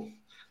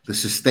the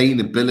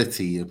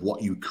sustainability of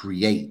what you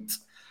create,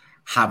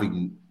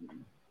 having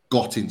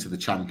got into the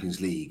Champions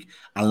League,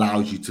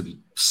 allows you to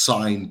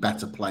sign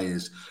better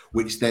players,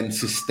 which then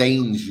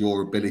sustains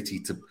your ability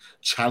to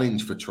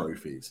challenge for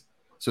trophies.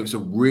 So it's a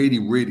really,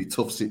 really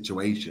tough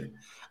situation.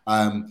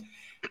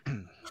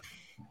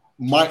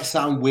 Might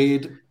sound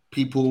weird.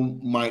 People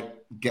might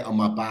get on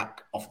my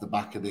back off the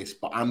back of this,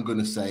 but I'm going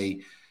to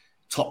say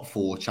top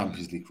 4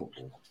 Champions League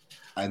football.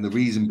 And the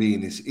reason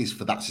being is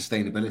for that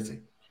sustainability.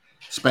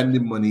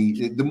 Spending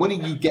money, the money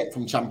you get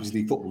from Champions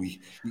League football,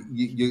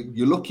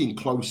 you're looking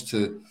close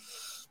to,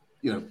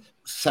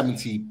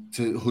 70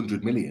 to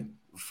 100 million.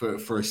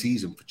 for a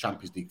season for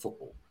Champions League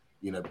football.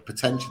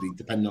 Potentially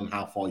depending on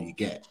how far you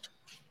get.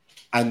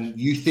 And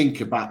you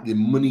think about the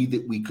money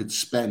that we could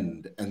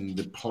spend and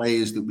the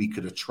players that we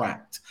could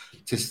attract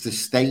to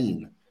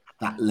sustain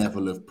that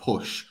level of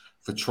push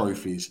for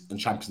trophies and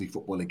Champions League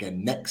football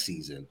again next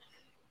season.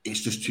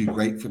 It's just too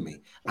great for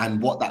me.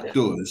 And what that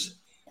does,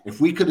 if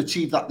we could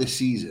achieve that this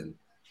season,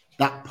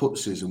 that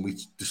puts us, and we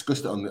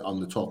discussed it on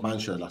the 12-man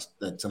show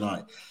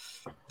tonight,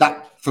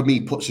 that for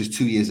me puts us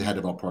 2 years ahead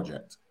of our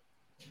project,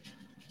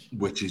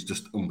 which is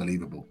just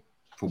unbelievable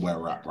from where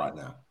we're at right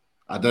now.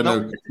 I don't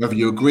know whether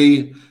you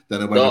agree.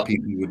 Don't know whether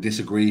people would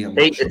disagree. I'm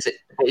not sure.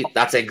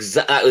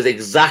 That was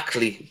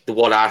exactly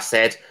what I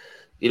said.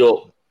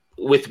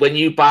 When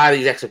you buy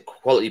these extra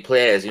quality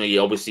players,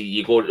 you obviously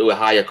you go to a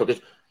higher cup,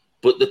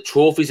 but the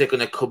trophies are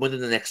going to come in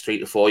the next 3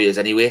 to 4 years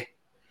anyway.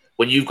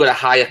 When you've got a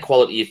higher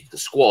quality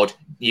squad,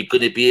 you're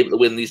going to be able to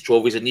win these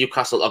trophies, and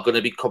Newcastle are going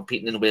to be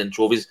competing and winning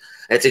trophies.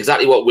 And it's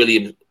exactly what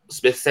William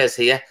Smith says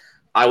here.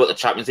 I want the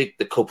Champions League.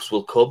 The cups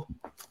will come.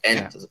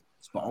 And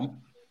spot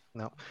on.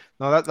 No,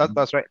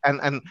 that's right.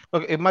 And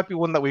look, it might be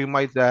one that we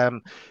might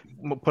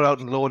put out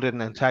and load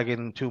in and tag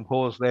in two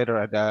polls later.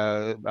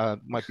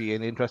 And might be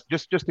an interest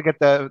just to get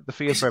the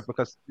feel for it,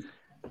 because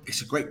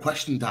it's a great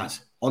question, Dad.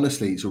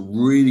 Honestly, it's a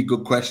really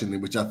good question,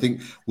 which I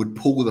think would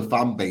pull the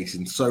fan base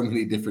in so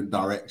many different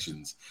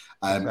directions.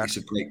 Exactly. It's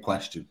a great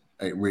question.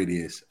 It really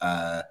is.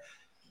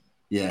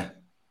 Yeah.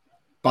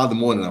 By the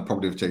morning, I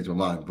probably have changed my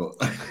mind, but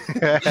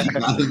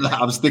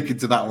I'm sticking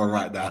to that one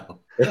right now.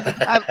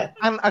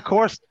 and of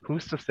course,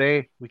 who's to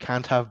say we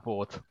can't have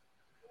both?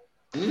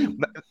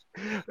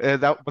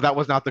 That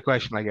was not the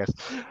question, I guess.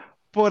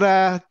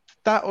 But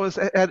that was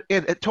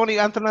it. Tony,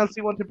 anything else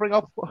you want to bring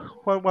up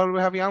while we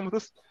have you on with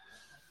us?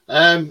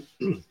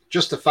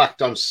 Just the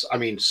fact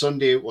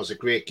Sunday was a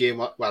great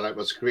game. Well, it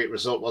was a great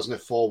result, wasn't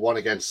it? 4-1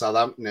 against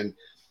Southampton, and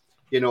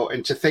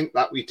and to think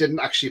that we didn't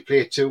actually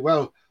play too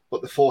well,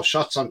 but the 4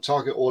 shots on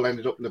target all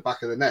ended up in the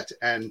back of the net,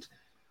 and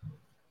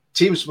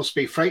teams must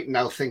be frightened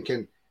now,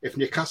 thinking if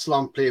Newcastle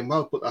aren't playing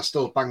well, but they're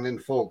still banging in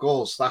 4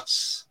 goals,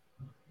 that's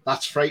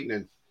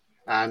frightening.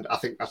 And I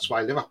think that's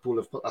why Liverpool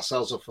have put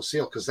themselves up for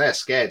sale, because they're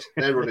scared.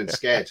 They're running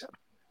scared,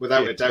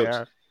 without a doubt.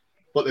 Yeah.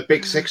 But the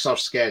big 6 are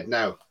scared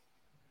now.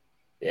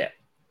 Yeah,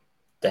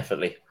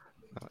 definitely.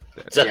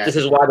 This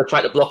is why they're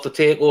trying to block the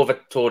takeover,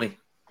 Tony.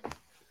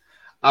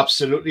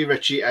 Absolutely,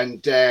 Richie.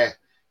 And,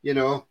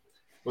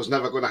 was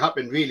never going to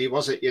happen, really,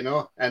 was it?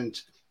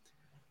 And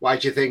why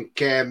do you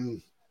think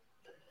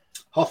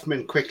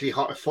Hoffman quickly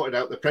hot-footed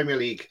out the Premier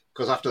League?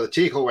 Because after the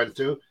takeover went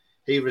through,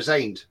 he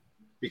resigned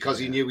because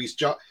he knew his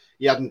job.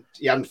 He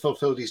hadn't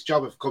fulfilled his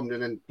job of coming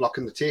in and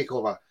blocking the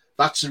takeover.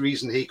 That's the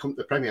reason he come to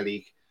the Premier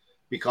League,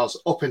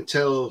 because up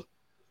until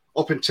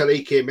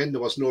he came in,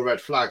 there was no red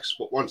flags.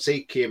 But once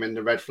he came in,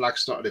 the red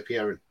flags started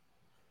appearing.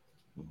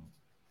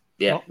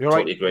 Yeah, you're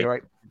totally right. Agree. You're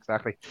right.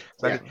 Exactly.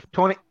 Yeah.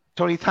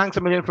 Tony, thanks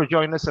a million for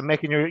joining us and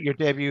making your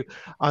debut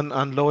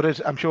on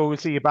Loaded. I'm sure we'll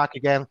see you back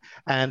again.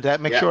 And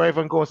make sure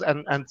everyone goes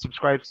and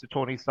subscribes to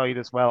Tony's site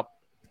as well.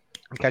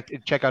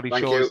 Check out his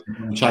shows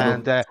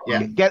and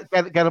get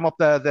him up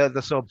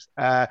the subs.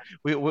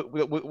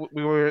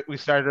 We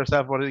started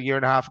ourselves about a year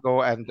and a half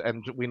ago,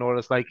 and we know what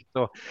it's like.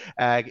 So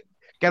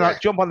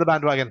jump on the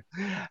bandwagon.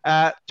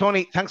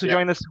 Tony, thanks for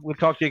joining us. We'll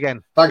talk to you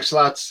again. Thanks,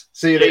 lads.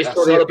 See you later.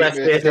 See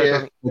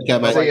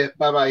you.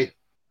 Bye.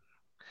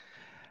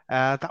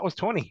 That was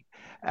Tony.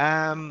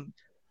 That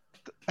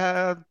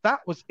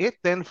was it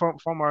then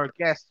from our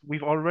guests.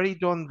 We've already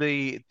done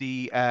the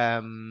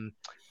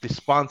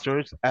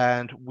sponsors,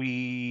 and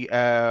we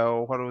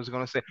what I was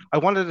going to say. I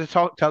wanted to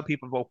tell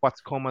people about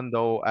what's coming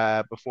though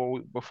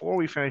before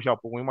we finish up.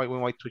 But we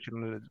might touch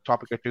on a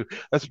topic or two.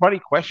 There's probably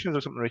questions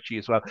or something, Richie,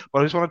 as well. But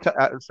I just want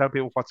to tell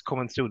people what's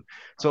coming soon.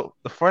 So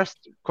the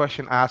first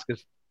question asked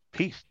is,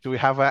 Pete, do we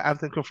have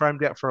anything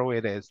confirmed yet for away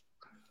days?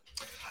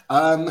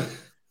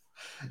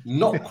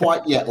 Not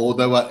quite yet,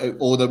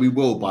 although we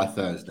will by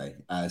Thursday.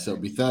 So it'll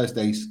be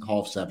Thursdays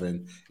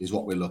 7:30 is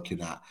what we're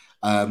looking at.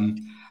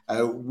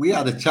 We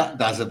had a chat,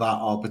 Daz,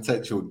 about our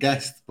potential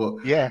guests, but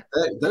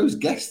those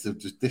guests have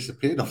just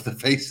disappeared off the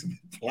face of the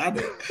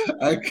planet.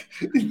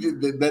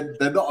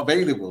 They're not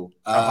available.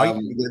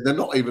 They're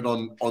not even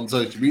on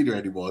social media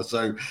anymore.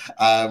 So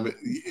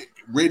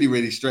really,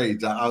 really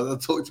strange. I'll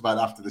talk about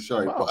it after the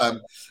show.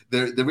 Wow.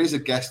 But there is a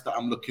guest that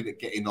I'm looking at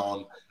getting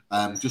on.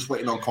 Just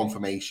waiting on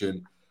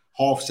confirmation.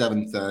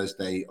 7:30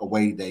 Thursday,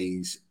 away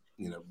days.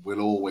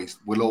 We'll always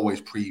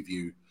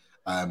preview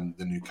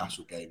the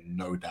Newcastle game,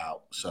 no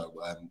doubt. So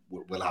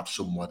we'll have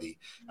somebody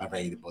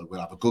available. We'll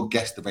have a good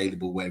guest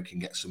available where we can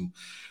get some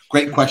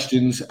great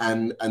questions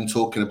and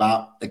talking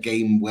about a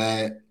game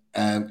where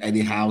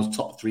Eddie Howe's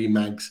top 3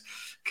 mags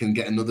can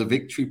get another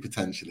victory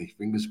potentially.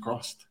 Fingers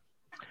crossed.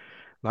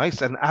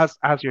 Nice. And as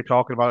you're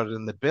talking about it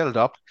in the build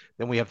up,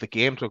 then we have the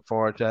game to look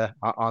forward to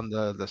on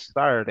the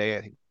Saturday,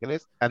 I think it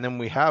is. And then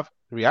we have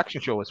the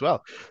reaction show as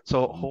well.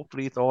 So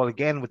hopefully it's all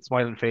again with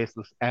smiling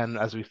faces and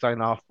as we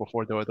sign off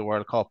before the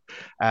World Cup.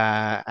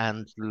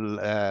 And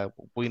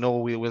we know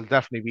we will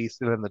definitely be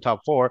still in the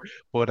top four,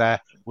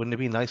 but wouldn't it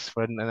be nice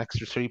for an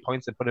extra 3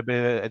 points and put a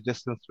bit of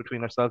distance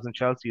between ourselves and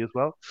Chelsea as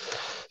well?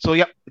 So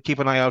yeah, keep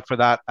an eye out for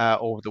that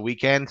over the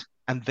weekend.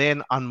 And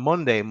then on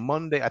Monday,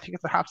 I think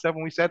it's at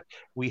 7:30, we said,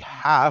 we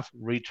have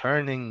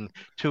returning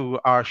to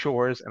our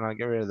shores, and I'll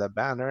get rid of the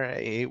banner.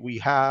 We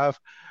have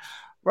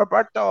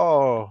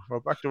Roberto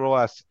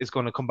Roas is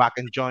going to come back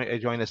and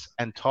join us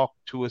and talk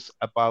to us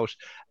about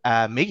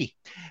Miggy,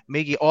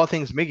 all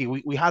things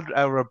Miggy. We had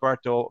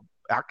Roberto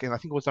back in, I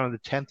think it was on the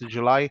 10th of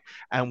July,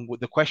 and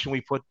the question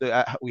we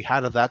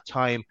had at that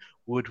time,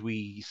 would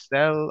we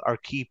sell or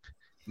keep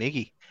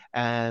Miggy?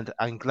 And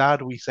I'm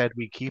glad we said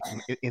we keep him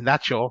in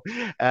that show.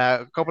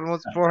 A couple of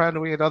months beforehand,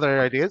 we had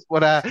other ideas,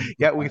 but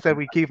yeah, we said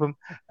we keep him.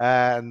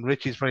 And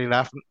Richie's probably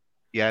laughing.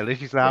 Yeah,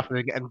 Richie's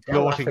laughing and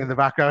gloating in the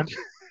background.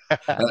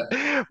 But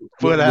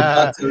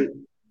Roberto,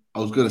 I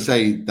was going to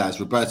say that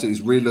Roberto is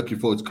really looking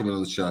forward to coming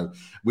on the show.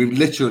 We've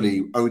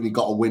literally only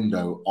got a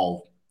window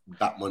of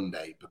that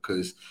Monday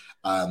because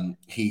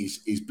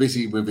he's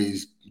busy with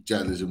his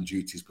journalism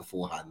duties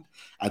beforehand,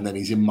 and then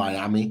he's in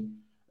Miami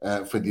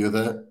for the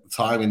other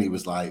time, and he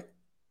was like,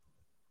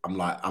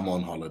 I'm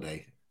on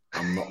holiday.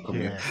 I'm not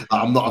coming. Yeah.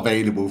 I'm not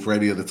available for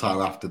any other time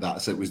after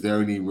that. So it was the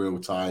only real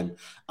time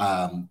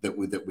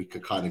that we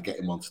could kind of get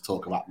him on to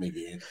talk about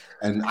Miggy.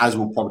 And as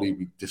we'll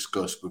probably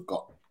discuss, we've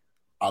got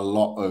a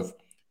lot of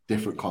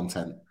different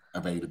content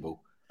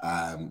available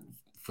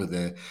for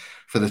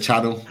the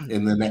channel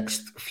in the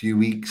next few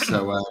weeks.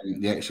 So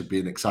yeah, it should be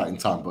an exciting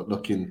time. But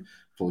looking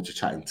forward to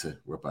chatting to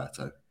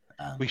Roberto.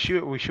 We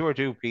sure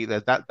do, Pete.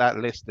 That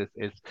list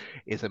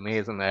is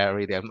amazing.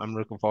 Really, I'm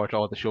looking forward to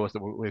all the shows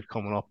that we've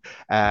coming up.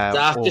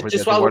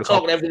 Just while we're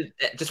talking everything,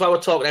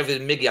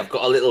 Miggy, I've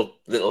got a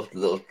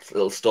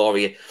little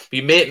story.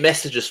 We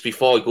messaged us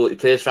before we go to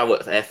play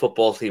with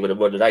football team on a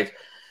Monday night.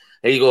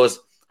 And he goes,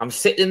 "I'm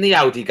sitting in the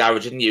Audi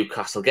garage in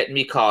Newcastle getting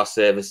me car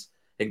service,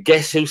 and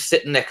guess who's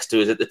sitting next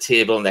to us at the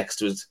table next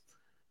to us?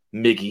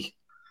 Miggy."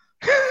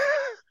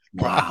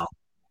 Wow.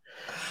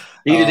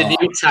 He needed a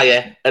new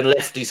tyre and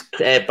left his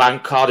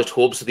bank card at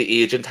home, so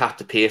the agent had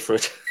to pay for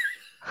it.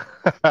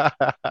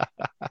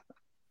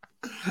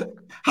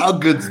 How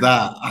good's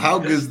that? How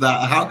good's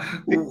that?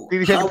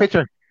 Did you take a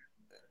picture?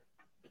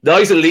 No,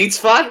 he's a Leeds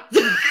fan.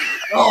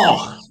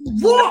 Oh,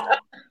 what?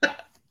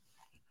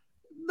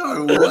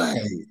 No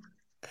way.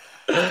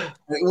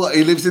 What?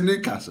 He lives in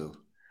Newcastle?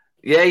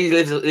 Yeah, he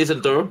lives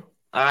in Durham.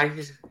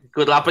 He's a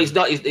good lad, but he's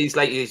not.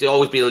 He's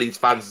always been a Leeds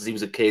fan since he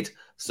was a kid.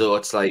 So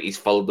it's like he's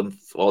followed them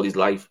all his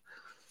life.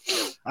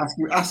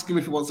 Ask him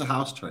if he wants a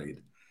house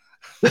trade.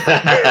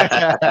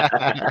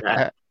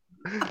 There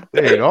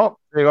you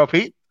go,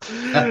 Pete.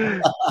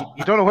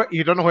 You don't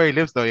know where he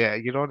lives though. Yeah,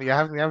 you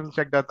haven't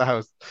checked out the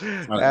house.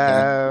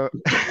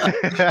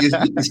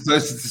 He's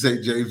closer to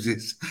St.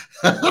 James's.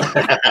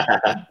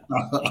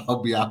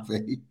 I'll be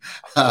happy.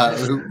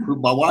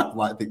 My wife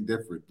might think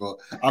different, but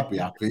I'll be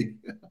happy.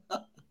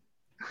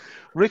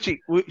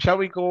 Richie, shall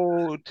we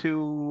go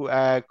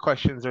to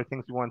questions or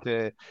things you want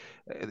to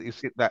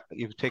that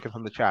you've taken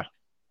from the chat?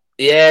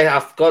 Yeah,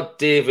 I've got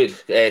David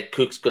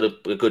Cook's got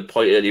a good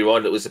point earlier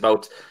on. It was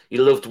about he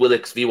loved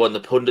Willock's view on the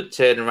pundit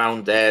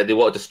turnaround. They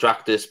want to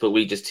distract us, but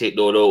we just take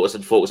no notice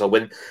and focus on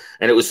win.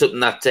 And it was something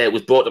that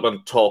was brought up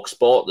on Talk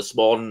Sport this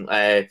morning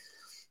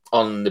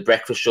on the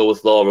breakfast show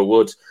with Laura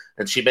Wood.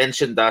 And she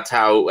mentioned that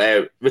how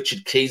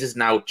Richard Keys has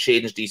now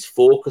changed his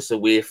focus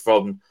away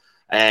from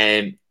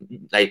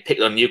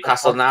picking on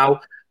Newcastle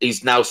now.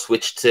 He's now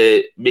switched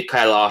to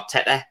Mikel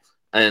Arteta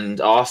and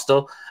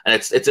Arsenal. And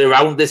it's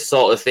around this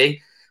sort of thing.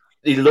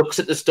 He looks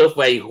at the stuff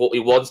where he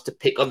wants to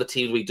pick on the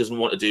teams where he doesn't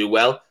want to do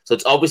well. So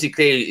it's obviously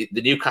clear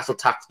the Newcastle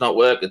tactic's not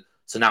working.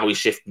 So now he's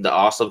shifting to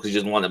Arsenal because he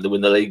doesn't want them to win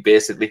the league,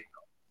 basically.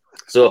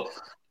 So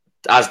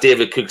as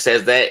David Cook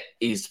says there,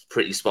 he's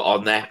pretty spot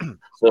on there.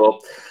 So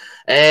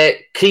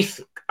Keith,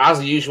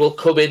 as usual,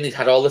 come in. He's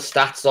had all the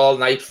stats all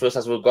night for us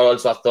as we've gone on,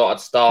 so I thought I'd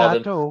start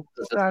him.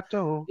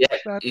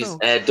 He's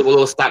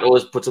Double Stato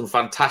has put some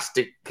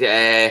fantastic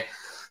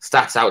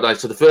stats out now.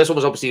 So the first one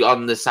was obviously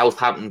on the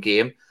Southampton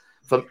game.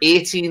 From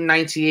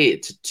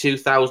 1898 to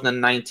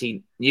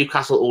 2019,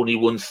 Newcastle only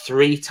won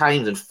 3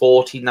 times and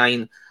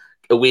 49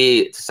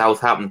 away to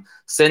Southampton.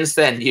 Since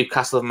then,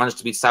 Newcastle have managed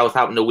to beat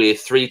Southampton away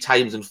 3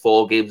 times in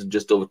 4 games in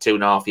just over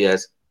 2.5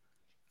 years.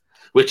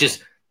 Which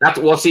is, that's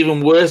what's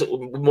even worse,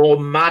 more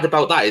mad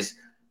about that is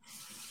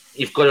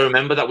you've got to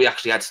remember that we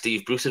actually had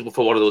Steve Bruce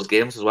before one of those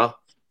games as well.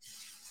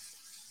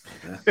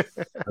 Yeah.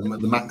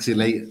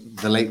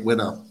 The late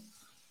winner.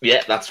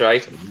 Yeah, that's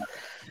right.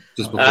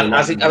 And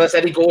as I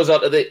said, he goes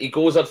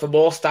on for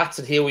more stats,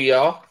 and here we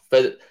are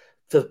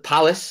for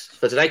Palace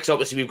for today. Because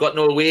obviously we've got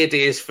no away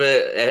days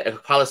for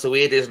Palace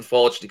away days,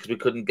 unfortunately, because we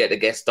couldn't get a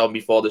guest on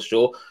before the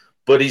show.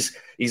 But he's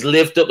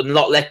lived up and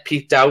not let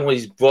Pete down when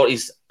he's brought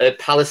his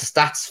Palace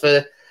stats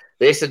for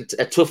Based on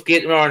a tough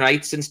game tomorrow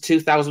night. Since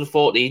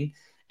 2014,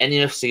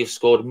 NUFC have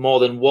scored more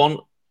than one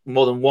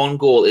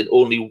goal in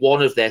only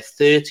one of their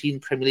 13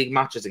 Premier League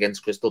matches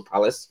against Crystal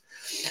Palace.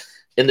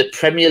 In the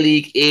Premier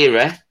League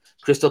era,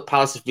 Crystal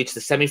Palace have reached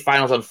the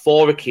semi-finals on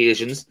 4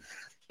 occasions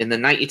in the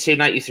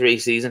 92-93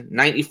 season,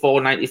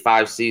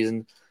 94-95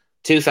 season,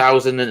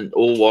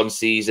 2001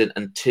 season,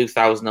 and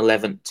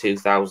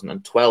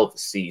 2011-2012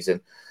 season.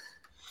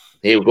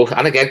 Here we go.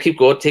 And again, keep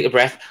going, take a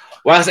breath.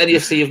 Whilst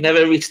NUFC have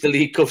never reached the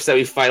League Cup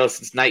semi-final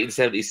since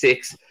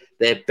 1976,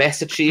 their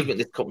best achievement in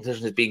this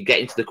competition has been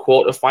getting to the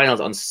quarter-finals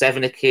on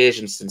 7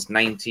 occasions since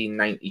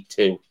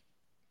 1992.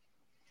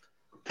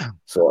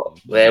 So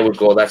there we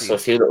go. That's a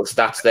few little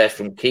stats there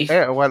from Keith.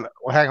 Yeah, well,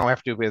 hang on, we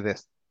have to do a bit of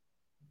this.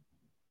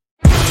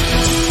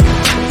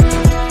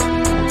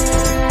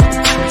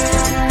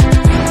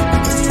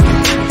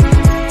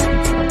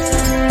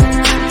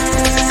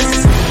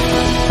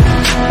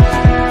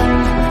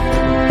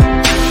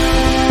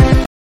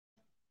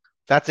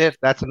 That's it.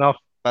 That's enough.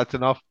 That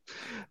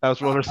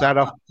was rubber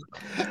stand-up.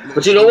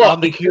 But you know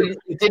what? He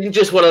didn't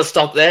just want to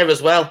stop there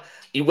as well.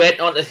 He went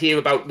on to hear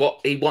about what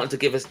he wanted to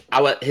give us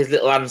his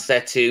little answer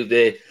to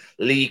the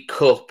League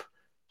Cup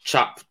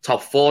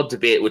top 4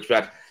 debate, which we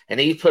had. And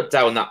he put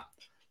down that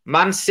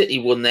Man City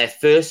won their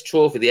first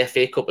trophy, the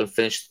FA Cup, and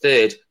finished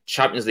 3rd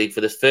Champions League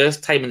for the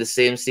first time in the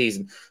same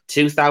season,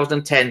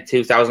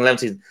 2010-2011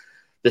 season,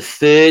 the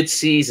 3rd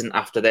season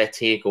after their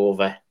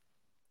takeover.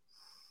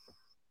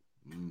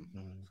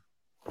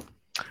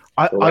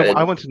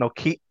 I want to know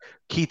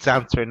Keith's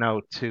answer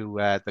now to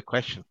the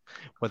question,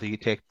 whether you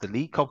take the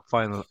League Cup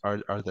final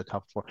or the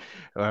top 4.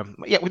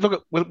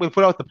 We'll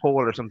put out the poll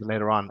or something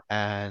later on,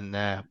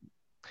 and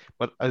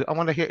but I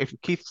want to hear if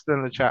Keith's still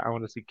in the chat. I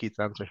want to see Keith's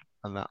answer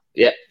on that.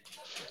 Yeah,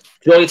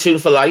 Joy Tune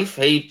for Life.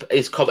 He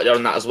is commented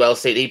on that as well,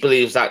 saying he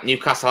believes that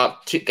Newcastle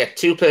get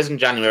 2 players in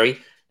January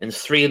and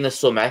 3 in the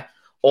summer,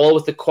 all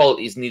with the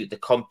qualities needed to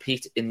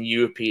compete in the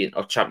European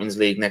or Champions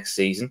League next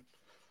season.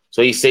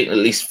 So he's saying at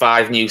least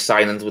 5 new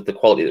signings with the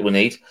quality that we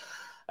need.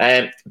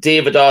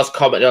 David R's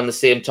commented on the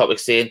same topic,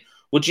 saying,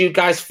 would you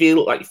guys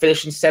feel like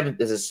finishing 7th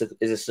is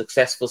a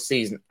successful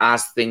season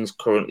as things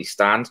currently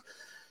stand?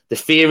 The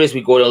fear is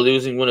we go on a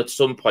losing run at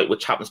some point,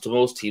 which happens to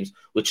most teams,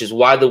 which is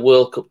why the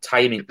World Cup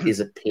timing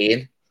is a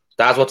pain.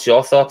 Daz, what's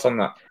your thoughts on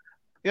that?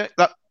 Yeah,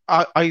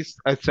 I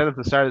said at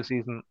the start of the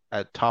season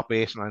top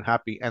 8 and I'm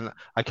happy, and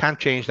I can't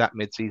change that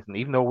mid-season,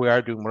 even though we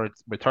are doing we're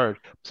 3rd.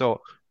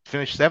 So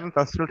finish 7th,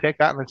 I'll still take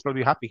that and I'll still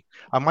be happy.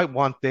 I might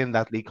want then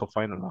that League Cup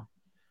final now.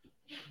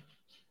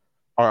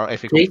 Or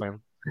FA Cup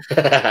final.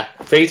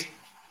 Pete?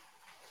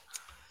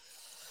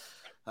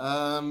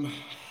 I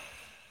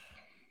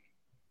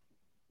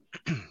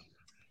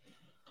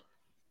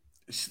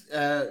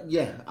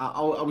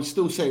would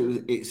still say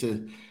it's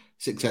a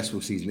successful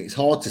season. It's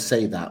hard to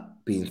say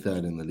that being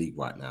 3rd in the league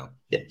right now.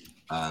 Yeah.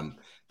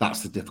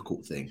 That's the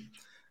difficult thing.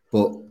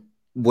 But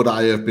would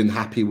I have been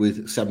happy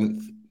with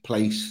 7th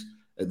place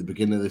at the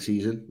beginning of the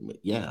season?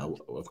 Yeah,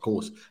 of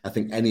course. I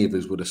think any of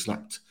us would have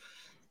snapped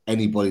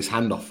anybody's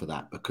hand off for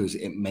that because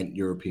it meant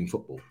European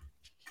football,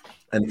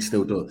 and it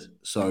still does.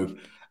 So,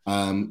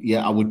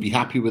 I would be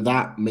happy with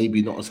that.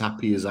 Maybe not as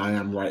happy as I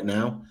am right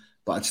now,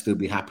 but I'd still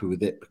be happy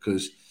with it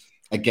because,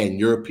 again,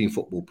 European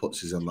football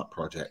puts us on that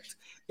project.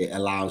 It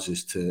allows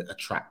us to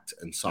attract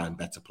and sign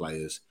better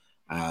players,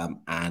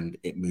 and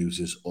it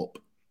moves us up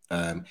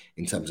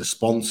in terms of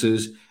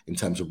sponsors, in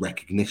terms of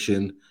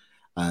recognition.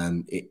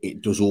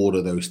 It does all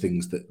of those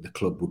things that the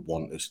club would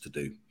want us to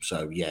do.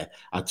 So, yeah,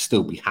 I'd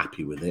still be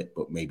happy with it,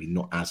 but maybe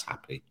not as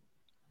happy.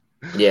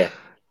 Yeah.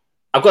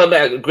 I've got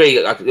to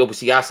agree.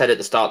 Obviously, I said at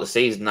the start of the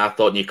season, I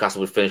thought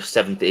Newcastle would finish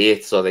 7th to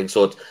 8th. So I think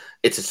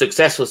it's a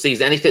successful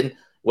season. Anything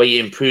where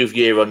you improve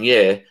year on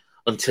year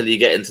until you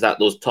get into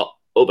those top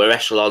upper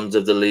echelons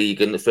of the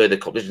league and the further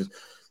competitions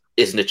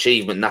is an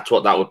achievement. And that's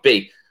what that would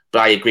be. But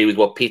I agree with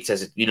what Pete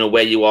says.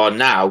 Where you are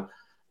now,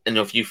 and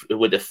if you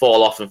were to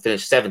fall off and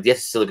finish 7th, yes,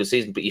 it's still a good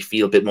season, but you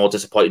feel a bit more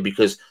disappointed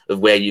because of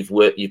where you've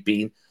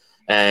been.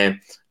 And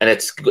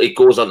it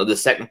goes on to the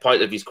second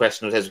point of his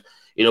question, which says,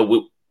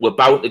 we're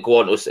bound to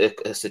go into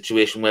a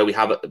situation where we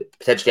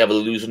potentially have a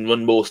losing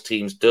run. Most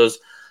teams does.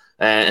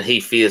 And he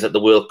fears that the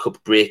World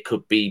Cup break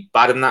could be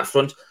bad in that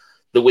front.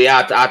 The way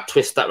I'd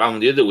twist that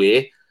around the other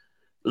way,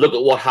 look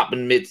at what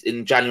happened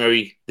in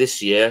January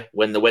this year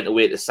when they went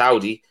away to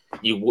Saudi.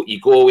 You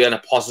go away on a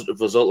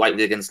positive result like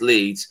against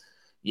Leeds.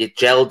 You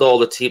gelled all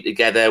the team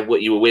together.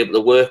 You were able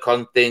to work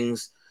on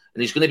things.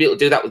 And he's going to be able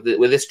to do that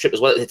with this trip as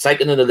well. It's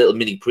like another little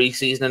mini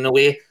pre-season in a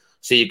way.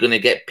 So you're going to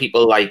get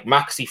people like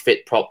Maxi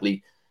fit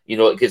properly.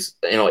 Because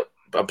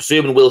I'm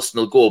presuming Wilson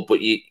will go, but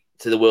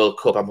to the World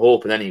Cup, I'm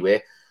hoping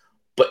anyway.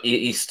 But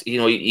he's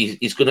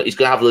going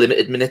to have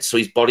limited minutes, so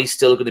his body's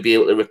still going to be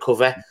able to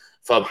recover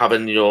from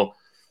having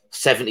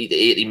 70 to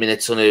 80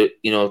 minutes on 2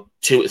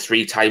 to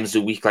 3 times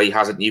a week like he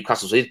has at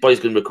Newcastle. So his body's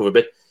going to recover a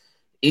bit.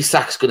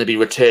 Isak's going to be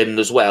returning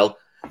as well,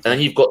 and then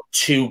you've got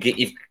two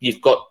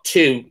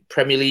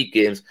Premier League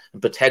games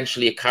and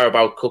potentially a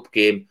Carabao Cup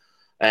game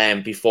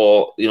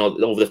before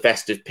over the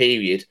festive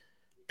period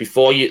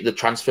before the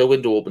transfer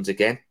window opens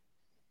again.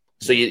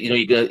 So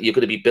you're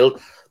gonna be built.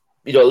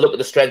 Look at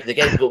the strength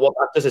again. But what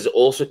that does is it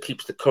also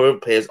keeps the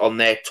current players on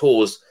their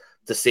toes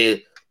to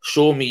say,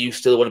 show me you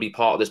still want to be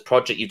part of this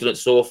project. You've done it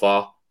so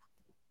far.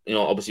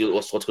 Obviously,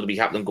 what's going to be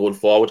happening going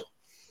forward.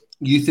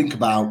 You think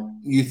about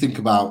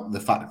the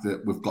fact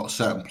that we've got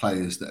certain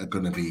players that are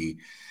going to be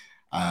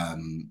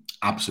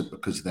absent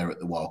because they're at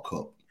the World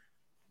Cup.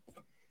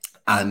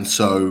 And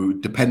so,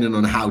 depending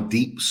on how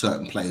deep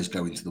certain players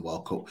go into the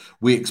World Cup,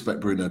 we expect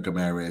Bruno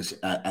Guimaraes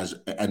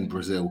and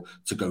Brazil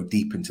to go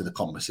deep into the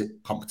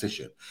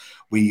competition.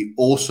 We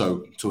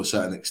also, to a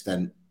certain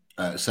extent,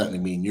 certainly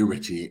me and you,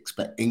 Richie,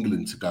 expect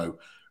England to go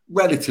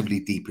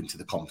relatively deep into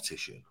the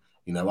competition.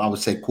 I would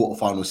say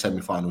quarterfinals,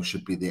 semi-finals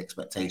should be the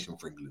expectation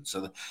for England.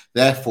 So,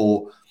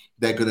 therefore,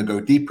 they're going to go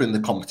deeper in the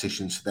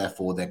competition. So,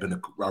 therefore, they're going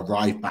to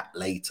arrive back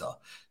later.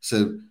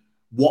 So,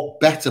 what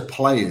better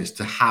players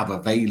to have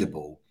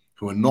available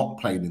who are not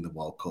playing in the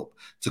World Cup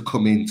to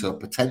come into a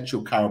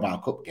potential Carabao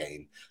Cup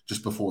game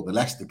just before the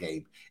Leicester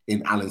game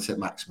in Alan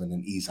St-Maximin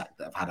and Isak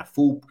that have had a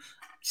full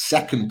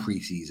second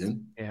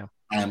pre-season,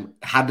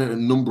 had a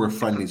number of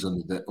friendlies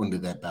under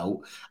their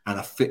belt and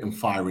are fit and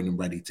firing and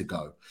ready to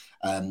go.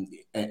 And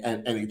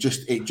it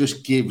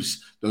just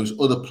gives those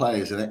other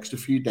players an extra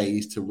few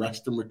days to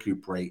rest and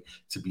recuperate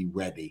to be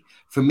ready.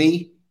 For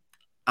me,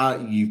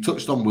 you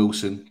touched on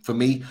Wilson. For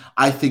me,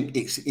 I think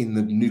it's in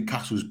the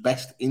Newcastle's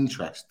best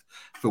interest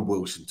for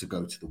Wilson to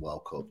go to the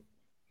World Cup.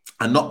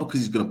 And not because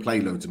he's going to play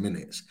loads of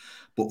minutes,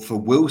 but for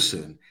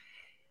Wilson,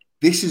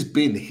 this has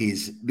been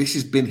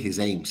his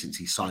aim since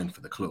he signed for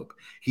the club.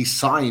 He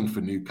signed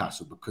for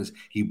Newcastle because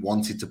he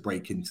wanted to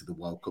break into the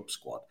World Cup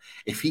squad.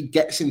 If he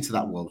gets into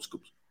that World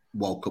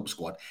Cup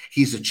squad,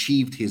 he's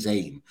achieved his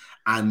aim.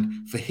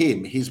 And for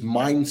him, his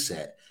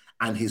mindset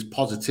and his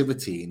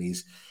positivity and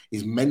his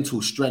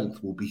mental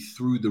strength will be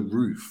through the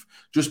roof.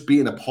 Just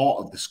being a part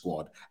of the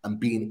squad and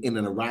being in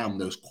and around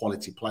those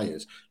quality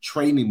players,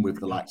 training with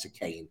the likes of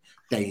Kane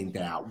day in,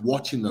 day out,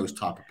 watching those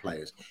type of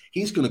players.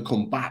 He's going to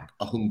come back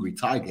a hungry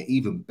tiger,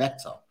 even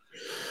better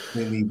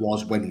than he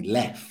was when he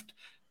left,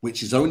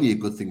 which is only a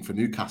good thing for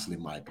Newcastle,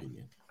 in my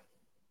opinion.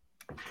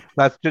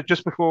 That's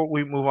just before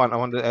we move on. I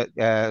want to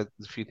there's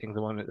a few things I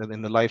wanted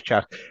in the live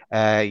chat.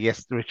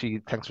 Yes,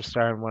 Richie, thanks for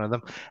starring one of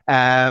them.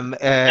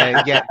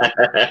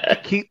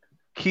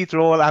 Keith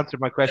Rowell answered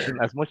my question.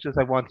 As much as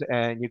I want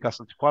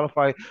Newcastle to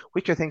qualify,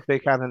 which I think they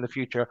can in the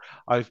future,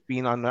 I've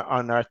been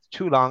on Earth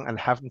too long and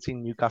haven't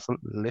seen Newcastle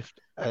lift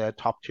a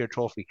top-tier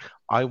trophy.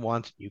 I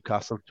want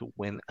Newcastle to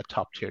win a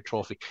top-tier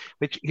trophy,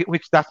 which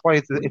that's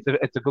why it's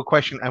a good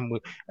question, and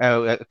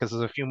because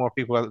there's a few more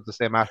people with the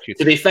same attitude.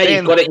 To be fair,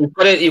 you've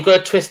got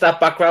to twist that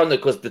back around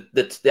because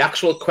the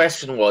actual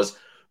question was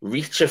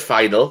reach a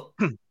final.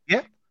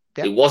 Yeah.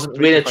 It wasn't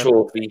win a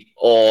trophy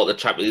or the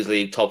Champions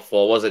League top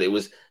four, was it? It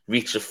was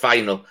reach the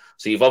final.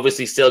 So you've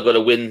obviously still got to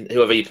win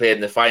whoever you play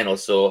in the final.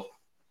 So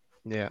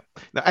yeah.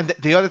 Now, and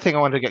the other thing I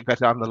want to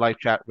get on the live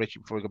chat, Richie,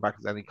 before we go back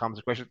to any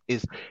comments or questions,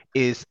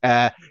 is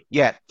the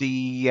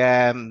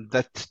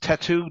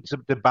tattoo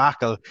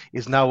debacle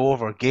is now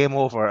over. Game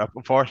over.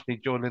 Unfortunately,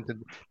 Joe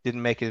Linton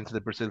didn't make it into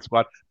the Brazil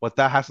squad, but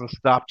that hasn't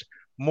stopped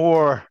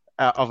more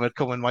of it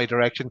coming my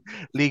direction.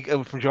 League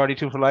from Jordy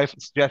 2 for Life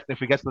suggesting if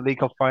we get to the League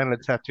Cup final, a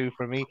tattoo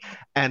for me.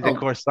 And of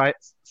course,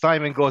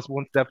 Simon goes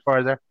one step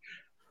further.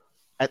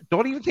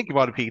 Don't even think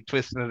about it, Pete,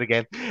 twisting it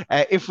again.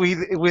 If we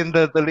win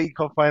the League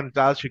Cup final,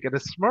 Dal should get a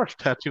Smurf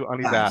tattoo on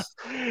his ass.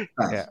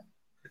 Yeah.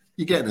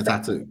 You're getting a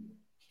tattoo.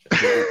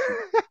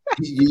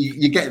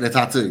 You're getting a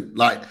tattoo.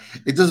 Like,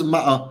 it doesn't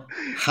matter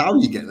how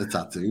you get the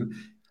tattoo,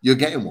 you're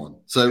getting one.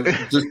 So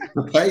just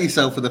prepare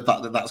yourself for the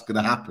fact that that's going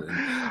to happen.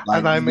 Like,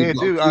 and I may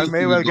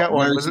well get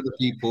one. Most of the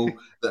people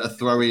that are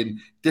throwing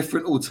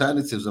different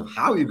alternatives of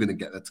how you're going to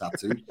get the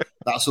tattoo,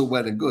 that's all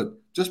well and good.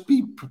 Just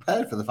be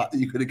prepared for the fact that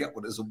you're going to get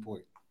one at some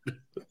point.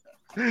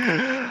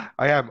 I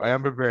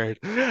am prepared.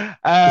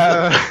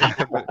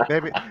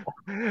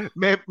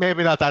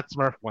 Maybe not that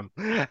Smurf one.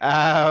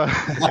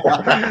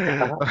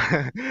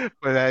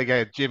 But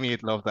again, Jimmy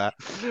would love that.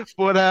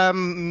 But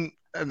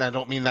and I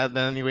don't mean that in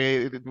any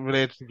way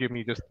related to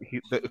Jimmy. Just he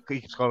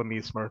keeps calling me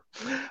a Smurf.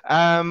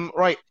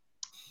 Right,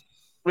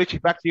 Richie,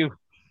 back to you.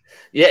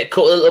 Yeah, a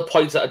couple of little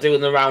points that are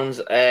doing the rounds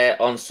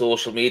on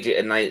social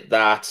media tonight.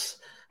 That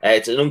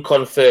it's an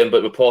unconfirmed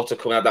but reports are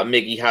coming out that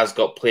Miggy has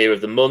got Player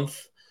of the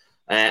Month.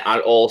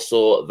 And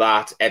also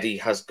that Eddie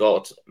has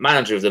got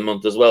Manager of the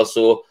Month as well.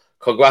 So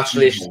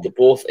congratulations to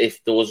both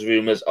if those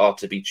rumours are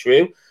to be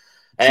true.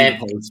 You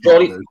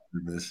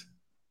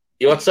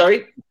what,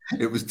 sorry?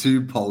 It was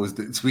 2 polls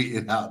that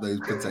tweeted out those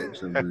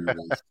potential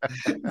rumours.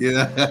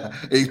 Yeah,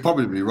 he's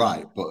probably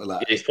right.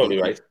 But he's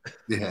probably right.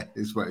 Yeah,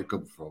 it's where it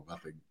comes from, I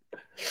think.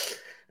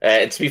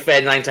 And to be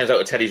fair, 9 times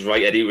out of 10 he's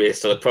right anyway,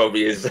 so it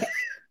probably is.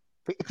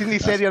 Didn't he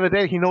say the other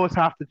day he knows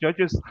half the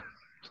judges?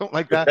 Something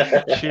like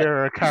that.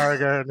 Shearer,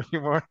 Carragher, and a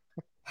few more.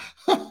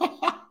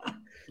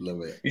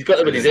 Love it. He's got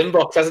them in his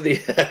inbox, hasn't he?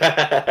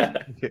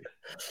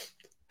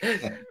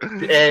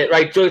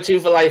 Right, Joe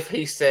 2 for Life,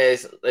 he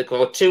says, we've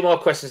got 2 more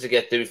questions to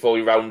get through before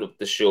we round up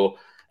the show.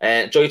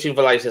 Joy Toon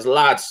Valai says,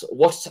 lads,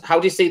 how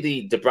do you see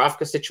the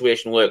Dubravka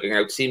situation working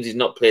out? Seems he's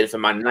not playing for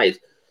Man United.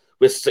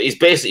 He's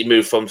basically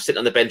moved from sitting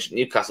on the bench at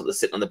Newcastle to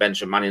sitting on the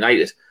bench at Man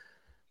United.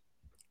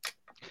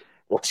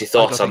 What's your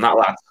thoughts on that,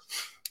 lad?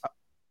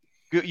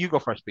 You go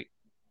first, Pete.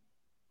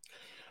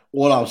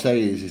 All I'll say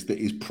is that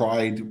his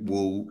pride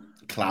will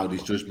cloud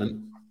his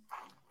judgment.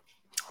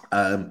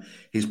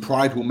 His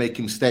pride will make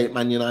him stay at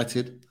Man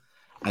United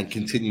and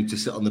continue to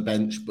sit on the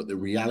bench. But the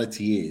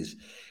reality is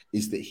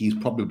that he's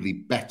probably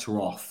better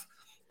off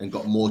and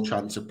got more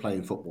chance of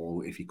playing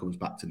football if he comes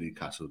back to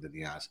Newcastle than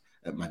he has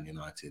at Man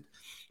United.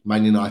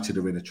 Man United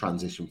are in a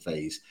transition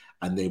phase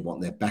and they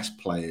want their best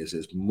players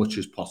as much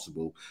as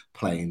possible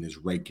playing as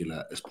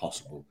regular as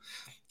possible.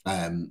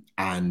 And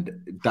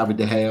David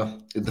De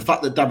Gea, the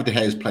fact that David De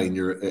Gea is playing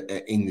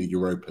in the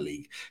Europa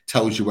League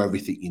tells you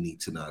everything you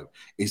need to know,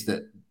 is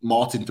that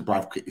Martin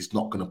Dubravka is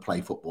not going to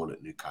play football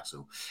at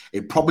Newcastle.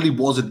 It probably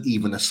wasn't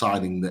even a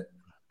signing that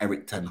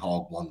Erik ten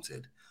Hag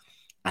wanted.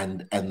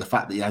 And the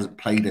fact that he hasn't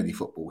played any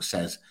football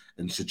says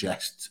and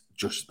suggests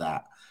just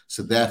that.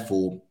 So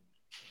therefore,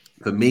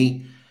 for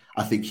me,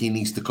 I think he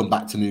needs to come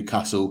back to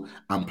Newcastle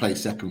and play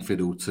second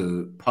fiddle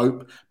to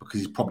Pope, because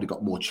he's probably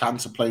got more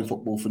chance of playing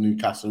football for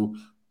Newcastle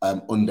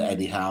under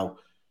Eddie Howe,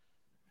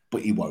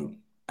 but he won't.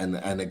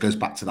 And it goes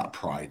back to that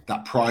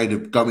pride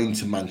of going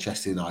to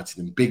Manchester United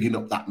and bigging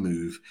up that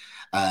move,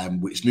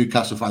 which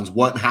Newcastle fans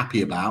weren't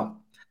happy about.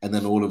 And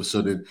then all of a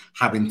sudden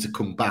having to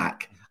come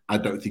back, I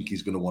don't think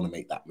he's going to want to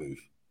make that move.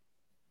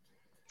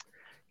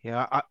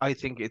 Yeah, I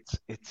think it's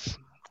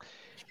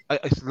I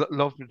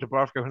love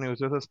Dubravka when he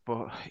was with us,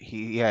 but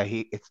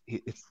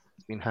it's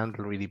been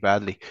handled really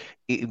badly.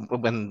 You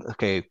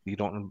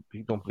don't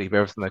believe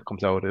everything that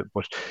comes out of it,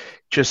 but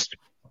just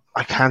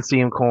I can't see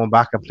him coming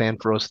back and playing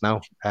for us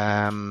now.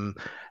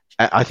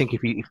 I think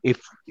if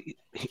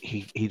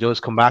he does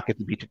come back,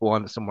 it'll be to go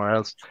on to somewhere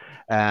else,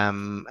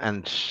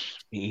 and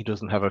he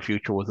doesn't have a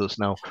future with us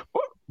now.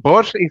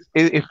 But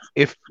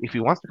if he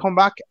wants to come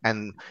back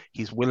and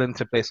he's willing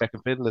to play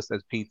second fiddle, as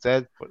Pete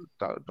said, but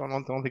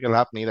don't think it'll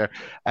happen either.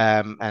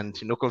 And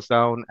he knuckles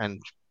down,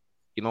 and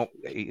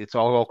it's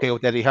all okay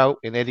with Eddie Howe.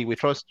 In Eddie we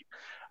trust.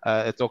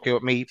 It's okay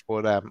with me,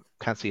 but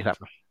can't see it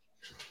happening.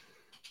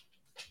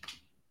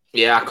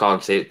 Yeah, I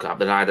can't see it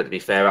happening either, to be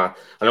fair. I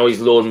know his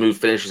loan move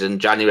finishes in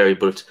January,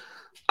 but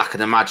I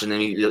can imagine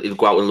he'll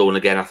go out on loan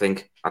again, I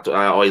think.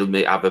 Or he'll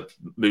have a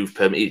move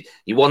permit.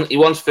 He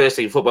wants first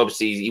team football,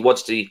 obviously. He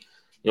wants to,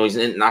 he's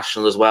an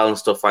international as well and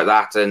stuff like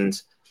that. And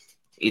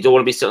you don't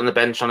want to be sitting on the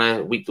bench on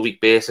a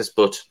week-to-week basis.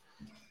 But,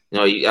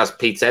 as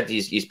Pete said,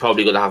 he's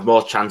probably going to have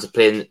more chance of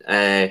playing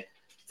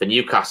for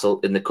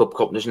Newcastle in the cup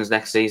competitions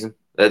next season.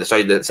 The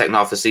second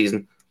half of the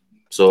season.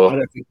 So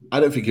I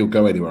don't think he'll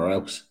go anywhere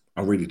else.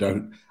 I really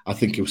don't. I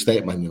think he'll stay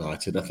at Man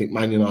United. I think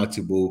Man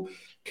United will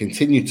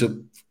continue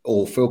to,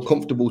 or feel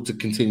comfortable to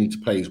continue to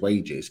pay his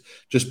wages,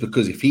 just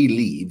because if he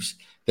leaves,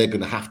 they're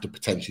going to have to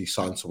potentially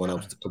sign someone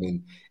else to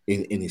come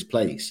in his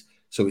place.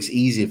 So it's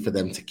easier for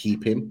them to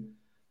keep him,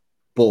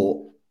 but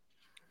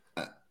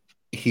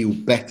he'll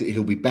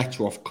be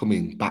better off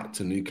coming back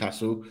to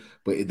Newcastle.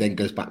 But it then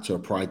goes back to a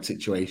pride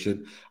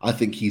situation. I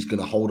think he's going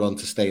to hold on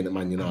to staying at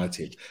Man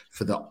United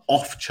for the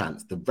off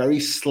chance, the very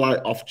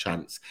slight off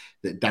chance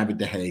that David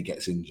De Gea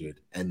gets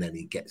injured and then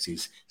he gets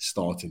his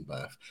starting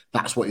berth.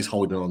 That's what he's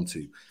holding on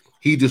to.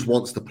 He just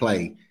wants to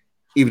play,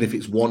 even if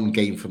it's one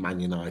game for Man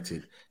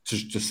United,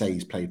 to say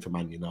he's played for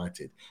Man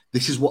United.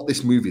 This is what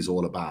this movie is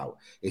all about.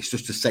 It's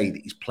just to say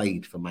that he's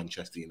played for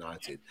Manchester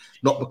United,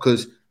 not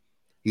because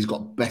he's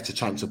got a better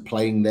chance of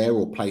playing there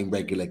or playing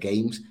regular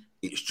games.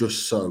 It's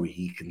just so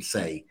he can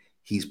say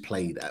he's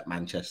played at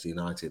Manchester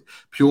United,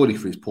 purely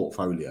for his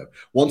portfolio.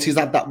 Once he's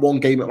had that one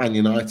game at Man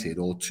United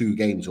or 2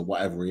 games or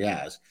whatever he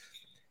has,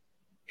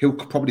 he'll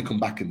probably come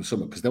back in the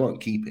summer because they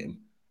won't keep him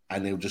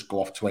and he'll just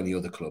go off to any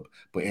other club.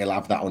 But he'll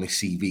have that on his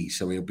CV,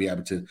 so he'll be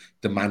able to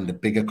demand a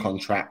bigger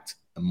contract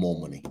and more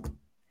money. Do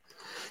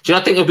you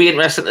not think it'll be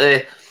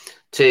interesting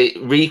to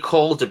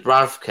recall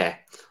Dubravka?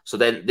 So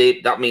then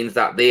that means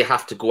that they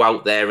have to go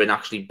out there and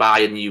actually buy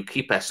a new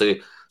keeper. So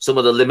some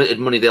of the limited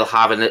money they'll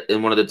have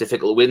in one of the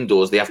difficult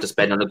windows, they have to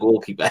spend on a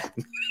goalkeeper.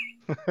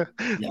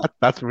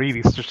 That's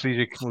really a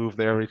strategic move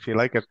there, if you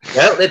like it.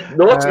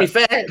 Well, to be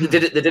fair, they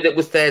did it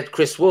with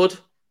Chris Wood.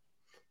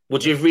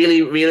 Would you have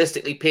really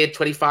realistically paid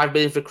 25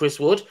 million for Chris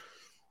Wood?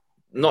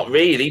 Not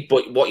really,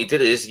 but what you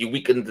did is you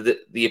weakened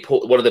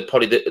one of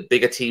the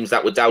bigger teams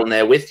that were down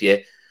there with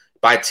you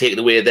by taking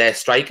away their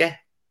striker.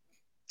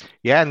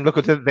 Yeah, and look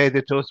at what they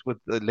did to us with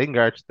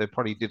Lingard. They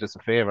probably did us a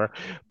favour,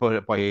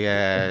 but by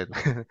and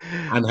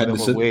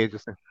Henderson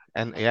wages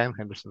and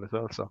Henderson as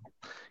well. So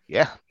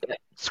yeah,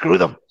 screw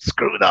them.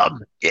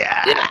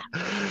 Yeah.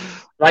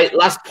 Right,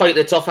 last point.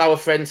 It's off our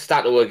friend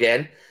Stato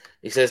again.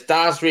 He says,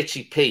 "Daz,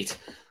 Richie, Pete,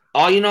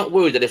 are you not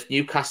worried that if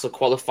Newcastle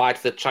qualified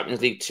for the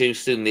Champions League too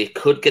soon, they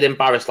could get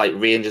embarrassed like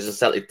Rangers and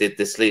Celtic did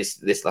this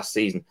last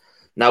season?"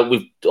 Now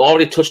we've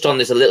already touched on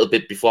this a little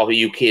bit before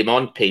you came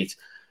on, Pete,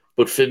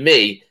 but for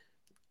me,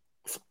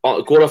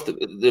 going off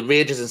the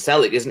Rangers and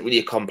Celtic isn't really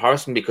a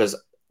comparison because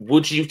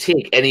would you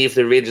take any of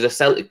the Rangers or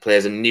Celtic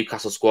players in the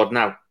Newcastle squad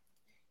now?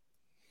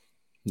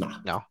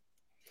 No.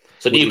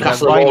 So Would you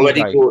Newcastle have are Riley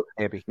already guy, go,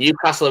 maybe?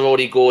 Newcastle are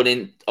already going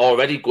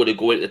to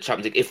go into the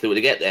Champions League if they were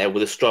to get there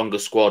with a stronger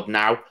squad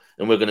now,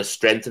 and we're going to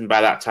strengthen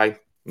by that time,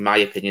 in my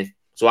opinion.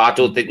 So I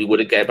don't think we would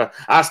have get it.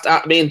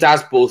 But me and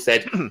Daz both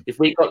said if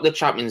we got the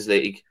Champions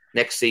League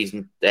next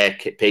season,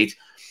 Pete,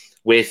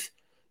 with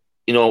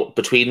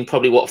between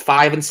probably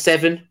 5 and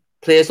 7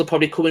 players will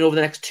probably come in over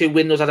the next 2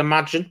 windows, I'd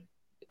imagine.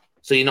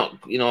 So you're not,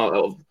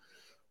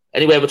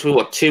 anywhere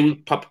between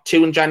 2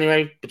 in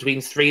January,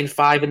 between 3 and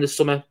 5 in the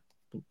summer,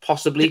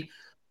 possibly.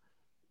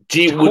 Could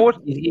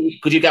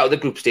you get out of the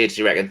group stage,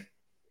 do you reckon?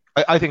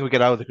 I think we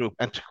get out of the group.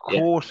 And to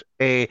quote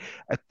a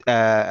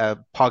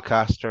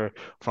podcaster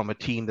from a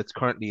team that's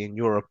currently in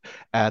Europe,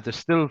 there's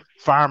still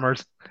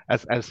farmers,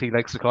 as he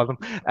likes to call them,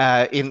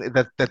 in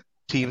that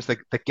teams that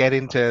get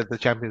into the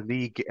Champions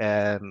League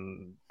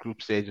group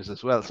stages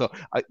as well. So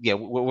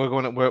we're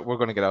going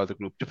to get out of the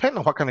group, depending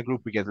on what kind of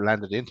group we get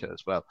landed into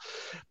as well.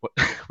 But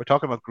we're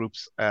talking about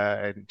groups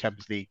in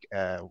Champions League.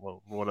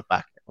 We'll roll it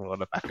back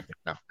a bit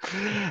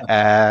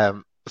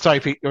now.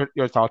 Sorry, Pete,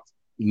 your thoughts.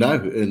 No.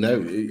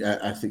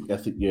 I think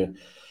you're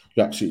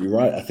absolutely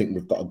right. I think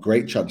we've got a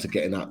great chance of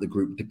getting out of the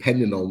group,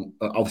 depending on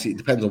obviously it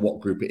depends on what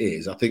group it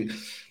is. I think,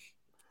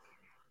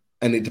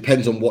 and it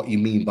depends on what you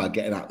mean by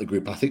getting out of the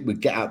group. I think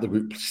we'd get out of the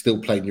group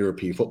still playing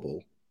European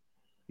football,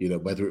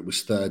 whether it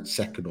was third,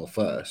 second, or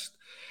first,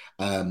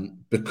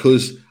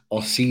 because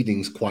our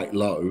seeding's quite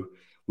low.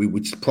 We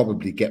would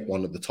probably get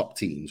one of the top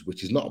teams,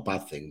 which is not a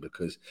bad thing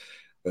because.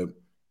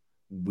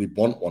 We'd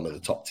want one of the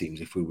top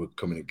teams if we were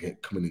coming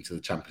into the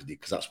Champions League,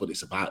 because that's what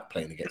it's about,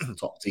 playing against the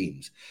top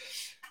teams.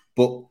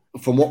 But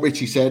from what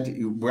Richie said,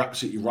 we're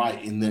absolutely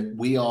right in that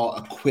we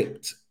are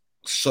equipped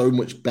so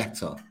much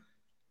better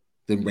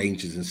than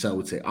Rangers and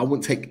Celtic. I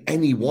wouldn't take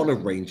any one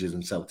of Rangers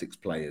and Celtic's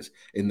players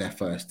in their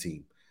first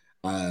team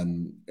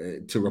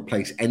to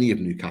replace any of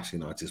Newcastle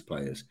United's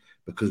players,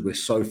 because we're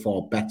so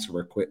far better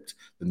equipped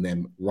than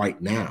them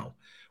right now.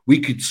 We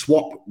could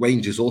swap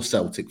Rangers or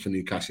Celtic for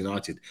Newcastle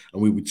United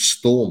and we would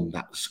storm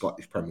that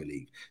Scottish Premier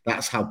League.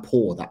 That's how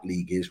poor that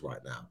league is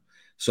right now.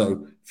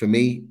 So for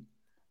me,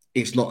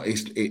 it's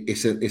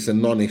a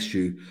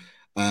non-issue.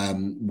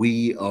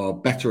 We are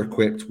better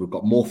equipped. We've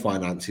got more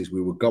finances.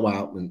 We would go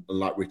out and,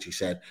 like Richie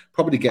said,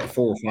 probably get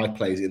 4 or 5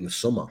 players in the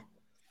summer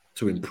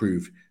to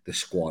improve the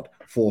squad,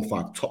 4 or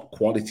 5 top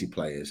quality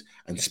players,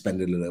 and spend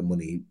a little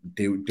money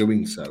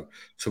doing so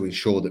to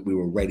ensure that we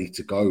were ready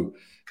to go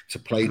to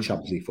play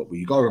Champions League football.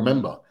 You got to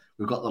remember,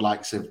 we've got the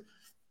likes of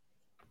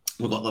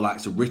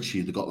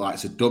Richie, they've got the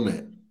likes of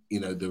Dummett.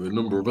 There are a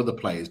number of other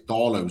players.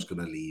 Darlow's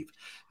going to leave.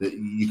 That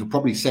you could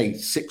probably say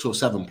 6 or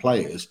 7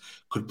 players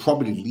could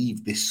probably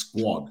leave this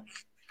squad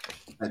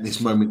at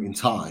this moment in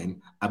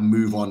time and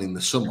move on in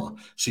the summer.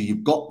 So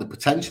you've got the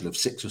potential of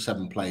 6 or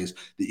 7 players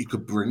that you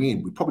could bring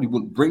in. We probably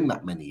wouldn't bring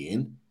that many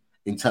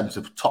in terms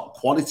of top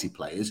quality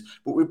players,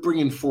 but we'd bring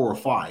in 4 or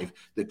 5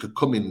 that could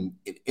come in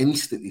and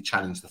instantly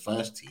challenge the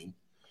first team.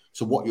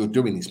 So what you're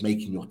doing is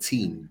making your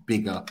team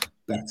bigger,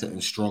 better,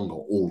 and stronger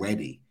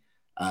already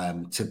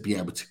to be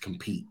able to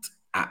compete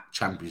at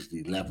Champions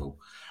League level.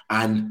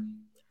 And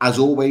as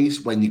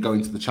always, when you go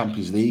into the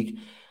Champions League,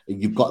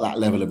 you've got that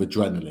level of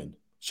adrenaline.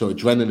 So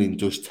adrenaline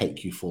does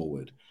take you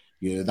forward.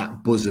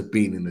 That buzz of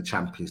being in the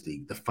Champions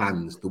League, the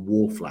fans, the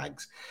war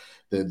flags,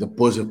 the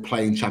buzz of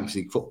playing Champions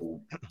League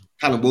football.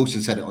 Callum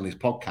Wilson said it on his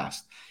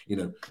podcast.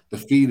 The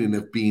feeling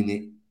of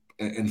being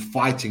and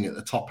fighting at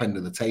the top end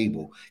of the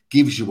table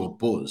gives you a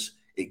buzz.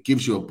 It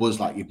gives you a buzz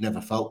like you've never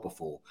felt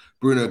before.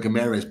 Bruno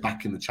Guimaraes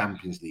back in the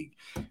Champions League.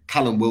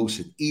 Callum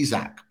Wilson,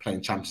 Isaac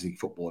playing Champions League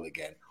football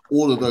again.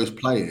 All of those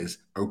players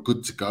are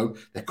good to go.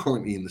 They're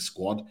currently in the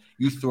squad.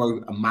 You throw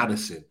a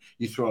Maddison,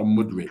 you throw a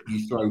Mudryk,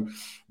 you throw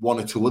 1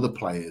 or 2 other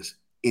players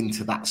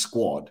into that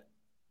squad,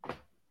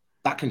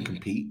 that can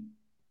compete.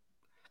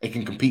 It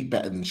can compete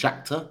better than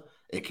Shakhtar.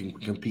 It can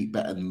compete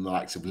better than the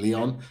likes of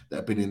Lyon that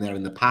have been in there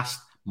in the past.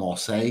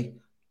 Marseille,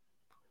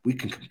 we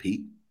can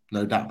compete,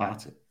 no doubt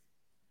about it.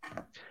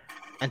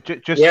 And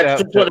just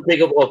want to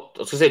bring up what I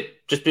was going to say.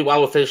 Just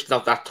while we're finishing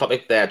off that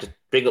topic there, just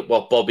bring up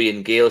what Bobby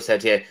and Gail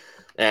said here.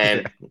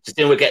 Just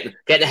we're getting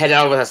ahead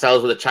of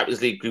ourselves with the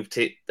Champions League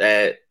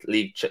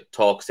league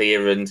talks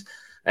here and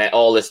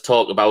all this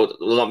talk about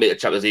we'll not make the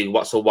Champions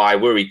League. So why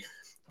worry?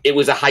 It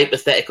was a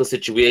hypothetical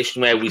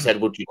situation where we said,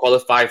 would you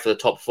qualify for the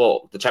top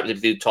 4, the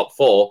Champions League top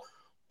 4?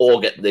 Or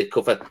get the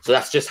cover. So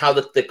that's just how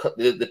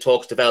the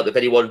talks developed. If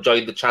anyone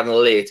joined the channel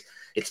late,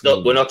 it's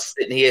not. We're not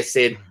sitting here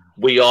saying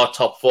we are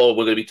top 4.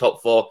 We're going to be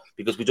top 4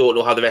 because we don't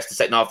know how the rest of the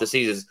second half of the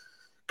season is.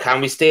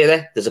 Can we stay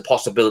there? There's a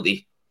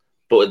possibility,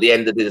 but at the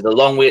end of the day, there's a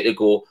long way to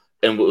go.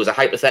 And it was a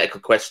hypothetical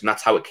question.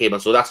 That's how it came on.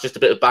 So that's just a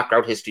bit of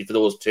background history for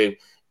those 2,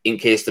 in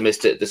case they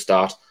missed it at the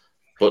start.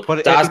 But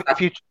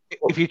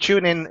if you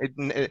tune in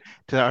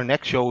to our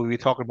next show, we'll be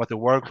talking about the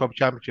World Club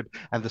Championship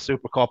and the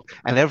Super Cup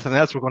and everything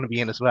else we're going to be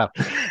in as well.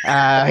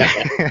 I've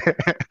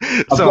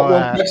got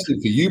one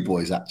question for you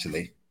boys,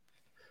 actually.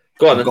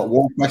 Go on. I've got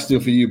one question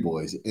for you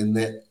boys in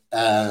that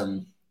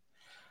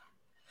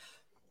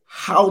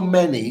How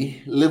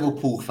many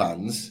Liverpool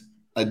fans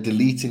are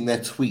deleting their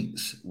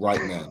tweets right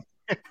now?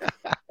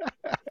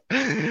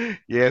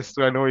 Yes,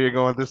 I know where you're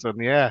going with this one.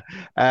 Yeah.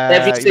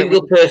 Every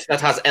single person that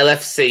has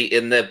LFC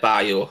in their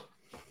bio.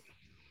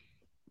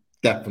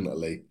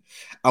 Definitely.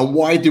 And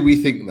why do we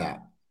think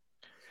that?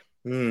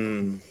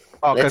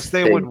 Because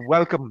they would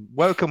welcome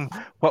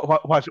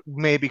what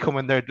may be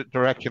coming their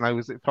direction. I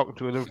was talking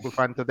to a Liverpool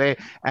fan today,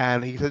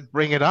 and he said,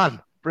 "Bring it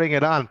on, bring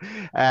it on."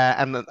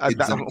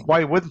 Exactly.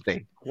 Why wouldn't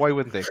they? Why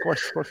wouldn't they? Of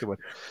course they would.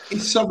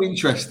 It's so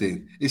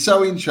interesting. It's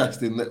so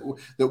interesting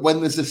that when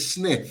there's a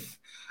sniff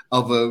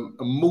of a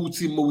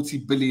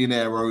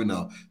multi-billionaire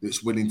owner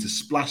that's willing to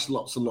splash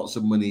lots and lots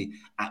of money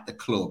at the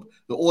club,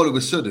 that all of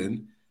a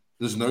sudden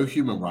there's no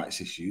human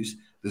rights issues.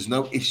 There's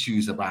no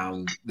issues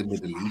around the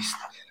Middle East.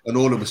 And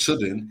all of a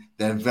sudden,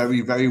 they're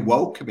very, very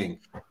welcoming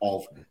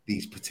of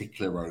these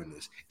particular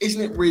owners.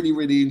 Isn't it really,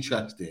 really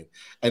interesting?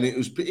 And it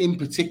was in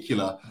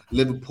particular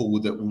Liverpool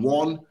that,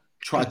 one,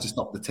 tried to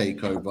stop the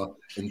takeover,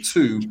 and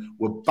two,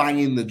 were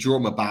banging the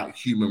drum about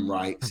human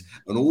rights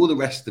and all the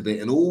rest of it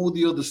and all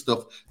the other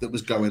stuff that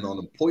was going on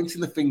and pointing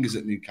the fingers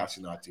at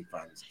Newcastle United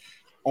fans.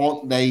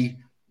 Aren't they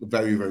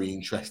very, very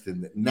interesting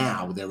that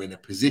now they're in a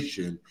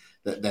position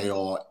that they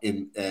are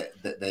in,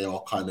 that they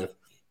are kind of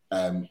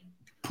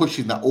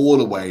pushing that all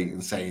away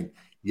and saying,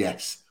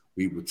 yes,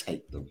 we would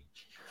take them.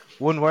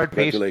 One word,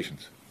 Pete.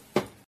 Congratulations.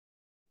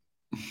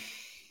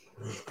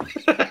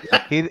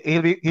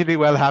 He'll be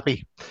well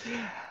happy.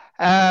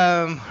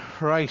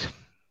 Right.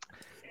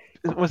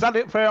 Was that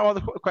it for all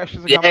the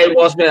questions? Yeah, it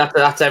was.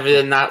 That's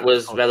everything that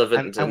was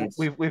relevant. And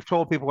we've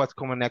told people what's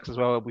coming next as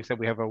well. We said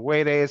we have our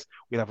away days,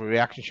 we'll have a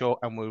reaction show,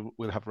 and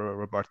we'll have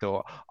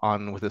Roberto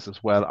on with us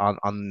as well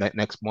on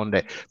next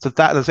Monday. So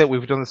that is it.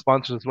 We've done the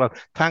sponsors as well.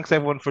 Thanks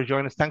everyone for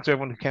joining us. Thanks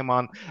everyone who came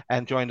on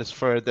and joined us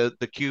for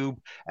the Cube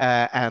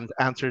and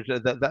answered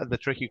the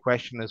tricky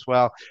question as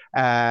well.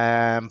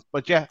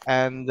 But yeah,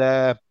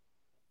 and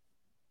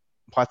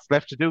what's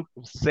left to do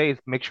is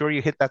make sure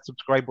you hit that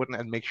subscribe button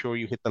and make sure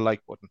you hit the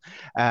like button.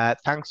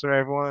 Thanks for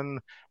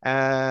everyone.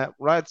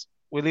 Right,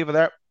 we'll leave it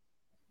there.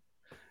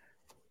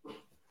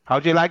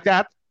 How'd you like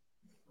that?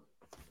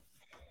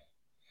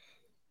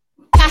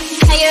 How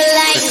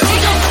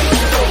you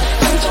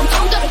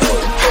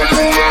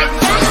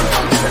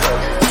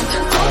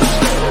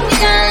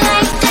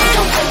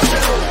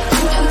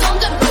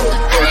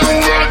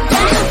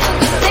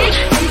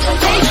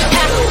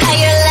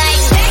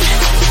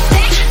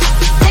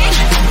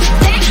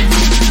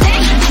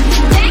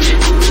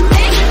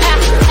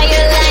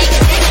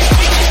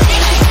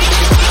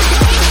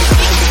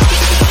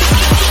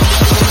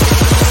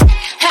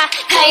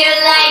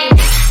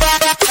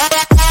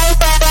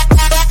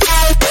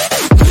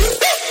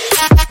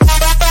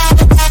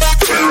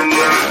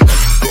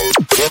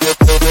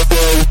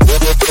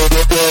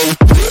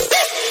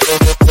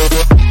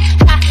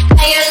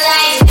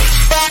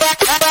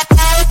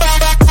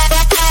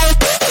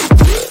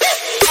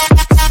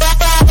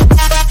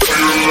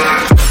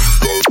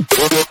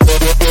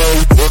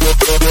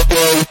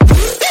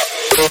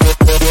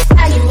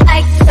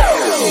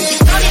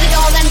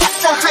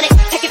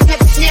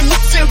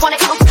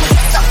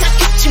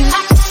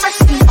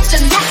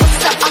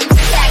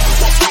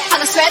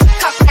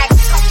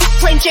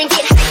drink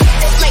it.